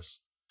 of course.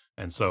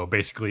 And so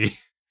basically,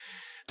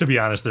 to be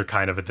honest, they're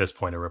kind of at this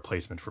point a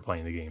replacement for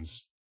playing the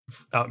games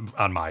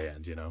on my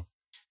end,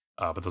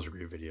 But those are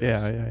great videos.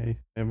 Yeah,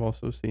 I've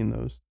also seen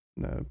those.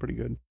 Pretty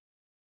good.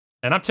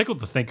 And I'm tickled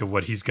to think of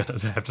what he's going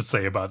to have to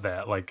say about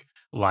that, like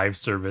live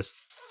service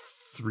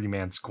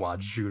 3-man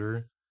squad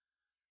shooter.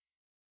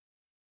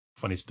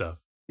 Funny stuff.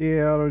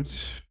 Yeah,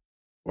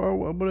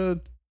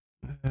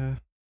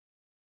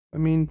 I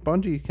mean,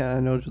 Bungie kind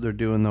of knows what they're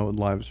doing, though, with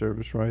live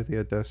service, right? They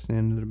got Destiny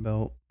under their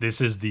belt.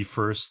 This is the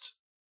first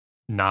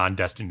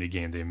non-Destiny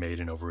game they made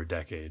in over a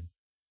decade.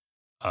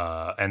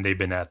 And they've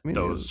been at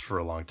those for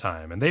a long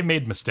time. And they've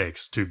made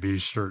mistakes, to be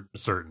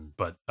certain.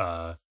 But,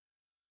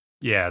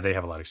 yeah, they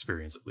have a lot of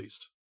experience, at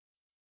least.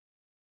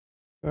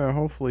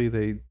 Hopefully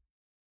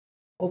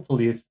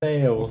it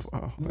fails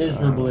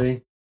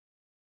miserably.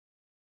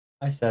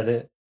 I said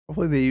it.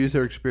 Hopefully they use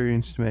their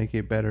experience to make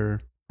a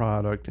better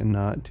product and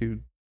not to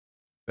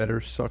better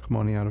suck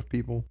money out of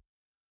people.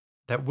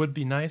 That would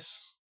be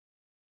nice.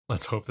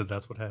 Let's hope that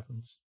that's what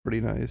happens. Pretty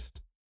nice.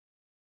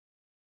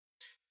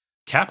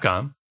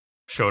 Capcom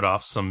showed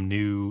off some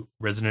new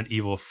Resident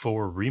Evil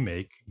 4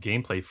 remake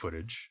gameplay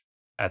footage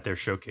at their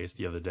showcase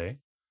the other day.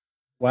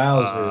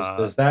 Wowzers.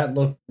 Does that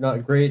look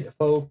not great,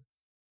 folks?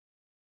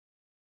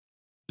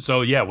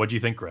 So, yeah, what do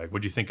you think, Greg?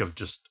 What do you think of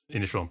just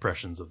initial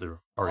impressions of the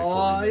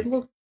RE4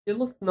 remake? It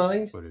looked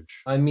nice.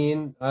 Footage? I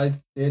mean,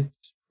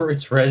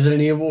 it's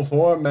Resident Evil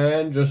 4,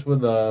 man, just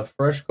with a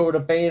fresh coat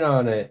of paint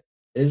on it,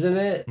 isn't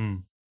it?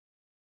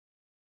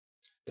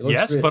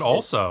 Yes, but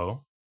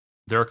also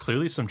there are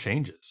clearly some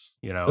changes.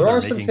 There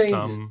are some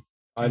changes.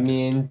 I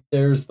mean,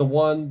 there's the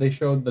one they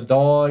showed the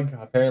dog.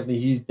 Apparently,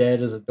 he's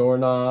dead as a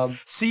doorknob.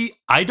 See,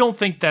 I don't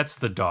think that's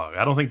the dog.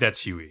 I don't think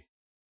that's Huey.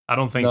 I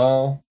don't think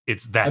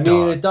it's that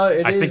dog. I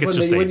mean, I think it's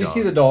just when you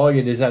see the dog,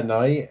 it is at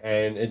night,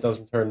 and it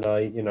doesn't turn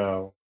night,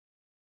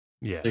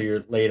 Yeah. So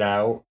you're laid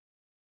out,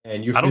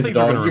 and you I don't free think the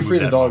they're dog. gonna You free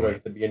the remove that dog moment. like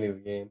at the beginning of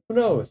the game. Who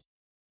knows?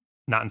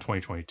 Not in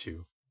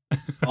 2022.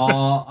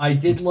 I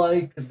did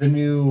like the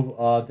new.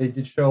 They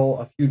did show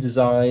a few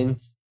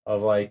designs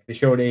of they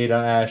showed Ada,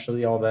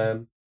 Ashley, all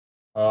them.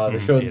 They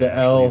showed the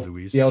Ashley, El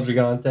Luis,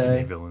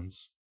 Gigante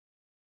villains.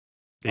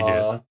 They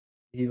did.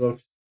 He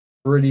looks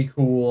pretty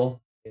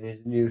cool in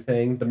his new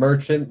thing. The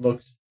merchant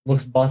looks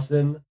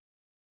bussin'.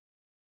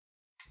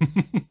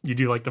 You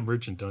do like the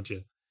merchant, don't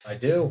you? I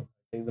do.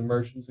 I think the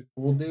merchant's a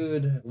cool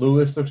dude.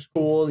 Lewis looks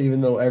cool,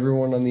 even though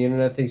everyone on the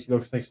internet thinks he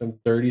looks like some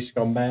dirty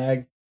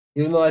scumbag.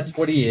 Even though that's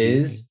what he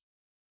is.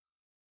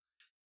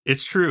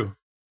 It's true.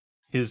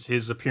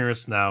 His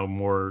appearance now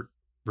more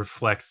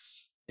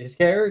reflects his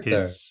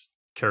character. His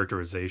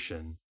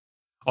characterization.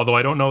 Although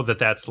I don't know that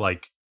that's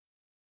like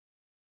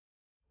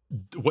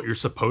what you're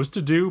supposed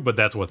to do, but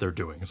that's what they're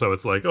doing. So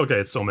it's like, okay,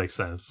 it still makes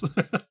sense.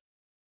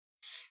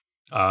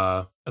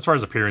 As far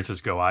as appearances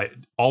go,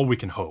 all we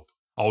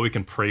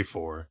can pray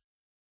for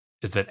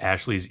is that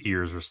Ashley's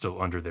ears are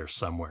still under there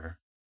somewhere.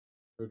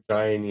 Her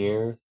giant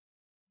ears.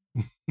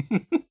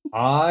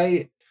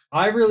 I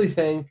really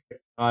think,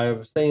 I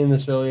was saying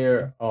this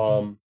earlier,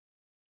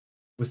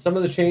 with some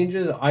of the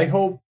changes, I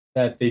hope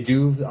that they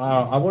do.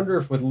 I wonder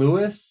if with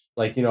Lewis,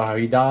 how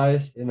he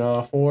dies in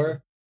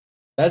 4,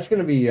 that's going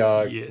to be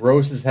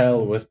gross as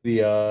hell with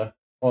the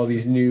all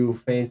these new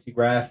fancy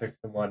graphics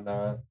and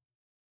whatnot.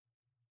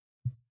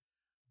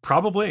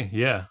 Probably,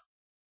 yeah.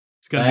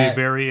 It's going to be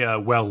very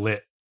well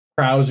lit.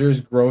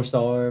 Krauser's gross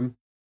arm.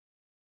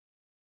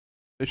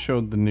 They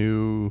showed the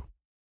new.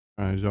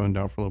 I zoned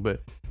out for a little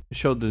bit. They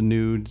showed the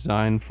new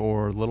design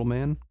for Little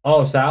Man.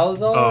 Oh,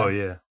 Salazar. Oh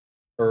yeah.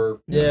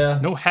 Or yeah.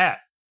 No hat.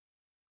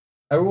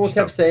 Everyone Just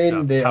kept a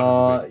saying that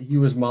common he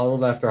was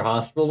modeled after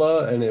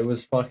Hospilla, and it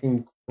was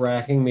fucking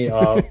cracking me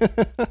up.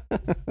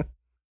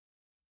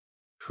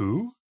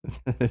 Who?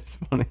 It's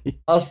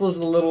funny. Hospilla's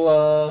the little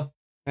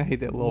I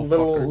hate that little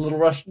little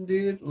Russian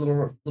dude,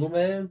 little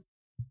man.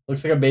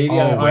 Looks like a baby. Oh,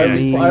 I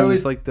always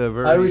he's like the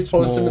very I always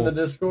post him in small- the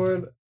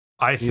Discord.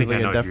 I He's think like I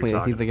know who you're definitely.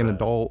 talking He's like an about.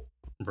 adult.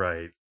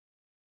 Right.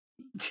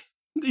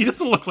 He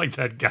doesn't look like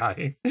that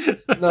guy.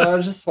 No,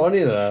 it's just funny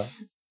though.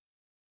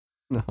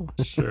 No,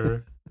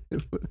 Sure.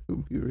 it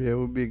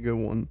would be a good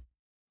one.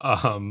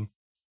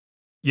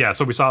 Yeah,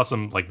 so we saw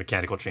some like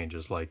mechanical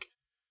changes, like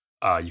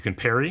you can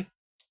parry.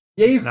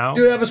 Yeah, Now,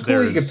 dude, that was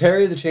cool. You could there's-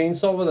 parry the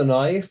chainsaw with a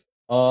knife.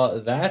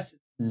 That's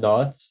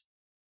nuts.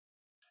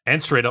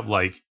 And straight up,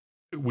 like,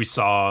 we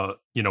saw,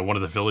 one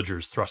of the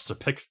villagers thrust a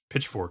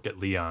pitchfork at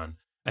Leon,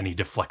 and he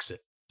deflects it.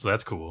 So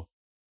that's cool.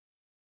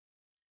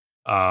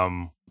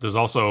 There's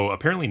also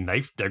apparently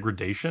knife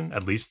degradation,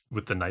 at least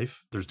with the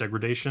knife, there's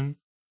degradation.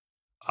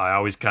 I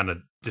always kind of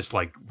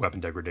dislike weapon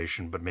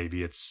degradation, but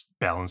maybe it's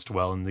balanced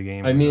well in the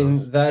game. I Who mean,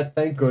 knows?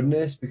 thank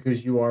goodness,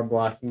 because you are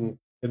blocking.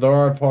 There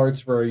are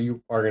parts where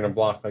you are going to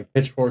block, like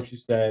pitchforks, you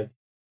said.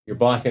 You're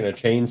blocking a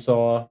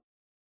chainsaw.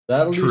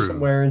 That'll do True. some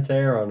wear and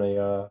tear on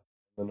the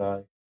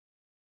knife.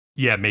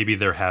 Yeah, maybe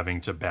they're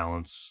having to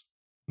balance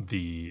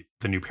the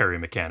new parry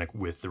mechanic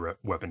with the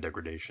weapon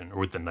degradation, or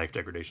with the knife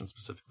degradation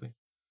specifically.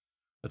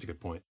 That's a good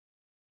point.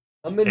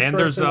 I'm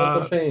interested in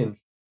what they'll change.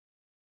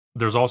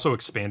 There's also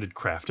expanded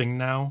crafting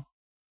now,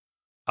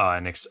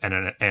 and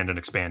an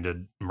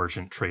expanded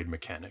merchant trade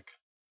mechanic.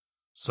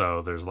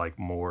 So there's like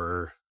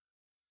more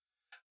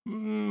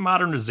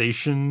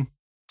modernization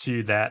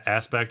to that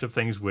aspect of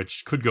things,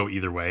 which could go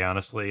either way.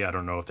 Honestly, I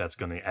don't know if that's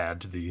going to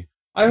add to the.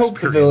 I hope the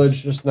experience.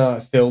 village just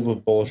not filled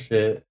with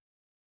bullshit,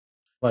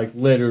 like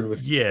littered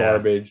with Yeah.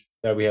 garbage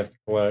that we have to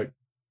collect.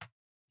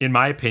 In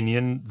my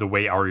opinion, the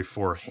way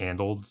RE4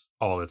 handled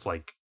all its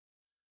like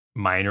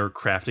minor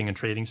crafting and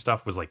trading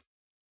stuff was like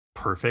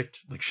perfect,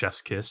 like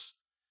chef's kiss.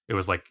 It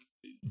was like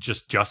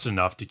just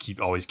enough to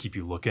always keep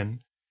you looking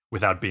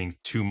without being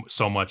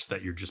so much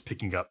that you're just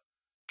picking up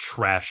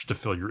trash to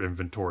fill your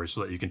inventory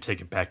so that you can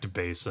take it back to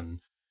base and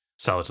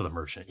sell it to the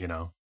merchant,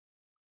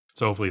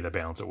 So hopefully they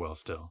balance it well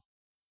still.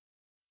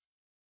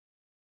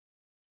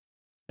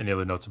 Any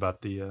other notes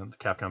about the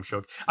Capcom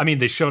show? I mean,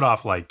 they showed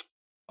off like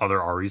other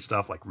RE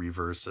stuff like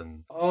Reverse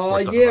and more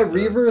stuff Yeah, about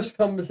the- Reverse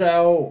comes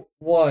out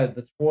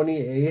the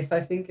 28th, I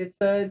think it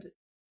said.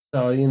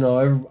 So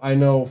I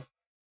know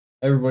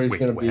everybody's Wait,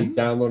 gonna be when?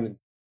 downloading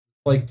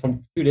like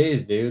 2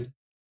 days, dude.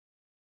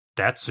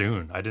 that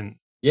soon. I didn't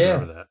Yeah.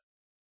 remember that.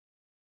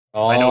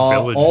 I know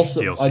Village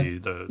also, DLC.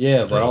 that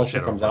Trail of also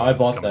Shadow comes and out. I Promise is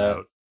bought coming that.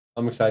 out.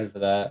 I'm excited for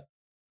that.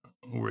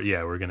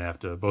 We're gonna have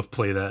to both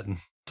play that and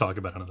talk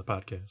about it on the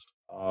podcast.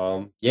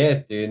 Yeah,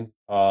 dude.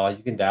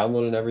 You can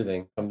download it and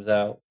everything. Comes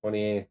out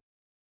 28th.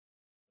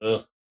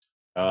 Ugh,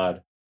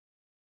 God.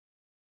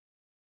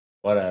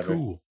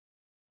 Whatever.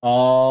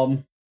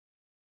 Cool.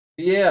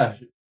 Yeah.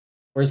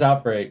 Where's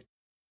Outbreak?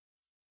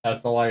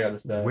 That's all I gotta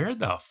say. Where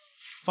the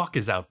fuck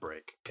is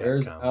Outbreak?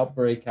 There's Capcom?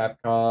 Outbreak,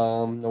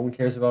 Capcom. No one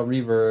cares about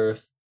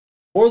Reverse.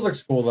 4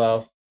 looks cool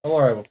though. I'm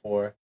alright with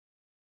 4.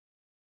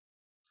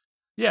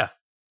 Yeah,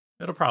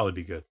 it'll probably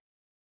be good.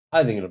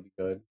 I think it'll be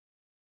good.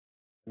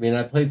 I mean,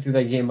 I played through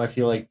that game, I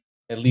feel like,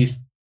 at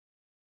least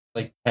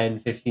like 10,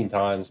 15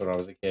 times when I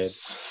was a kid.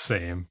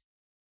 Same.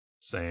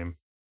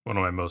 One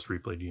of my most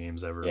replayed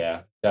games ever.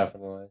 Yeah,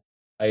 definitely.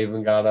 I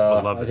even got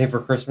I love I it. think for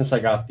Christmas I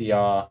got the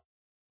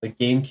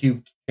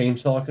GameCube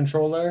chainsaw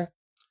controller.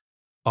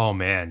 Oh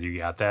man, you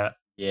got that?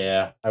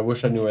 Yeah, I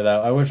wish I knew where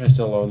that. I wish I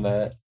still owned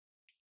that.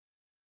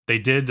 They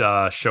did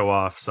show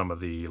off some of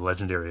the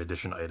Legendary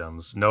Edition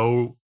items.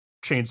 No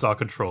chainsaw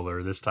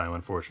controller this time,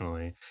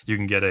 unfortunately. You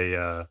can get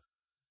a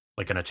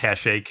like an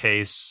attaché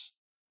case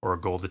or a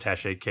gold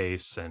attaché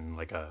case and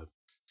like a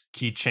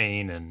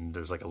keychain, and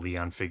there's like a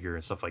Leon figure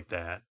and stuff like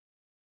that.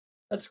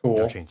 That's No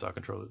cool. chainsaw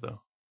controller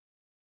though.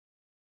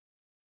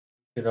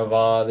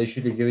 They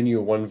should have given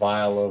you 1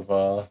 vial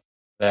of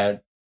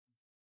that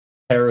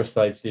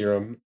parasite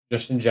serum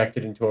just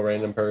injected into a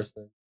random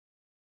person.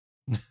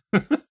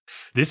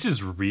 This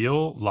is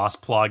real Las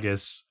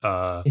Plagas.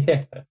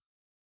 Yeah.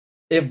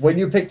 If when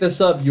you pick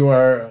this up, you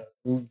are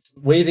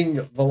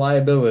waiving the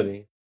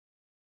liability.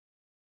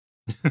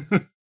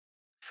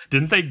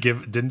 Didn't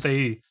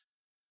they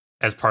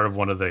as part of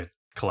one of the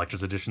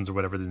collector's editions or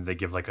whatever, didn't they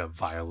give like a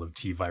vial of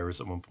T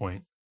virus at one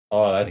point?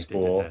 Oh, I that's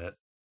think they cool. did that.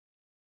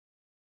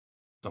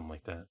 Something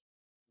like that.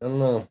 I don't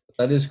know.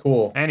 That is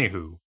cool.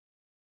 Anywho,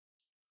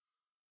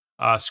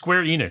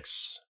 Square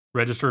Enix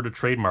registered a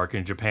trademark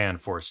in Japan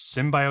for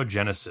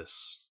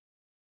symbiogenesis,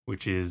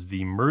 which is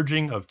the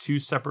merging of 2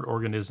 separate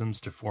organisms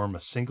to form a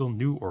single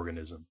new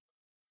organism.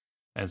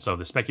 And so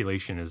the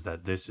speculation is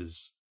that this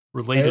is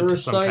related to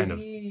some kind of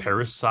Parasite-y.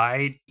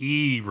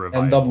 parasite-y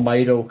revival. And the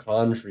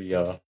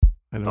mitochondria.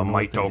 I don't The know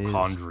what that is.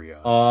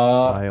 mitochondria.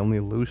 I only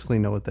loosely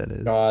know what that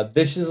is. God,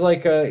 this is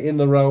like in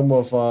the realm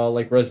of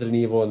like Resident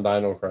Evil and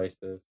Dino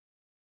Crisis.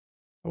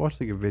 I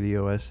watched like a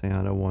video essay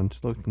on it once.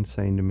 It looked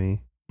insane to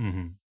me.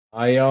 Mm-hmm.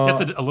 I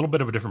It's a little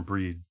bit of a different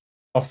breed.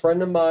 a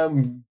friend of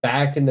mine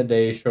back in the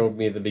day showed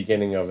me the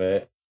beginning of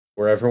it,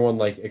 where everyone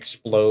like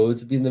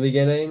explodes in the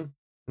beginning.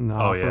 In the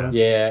Oh, yeah. opera.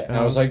 Yeah, and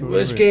I was like, cool.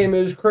 this game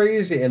is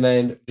crazy, and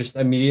then just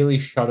immediately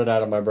shut it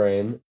out of my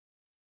brain.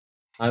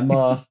 I'm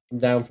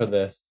down for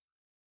this.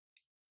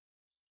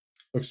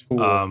 Looks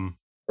cool.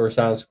 Or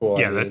sounds cool.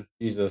 Yeah, I mean,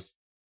 Jesus.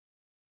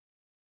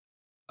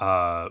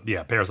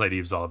 Yeah, Parasite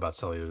Eve's all about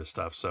cellular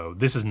stuff, so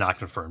this is not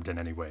confirmed in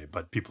any way,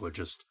 but people are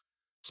just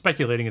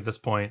speculating at this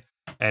point.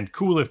 And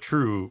cool if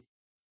true,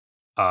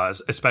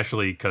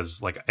 especially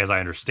because, like, as I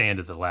understand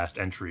it, the last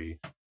entry,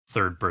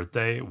 Third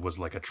Birthday, was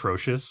like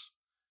atrocious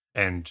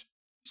and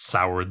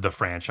soured the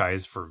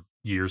franchise for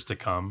years to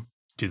come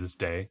to this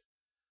day.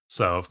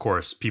 So, of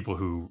course, people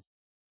who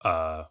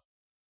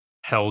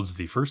held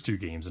the first two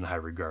games in high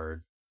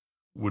regard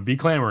would be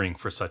clamoring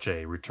for such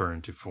a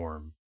return to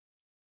form.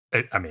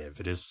 I mean, if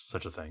it is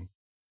such a thing,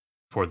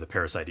 for the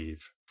Parasite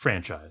Eve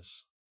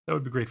franchise, that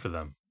would be great for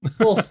them.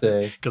 We'll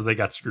see. Because they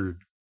got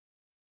screwed.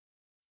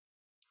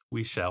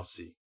 We shall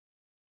see.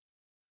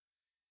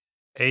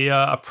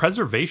 A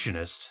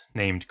preservationist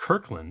named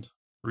Kirkland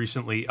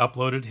recently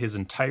uploaded his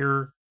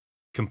entire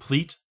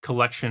complete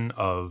collection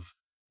of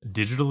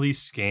digitally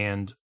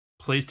scanned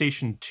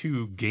PlayStation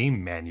 2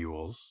 game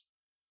manuals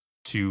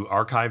to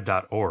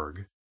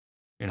archive.org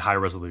in high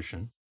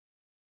resolution.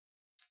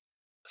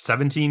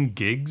 17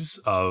 gigs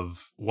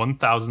of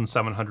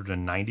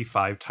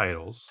 1,795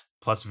 titles,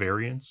 plus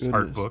variants,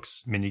 art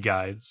books, mini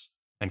guides,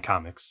 and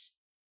comics,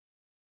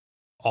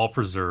 all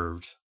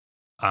preserved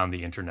on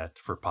the internet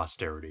for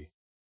posterity.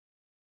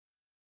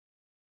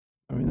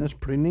 I mean, that's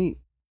pretty neat.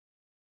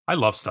 I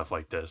love stuff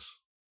like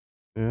this.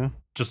 Yeah.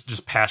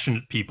 Just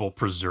passionate people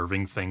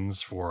preserving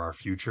things for our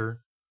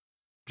future,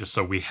 just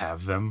so we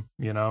have them,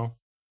 you know?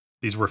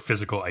 These were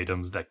physical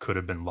items that could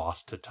have been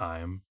lost to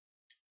time.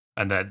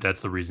 And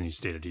that's the reason he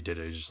stated he did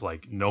it. It's just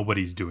like,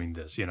 nobody's doing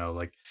this, you know?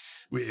 Like,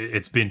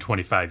 it's been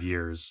 25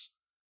 years,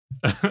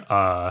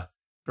 or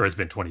it's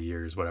been 20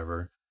 years,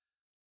 whatever.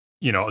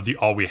 You know,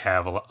 all we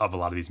have of a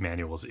lot of these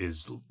manuals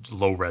is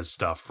low-res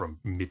stuff from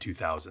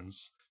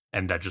mid-2000s.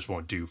 And that just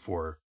won't do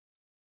for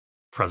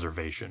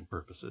preservation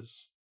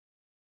purposes.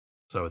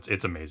 So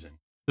it's amazing.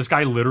 This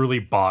guy literally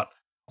bought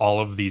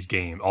all of these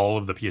games, all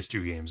of the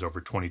PS2 games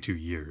over 22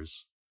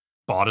 years.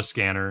 Bought a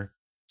scanner,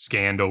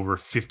 scanned over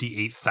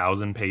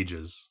 58,000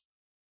 pages,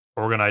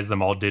 organized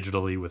them all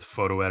digitally with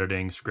photo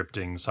editing,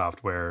 scripting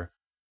software.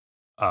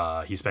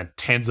 He spent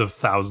tens of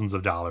thousands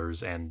of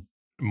dollars and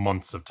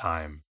months of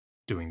time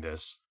doing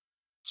this.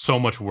 So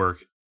much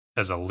work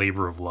as a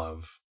labor of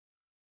love.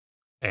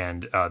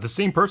 And the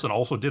same person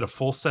also did a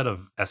full set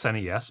of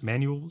SNES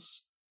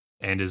manuals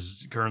and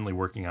is currently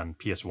working on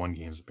PS1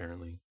 games,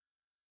 apparently.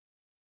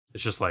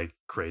 It's just like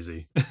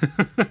crazy.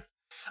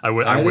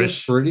 I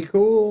wish pretty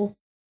cool.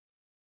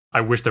 I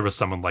wish there was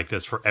someone like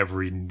this for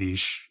every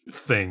niche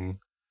thing,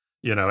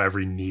 you know,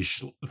 every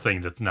niche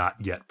thing that's not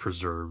yet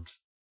preserved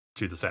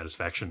to the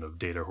satisfaction of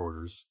data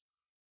hoarders.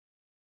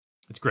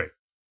 It's great.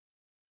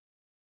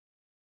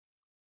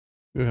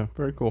 Yeah,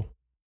 very cool.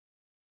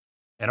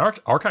 And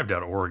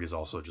archive.org is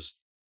also just,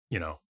 you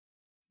know,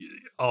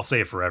 I'll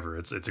say it forever.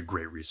 It's a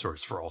great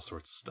resource for all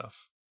sorts of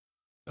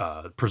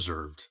stuff.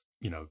 Preserved,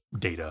 you know,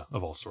 data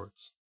of all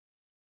sorts.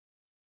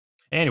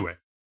 Anyway.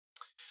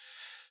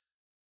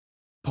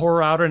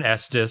 Pour out an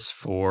Estus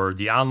for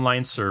the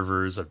online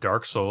servers of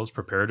Dark Souls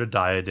Prepare to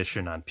Die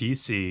edition on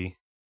PC,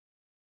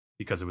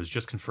 because it was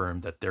just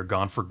confirmed that they're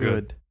gone for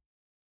good.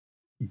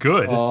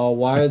 Good.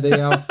 Why are they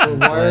out for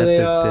why are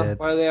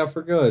they out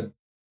for good?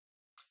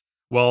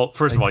 Well,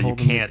 first of all, you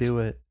can't do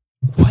it.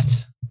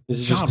 What? Is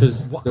it John,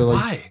 just because they're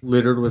like why?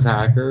 littered with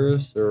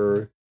hackers,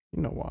 or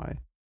You know why?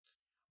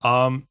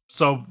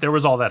 So there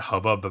was all that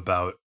hubbub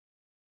about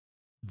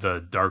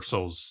the Dark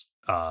Souls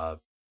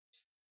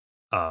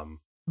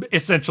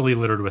essentially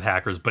littered with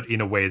hackers, but in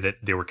a way that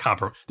they were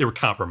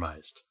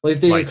compromised. Like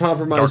they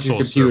compromised your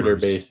computer,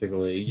 servers.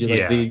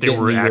 Basically. They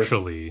were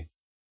actually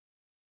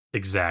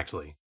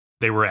exactly.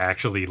 They were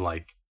actually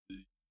like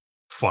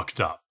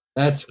fucked up.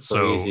 That's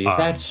crazy.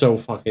 That's so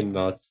fucking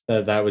nuts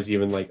that was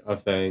even like a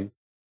thing.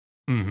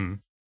 Mm-hmm.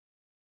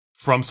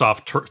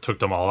 FromSoft took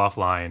them all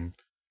offline.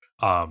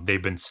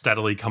 They've been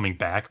steadily coming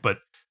back, but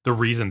the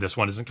reason this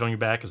one isn't coming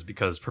back is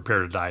because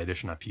Prepare to Die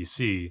edition on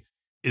PC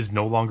is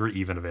no longer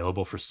even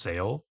available for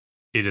sale.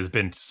 It has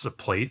been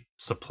supplanted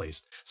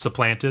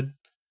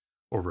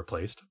or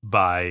replaced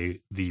by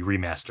the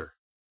remaster.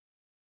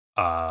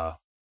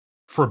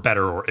 For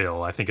better or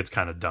ill, I think it's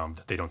kind of dumb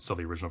that they don't sell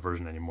the original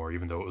version anymore,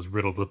 even though it was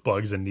riddled with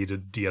bugs and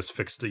needed DS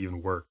fix to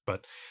even work.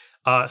 But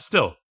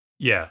still,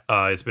 yeah,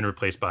 it's been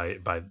replaced by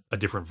a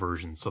different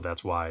version, so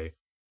that's why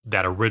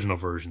that original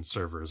version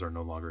servers are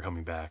no longer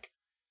coming back.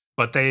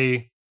 But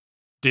they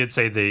did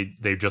say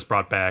they just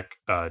brought back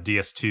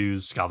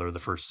DS2's Scholar of the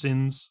First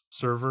Sins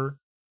server,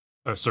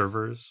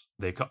 servers.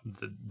 They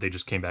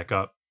just came back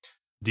up.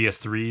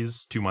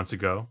 DS3s 2 months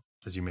ago,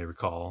 as you may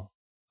recall,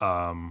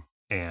 and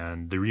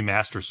the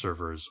remaster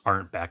servers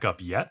aren't back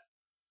up yet,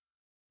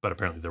 but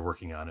apparently they're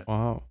working on it.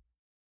 Wow.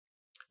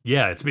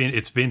 Yeah,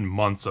 it's been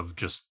months of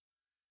just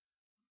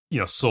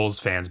Souls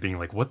fans being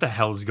like, "What the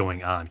hell is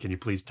going on? Can you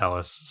please tell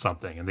us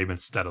something?" And they've been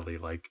steadily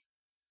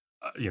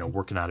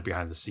working on it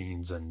behind the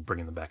scenes and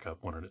bringing them back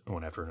up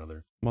one after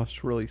another.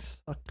 Must really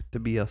suck to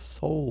be a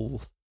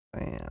Souls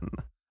fan.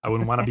 I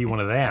wouldn't want to be one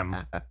of them,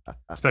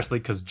 especially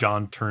because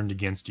John turned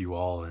against you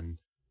all and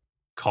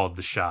called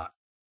the shot.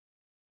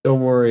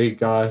 Don't worry,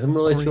 guys. I'm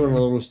gonna let you in a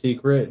little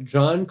secret.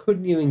 John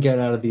couldn't even get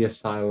out of the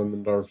asylum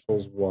in Dark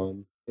Souls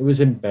 1. It was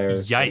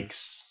embarrassing.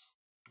 Yikes.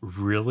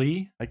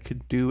 Really? I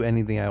could do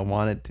anything I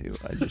wanted to.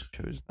 I just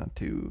chose not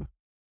to.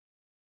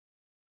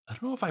 I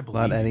don't know if I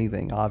believe Not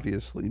anything,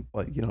 obviously,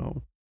 but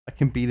I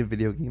can beat a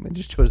video game. I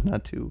just chose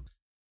not to.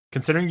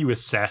 Considering you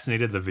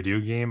assassinated the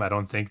video game, I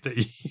don't think that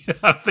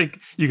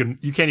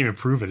you can't even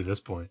prove it at this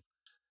point.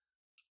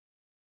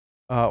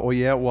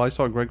 I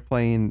saw Greg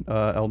playing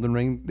Elden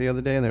Ring the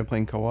other day, and they were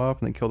playing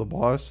co-op, and they killed the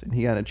boss, and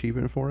he got an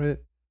achievement for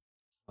it.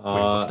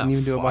 Didn't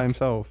even do it by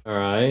himself. All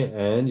right,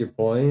 and your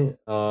point?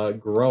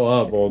 Grow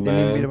up, old man.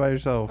 Didn't even beat it by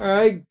yourself. All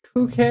right,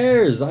 who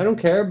cares? I don't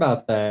care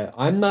about that.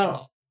 I'm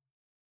not.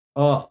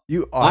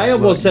 I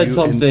almost said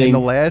something. In the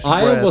last breath,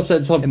 I almost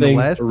said something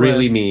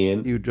really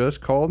mean. You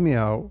just called me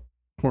out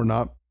for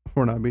not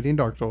beating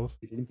Dark Souls.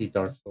 You didn't beat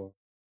Dark Souls.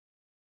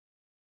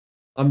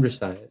 I'm just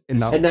saying. And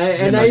now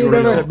you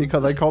never,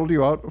 because I called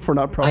you out for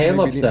not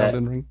properly beating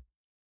Elden Ring.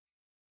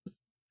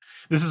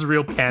 This is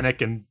real panic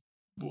and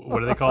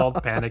what are they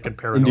called? Panic and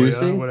paranoia.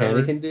 Inducing? Whatever.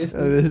 Panic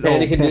inducing?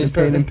 Panic inducing.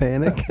 Pain and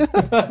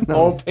panic.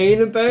 No,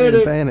 pain and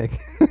panic. Panic.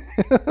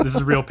 This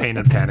is real pain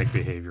and panic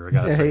behavior. I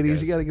gotta say, Hades,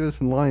 guys. you gotta get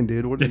us in line,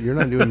 dude. You're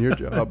not doing your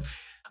job.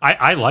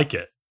 I like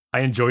it.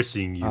 I enjoy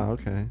seeing you. Oh,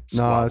 okay.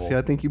 squabble. No, see,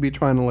 I think you'd be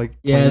trying to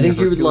Yeah, I think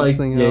you would you'd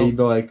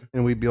be like,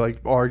 and we'd be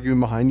like arguing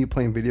behind you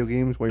playing video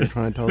games while you're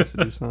trying to tell us to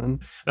do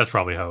something. That's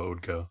probably how it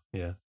would go.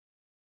 Yeah.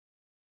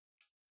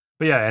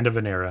 But yeah, end of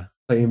an era.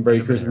 playing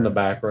Breakers in the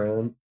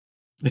background.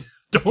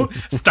 Don't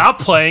stop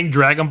playing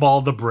Dragon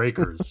Ball The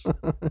Breakers.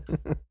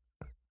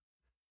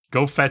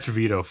 Go fetch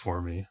Vito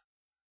for me.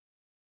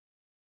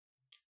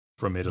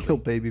 From Italy. Kill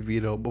baby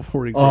Vito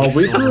before he Oh, goes.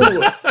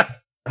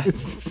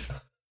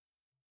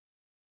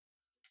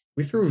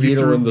 we threw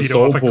Vito in the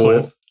soul off a pool.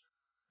 cliff.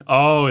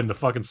 Oh, in the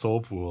fucking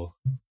soul pool.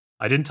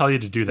 I didn't tell you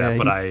to do that, Yeah,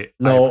 but I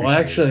No, appreciate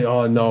actually, it.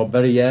 oh no,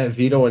 better yet,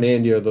 Vito and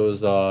Andy are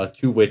those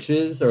two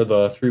witches or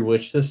the three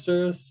witch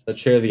sisters that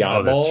share the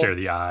eyeball. let's share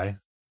the eye.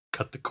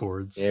 Cut the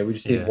cords. Yeah, we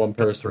just need one cut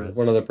the person, threads.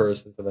 one other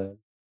person for them.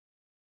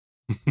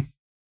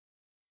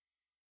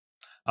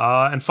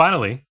 And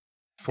finally,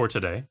 for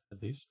today,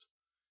 at least,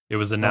 it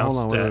was announced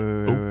Hold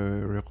on, that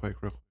wait, real quick.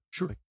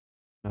 Sure.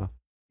 No,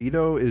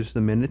 Vito is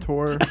the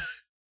Minotaur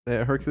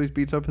that Hercules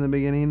beats up in the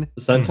beginning.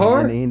 The centaur?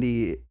 And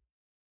Andy,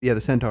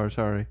 the Centaur.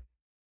 Sorry,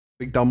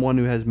 big dumb one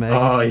who has Meg.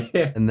 Oh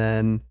yeah, And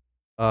then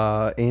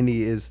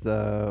Andy is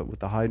with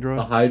the Hydra.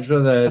 the Hydra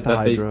that they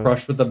Hydra.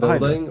 crushed with the The Hydra.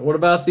 building. What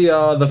about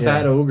the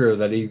fat ogre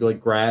that he like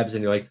grabs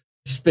and he like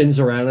spins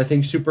around? I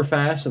think super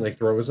fast and like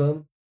throws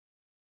them.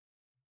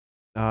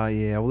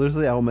 Yeah. Well, there's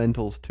the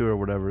Elementals too, or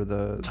whatever.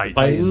 The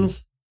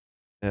Titans.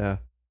 Yeah.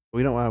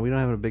 We don't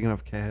have a big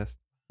enough cast.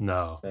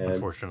 No, Man.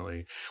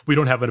 unfortunately, we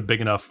don't have a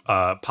big enough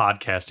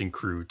podcasting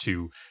crew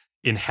to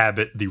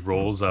inhabit the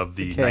roles of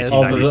the Cast.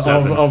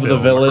 1997 Of the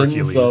film villains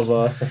Hercules.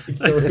 of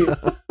Hercules.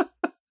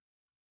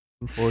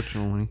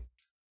 Unfortunately,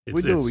 It's,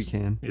 we do what it's- we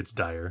can. It's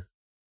dire.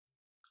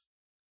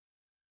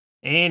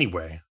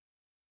 Anyway,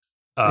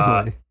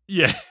 Anyway,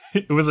 yeah,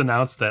 it was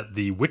announced that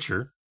The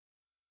Witcher,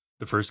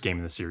 the first game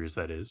in the series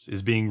that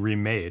is being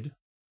remade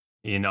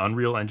in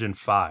Unreal Engine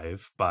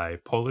 5 by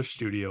Polish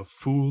studio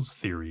Fool's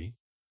Theory,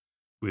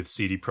 with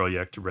CD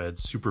Projekt Red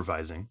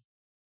supervising.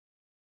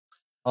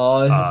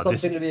 Is this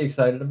This- something to be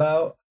excited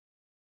about?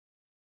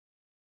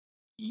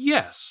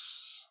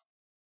 Yes,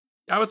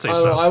 I would say I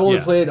don't so. know, I've only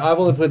yeah. played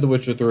The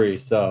Witcher 3,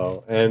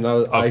 so I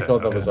Okay,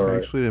 thought that okay. was I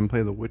alright. actually didn't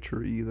play The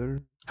Witcher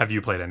either. Have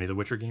you played any of the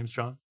Witcher games,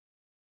 John?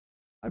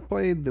 I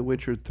played The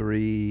Witcher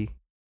 3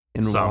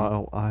 in a Some.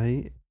 while.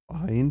 I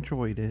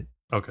enjoyed it.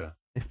 Okay.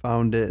 I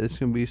found it. It's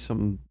gonna be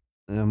some.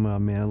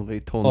 Man, they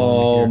told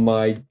Oh me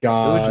my here. It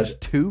god! was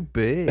just too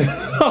big.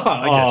 Oh,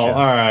 I get you.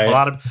 all right.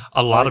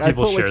 A lot of Like,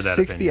 people I put share like that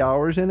 60 opinion.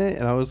 hours in it,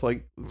 and I was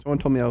like, someone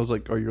told me I was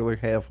like, "Oh, you're like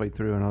halfway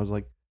through," and I was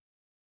like,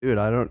 "Dude,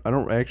 I don't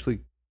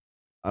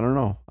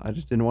know. I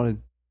just didn't want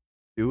to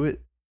do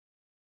it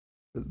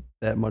for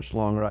that much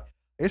longer." I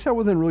guess I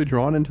wasn't really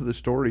drawn into the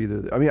story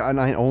either. I mean, and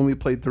I only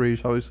played 3,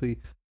 so obviously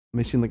I'm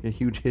missing like a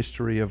huge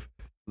history of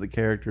the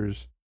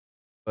characters,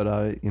 but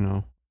I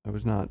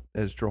was not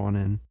as drawn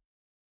in.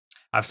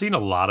 I've seen a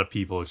lot of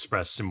people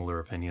express similar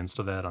opinions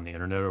to that on the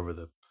internet over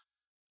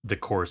the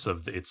course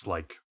of its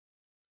like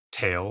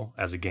tale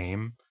as a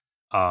game.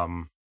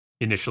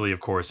 Initially, of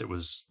course, it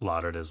was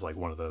lauded as like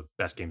one of the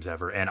best games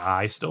ever, and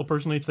I still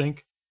personally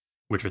think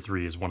Witcher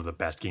 3 is one of the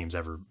best games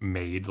ever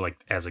made,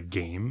 like as a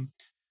game.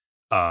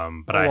 But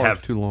How I long have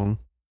is too long.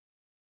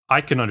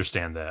 I can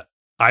understand that.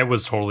 I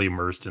was totally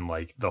immersed in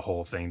like the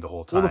whole thing the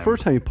whole time. Well, the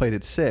first time you played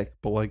it's sick,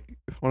 but like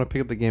if I want to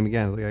pick up the game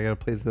again, like I gotta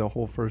play the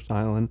whole first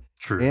island.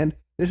 True. And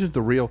this would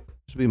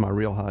be my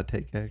real hot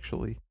take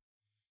actually.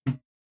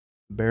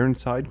 Baron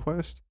side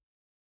quest,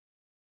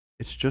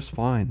 it's just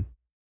fine.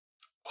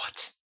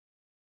 What?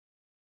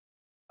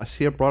 I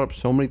see it brought up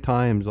so many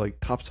times, like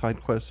top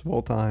side quests of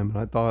all time, and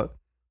I thought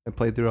I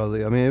played through all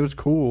the. I mean, it was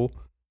cool,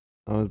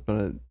 but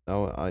I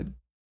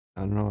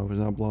don't know. I was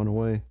not blown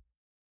away.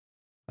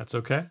 That's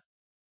okay.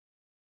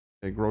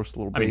 A gross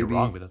little I mean, baby. you're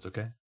wrong, but that's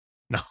okay.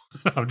 No,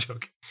 I'm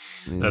joking.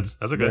 I mean, That's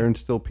okay. Baron's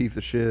still a piece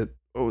of shit.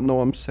 Oh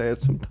no, I'm sad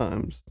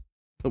sometimes.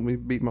 Let me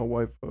beat my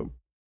wife up.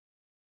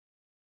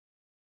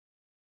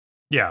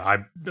 Yeah,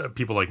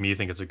 people like me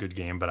think it's a good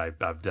game, but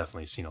I've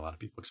definitely seen a lot of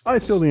people I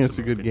express. still think it's a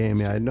similar good game.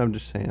 opinions, Yeah, too. I'm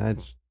just saying. I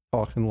just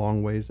talking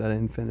long ways. I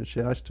didn't finish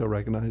it. I still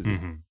recognize it.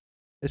 Mm-hmm.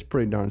 It's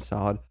pretty darn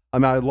solid. I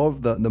mean, I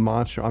love the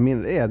monster. I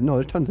mean, yeah, no,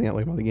 there's tons of things I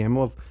like about the game.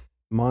 I love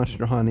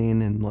monster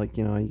hunting and like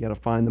you got to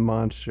find the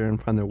monster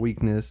and find their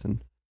weakness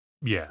and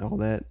Yeah, all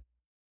that.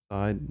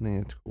 I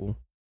think it's cool.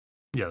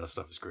 yeah, that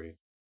stuff is great.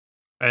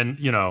 And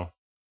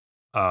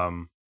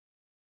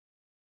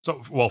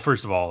so well,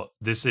 first of all,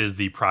 this is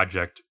the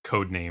project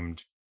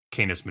codenamed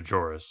Canis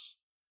Majoris.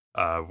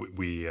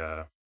 We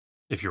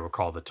if you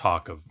recall, the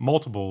talk of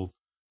multiple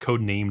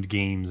codenamed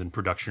games in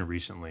production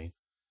recently.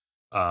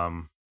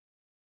 So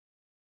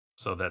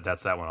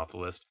that's that one off the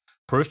list.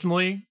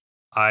 Personally,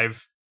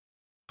 I've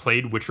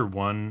played Witcher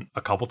 1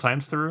 a couple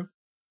times through,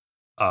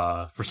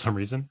 for some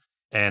reason,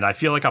 and I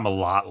feel like I'm a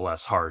lot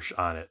less harsh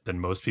on it than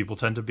most people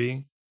tend to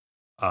be.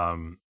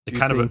 Do you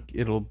think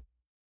it'll?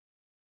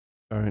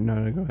 All right,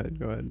 no, go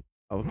ahead.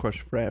 I'll have a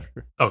question for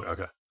after.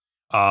 Okay.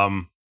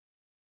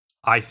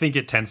 I think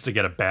it tends to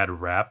get a bad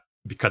rap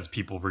because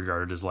people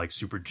regard it as like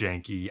super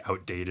janky,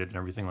 outdated, and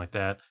everything like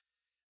that.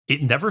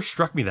 It never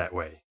struck me that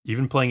way,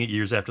 even playing it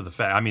years after the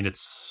fact. I mean,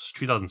 it's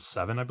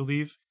 2007, I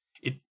believe.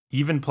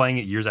 Even playing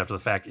it years after the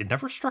fact, it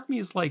never struck me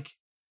as like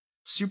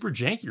super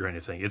janky or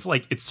anything. It's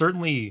like it's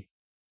certainly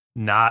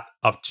not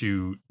up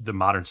to the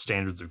modern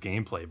standards of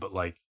gameplay, but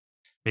like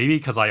maybe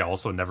because I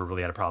also never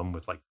really had a problem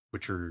with like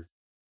Witcher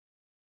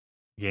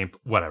game,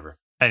 whatever.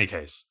 Any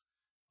case,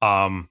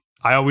 I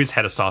always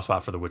had a soft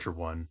spot for The Witcher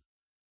 1,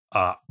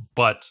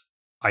 but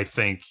I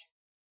think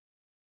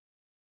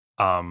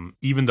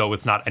even though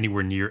it's not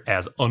anywhere near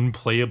as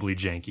unplayably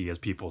janky as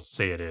people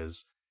say it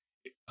is,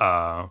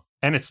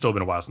 and it's still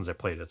been a while since I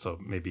played it, so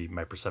maybe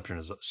my perception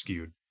is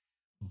skewed,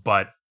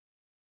 but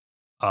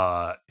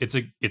it's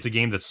a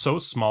game that's so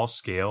small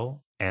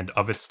scale and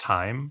of its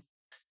time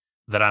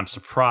that I'm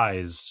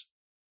surprised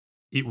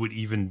it would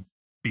even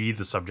be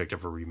the subject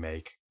of a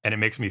remake, and it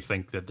makes me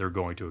think that they're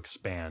going to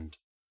expand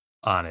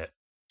on it.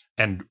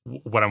 And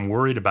what I'm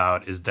worried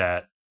about is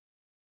that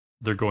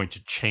they're going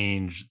to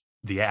change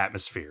the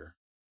atmosphere,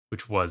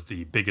 which was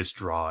the biggest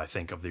draw, I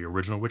think, of the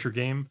original Witcher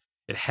game.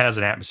 It has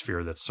an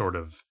atmosphere that's sort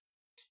of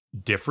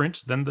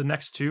different than the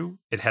next two.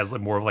 It has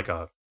like more of like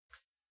a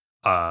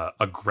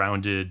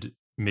grounded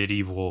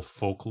medieval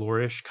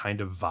folklore-ish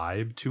kind of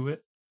vibe to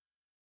it.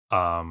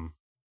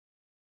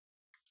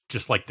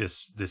 Just like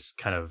this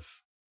kind of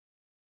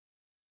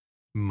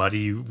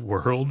muddy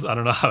world. I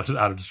don't know how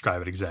to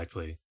describe it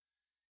exactly.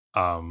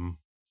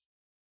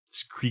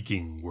 This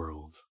creaking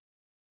world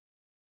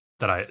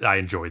that I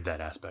enjoyed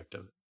that aspect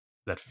of it,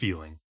 that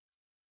feeling.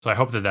 So I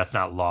hope that that's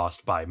not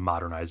lost by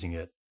modernizing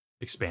it,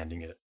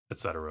 expanding it,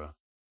 etc.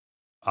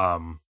 I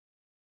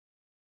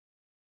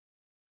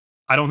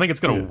don't think it's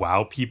going to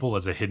wow people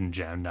as a hidden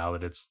gem now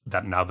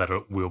that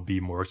it will be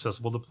more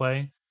accessible to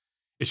play.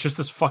 It's just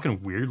this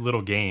fucking weird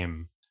little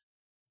game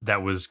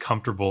that was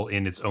comfortable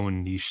in its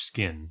own niche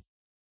skin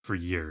for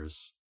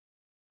years.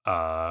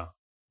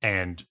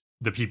 And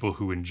the people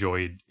who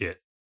enjoyed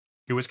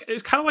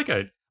it's kind of like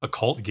a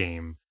cult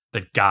game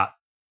that got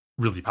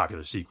really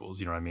popular sequels,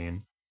 you know what I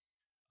mean?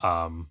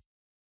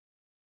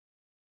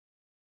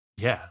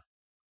 Yeah.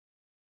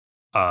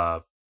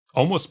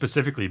 Almost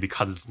specifically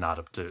because it's not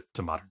up to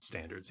modern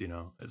standards, you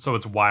know? So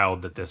it's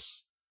wild that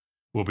this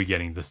will be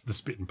getting the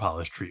spit and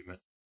polish treatment.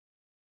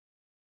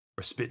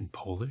 Or spit and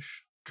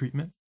Polish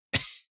treatment?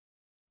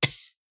 It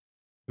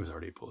was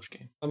already a Polish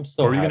game. I'm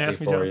so What were you happy gonna ask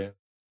me, for John? you.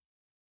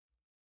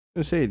 I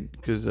was gonna say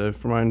because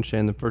from my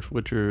understanding, the first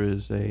Witcher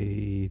is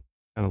a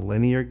kind of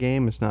linear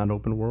game. It's not an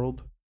open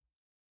world.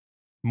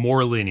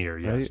 More linear,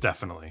 yes, Right?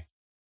 definitely.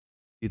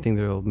 Do you think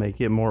they'll make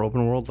it more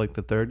open world like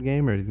the third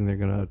game, or do you think they're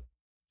gonna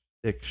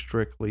stick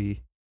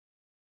strictly?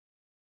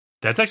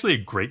 That's actually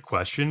a great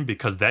question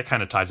because that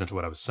kind of ties into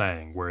what I was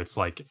saying, where it's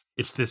like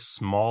it's this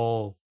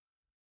small,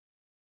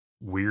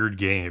 weird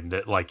game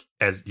that, like,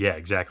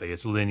 exactly,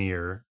 it's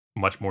linear,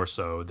 much more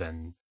so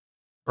than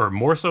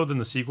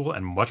the sequel,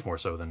 and much more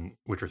so than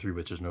Witcher 3,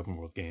 which is an open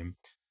world game.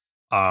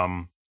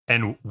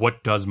 And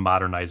what does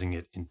modernizing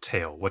it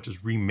entail? What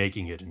does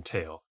remaking it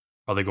entail?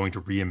 Are they going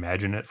to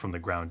reimagine it from the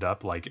ground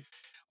up? Like,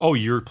 oh,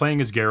 you're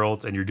playing as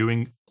Geralt and you're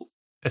doing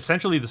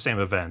essentially the same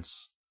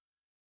events,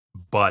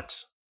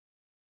 but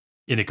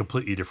in a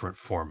completely different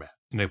format.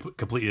 in a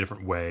completely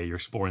different way. You're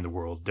exploring the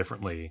world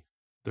differently.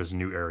 There's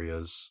new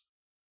areas,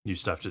 new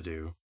stuff to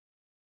do.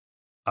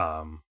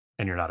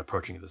 And you're not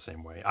approaching it the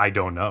same way. I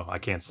don't know. I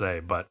can't say,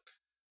 but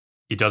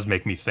it does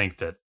make me think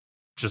that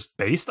just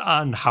based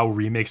on how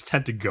remakes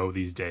tend to go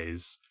these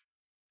days,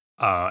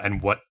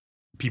 and what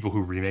people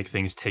who remake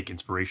things take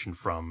inspiration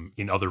from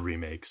in other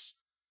remakes,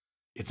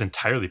 it's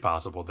entirely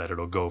possible that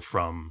it'll go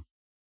from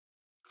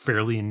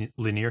fairly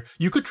linear.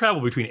 You could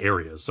travel between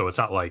areas, so it's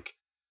not like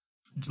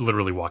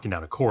literally walking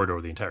down a corridor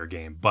the entire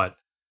game, but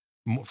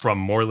from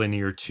more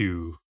linear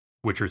to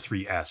Witcher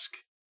 3-esque,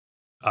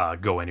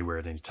 go anywhere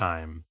at any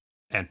time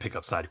and pick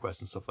up side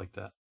quests and stuff like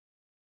that.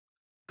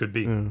 Could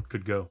be,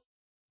 could go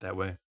that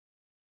way.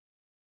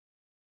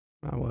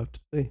 I'll have to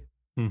see.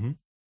 Mm-hmm.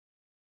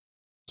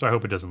 So I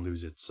hope it doesn't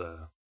lose its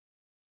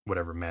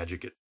whatever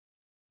magic it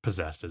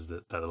possessed as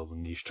that little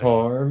niche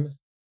charm.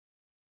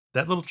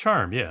 That little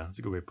charm, yeah, that's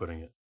a good way of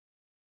putting it.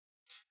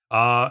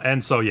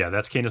 And so yeah,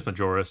 that's Canis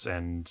Majoris,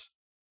 and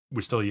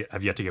we still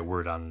have yet to get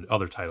word on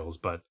other titles,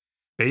 but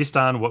based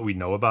on what we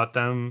know about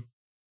them,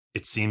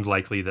 it seems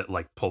likely that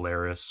like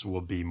Polaris will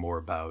be more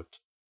about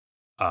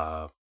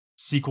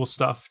sequel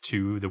stuff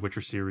to the Witcher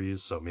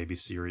series, so maybe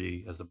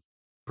Ciri as the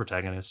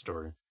protagonist,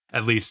 or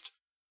at least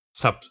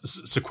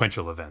subsequent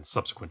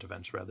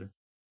events rather.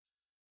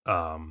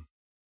 And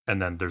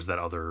then there's that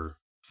other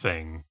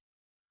thing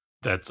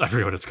that's, I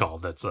forget what it's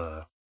called, that's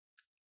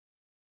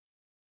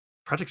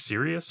Project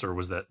Sirius, or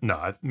was that,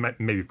 no,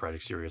 maybe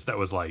Project Sirius, that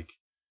was like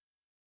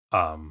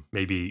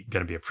maybe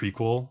gonna be a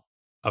prequel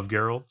of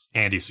Geralt.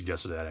 Andy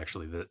suggested that,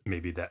 actually, that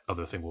maybe that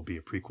other thing will be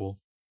a prequel,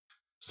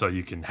 so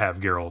you can have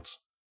Geralt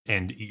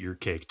and eat your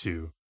cake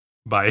too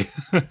by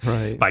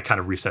Right. by kind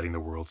of resetting the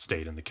world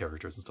state and the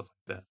characters and stuff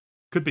like that.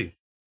 Could be.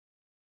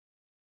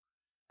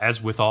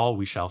 As with all,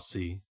 we shall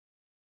see.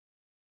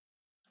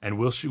 And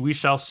we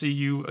shall see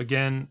you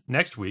again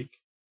next week,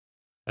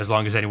 as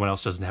long as anyone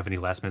else doesn't have any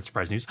last minute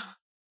surprise news.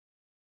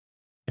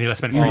 Any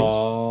last minute treats?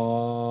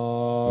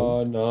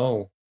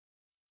 No.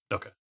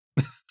 Okay.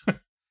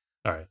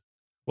 All right.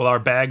 Well, our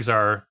bags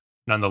are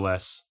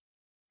nonetheless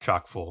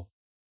chock full,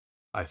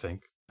 I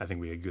think. I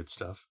think we had good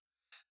stuff.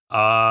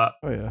 Oh,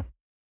 yeah.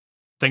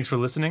 Thanks for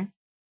listening,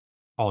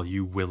 all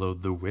you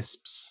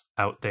will-o'-the-wisps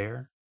out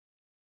there.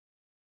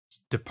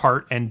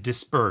 Depart and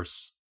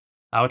disperse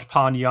out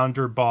upon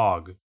yonder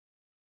bog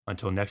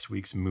until next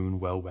week's moon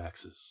well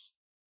waxes.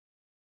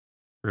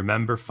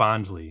 Remember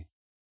fondly,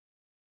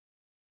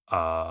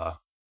 ghoulies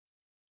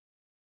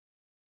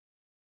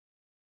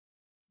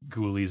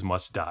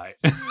must die.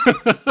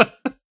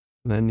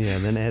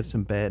 Then add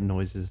some bad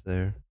noises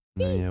there.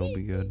 And then it'll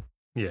be good.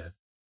 Yeah.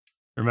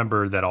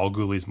 Remember that all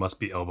ghoulies must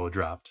be elbow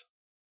dropped.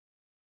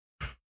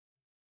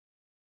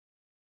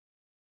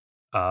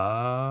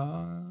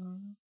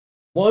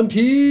 One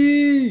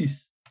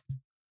Piece!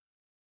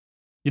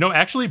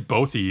 Actually,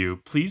 both of you,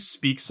 please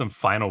speak some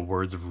final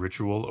words of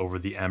ritual over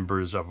the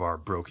embers of our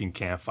broken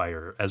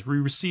campfire as we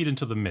recede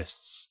into the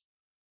mists.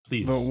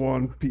 Please. The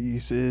One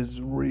Piece is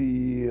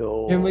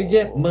real. Can we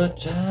get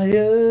much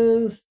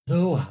higher?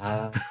 So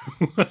high.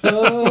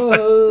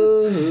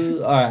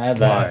 Oh. All right, add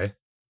that. Why?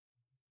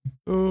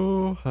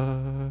 Oh,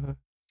 hi.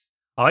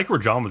 I like where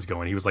John was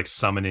going. He was like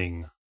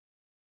summoning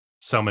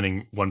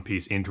One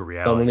Piece into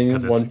reality. Summoning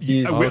because One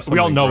Piece. We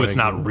all know it's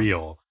Greg. not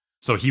real.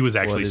 So he was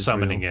actually is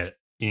summoning real? it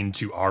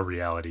into our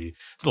reality.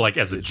 So like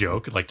as a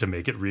joke, like to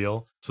make it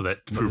real, so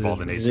that to prove all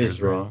the It is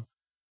naysayers real. wrong.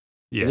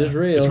 Yeah. It is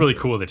real. It's really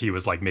cool that he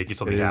was like making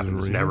something It is happen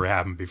that's real. never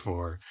happened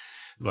before.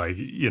 Like,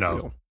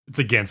 Real. it's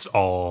against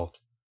all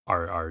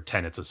our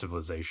tenets of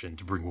civilization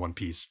to bring One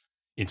Piece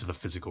into the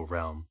physical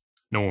realm.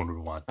 No one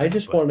would want that. I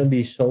just want to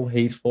be so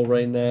hateful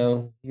right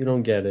now. You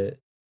don't get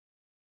it.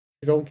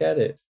 You don't get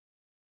it.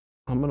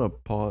 I'm gonna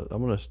pause.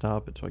 I'm gonna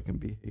stop it so I can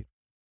be hateful.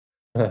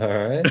 All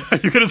right.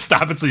 You're going to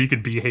stop it so you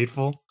can be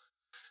hateful?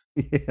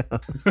 Yeah.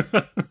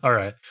 All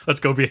right. Let's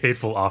go be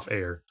hateful off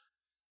air.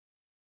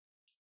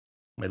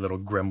 My little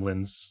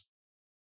gremlins.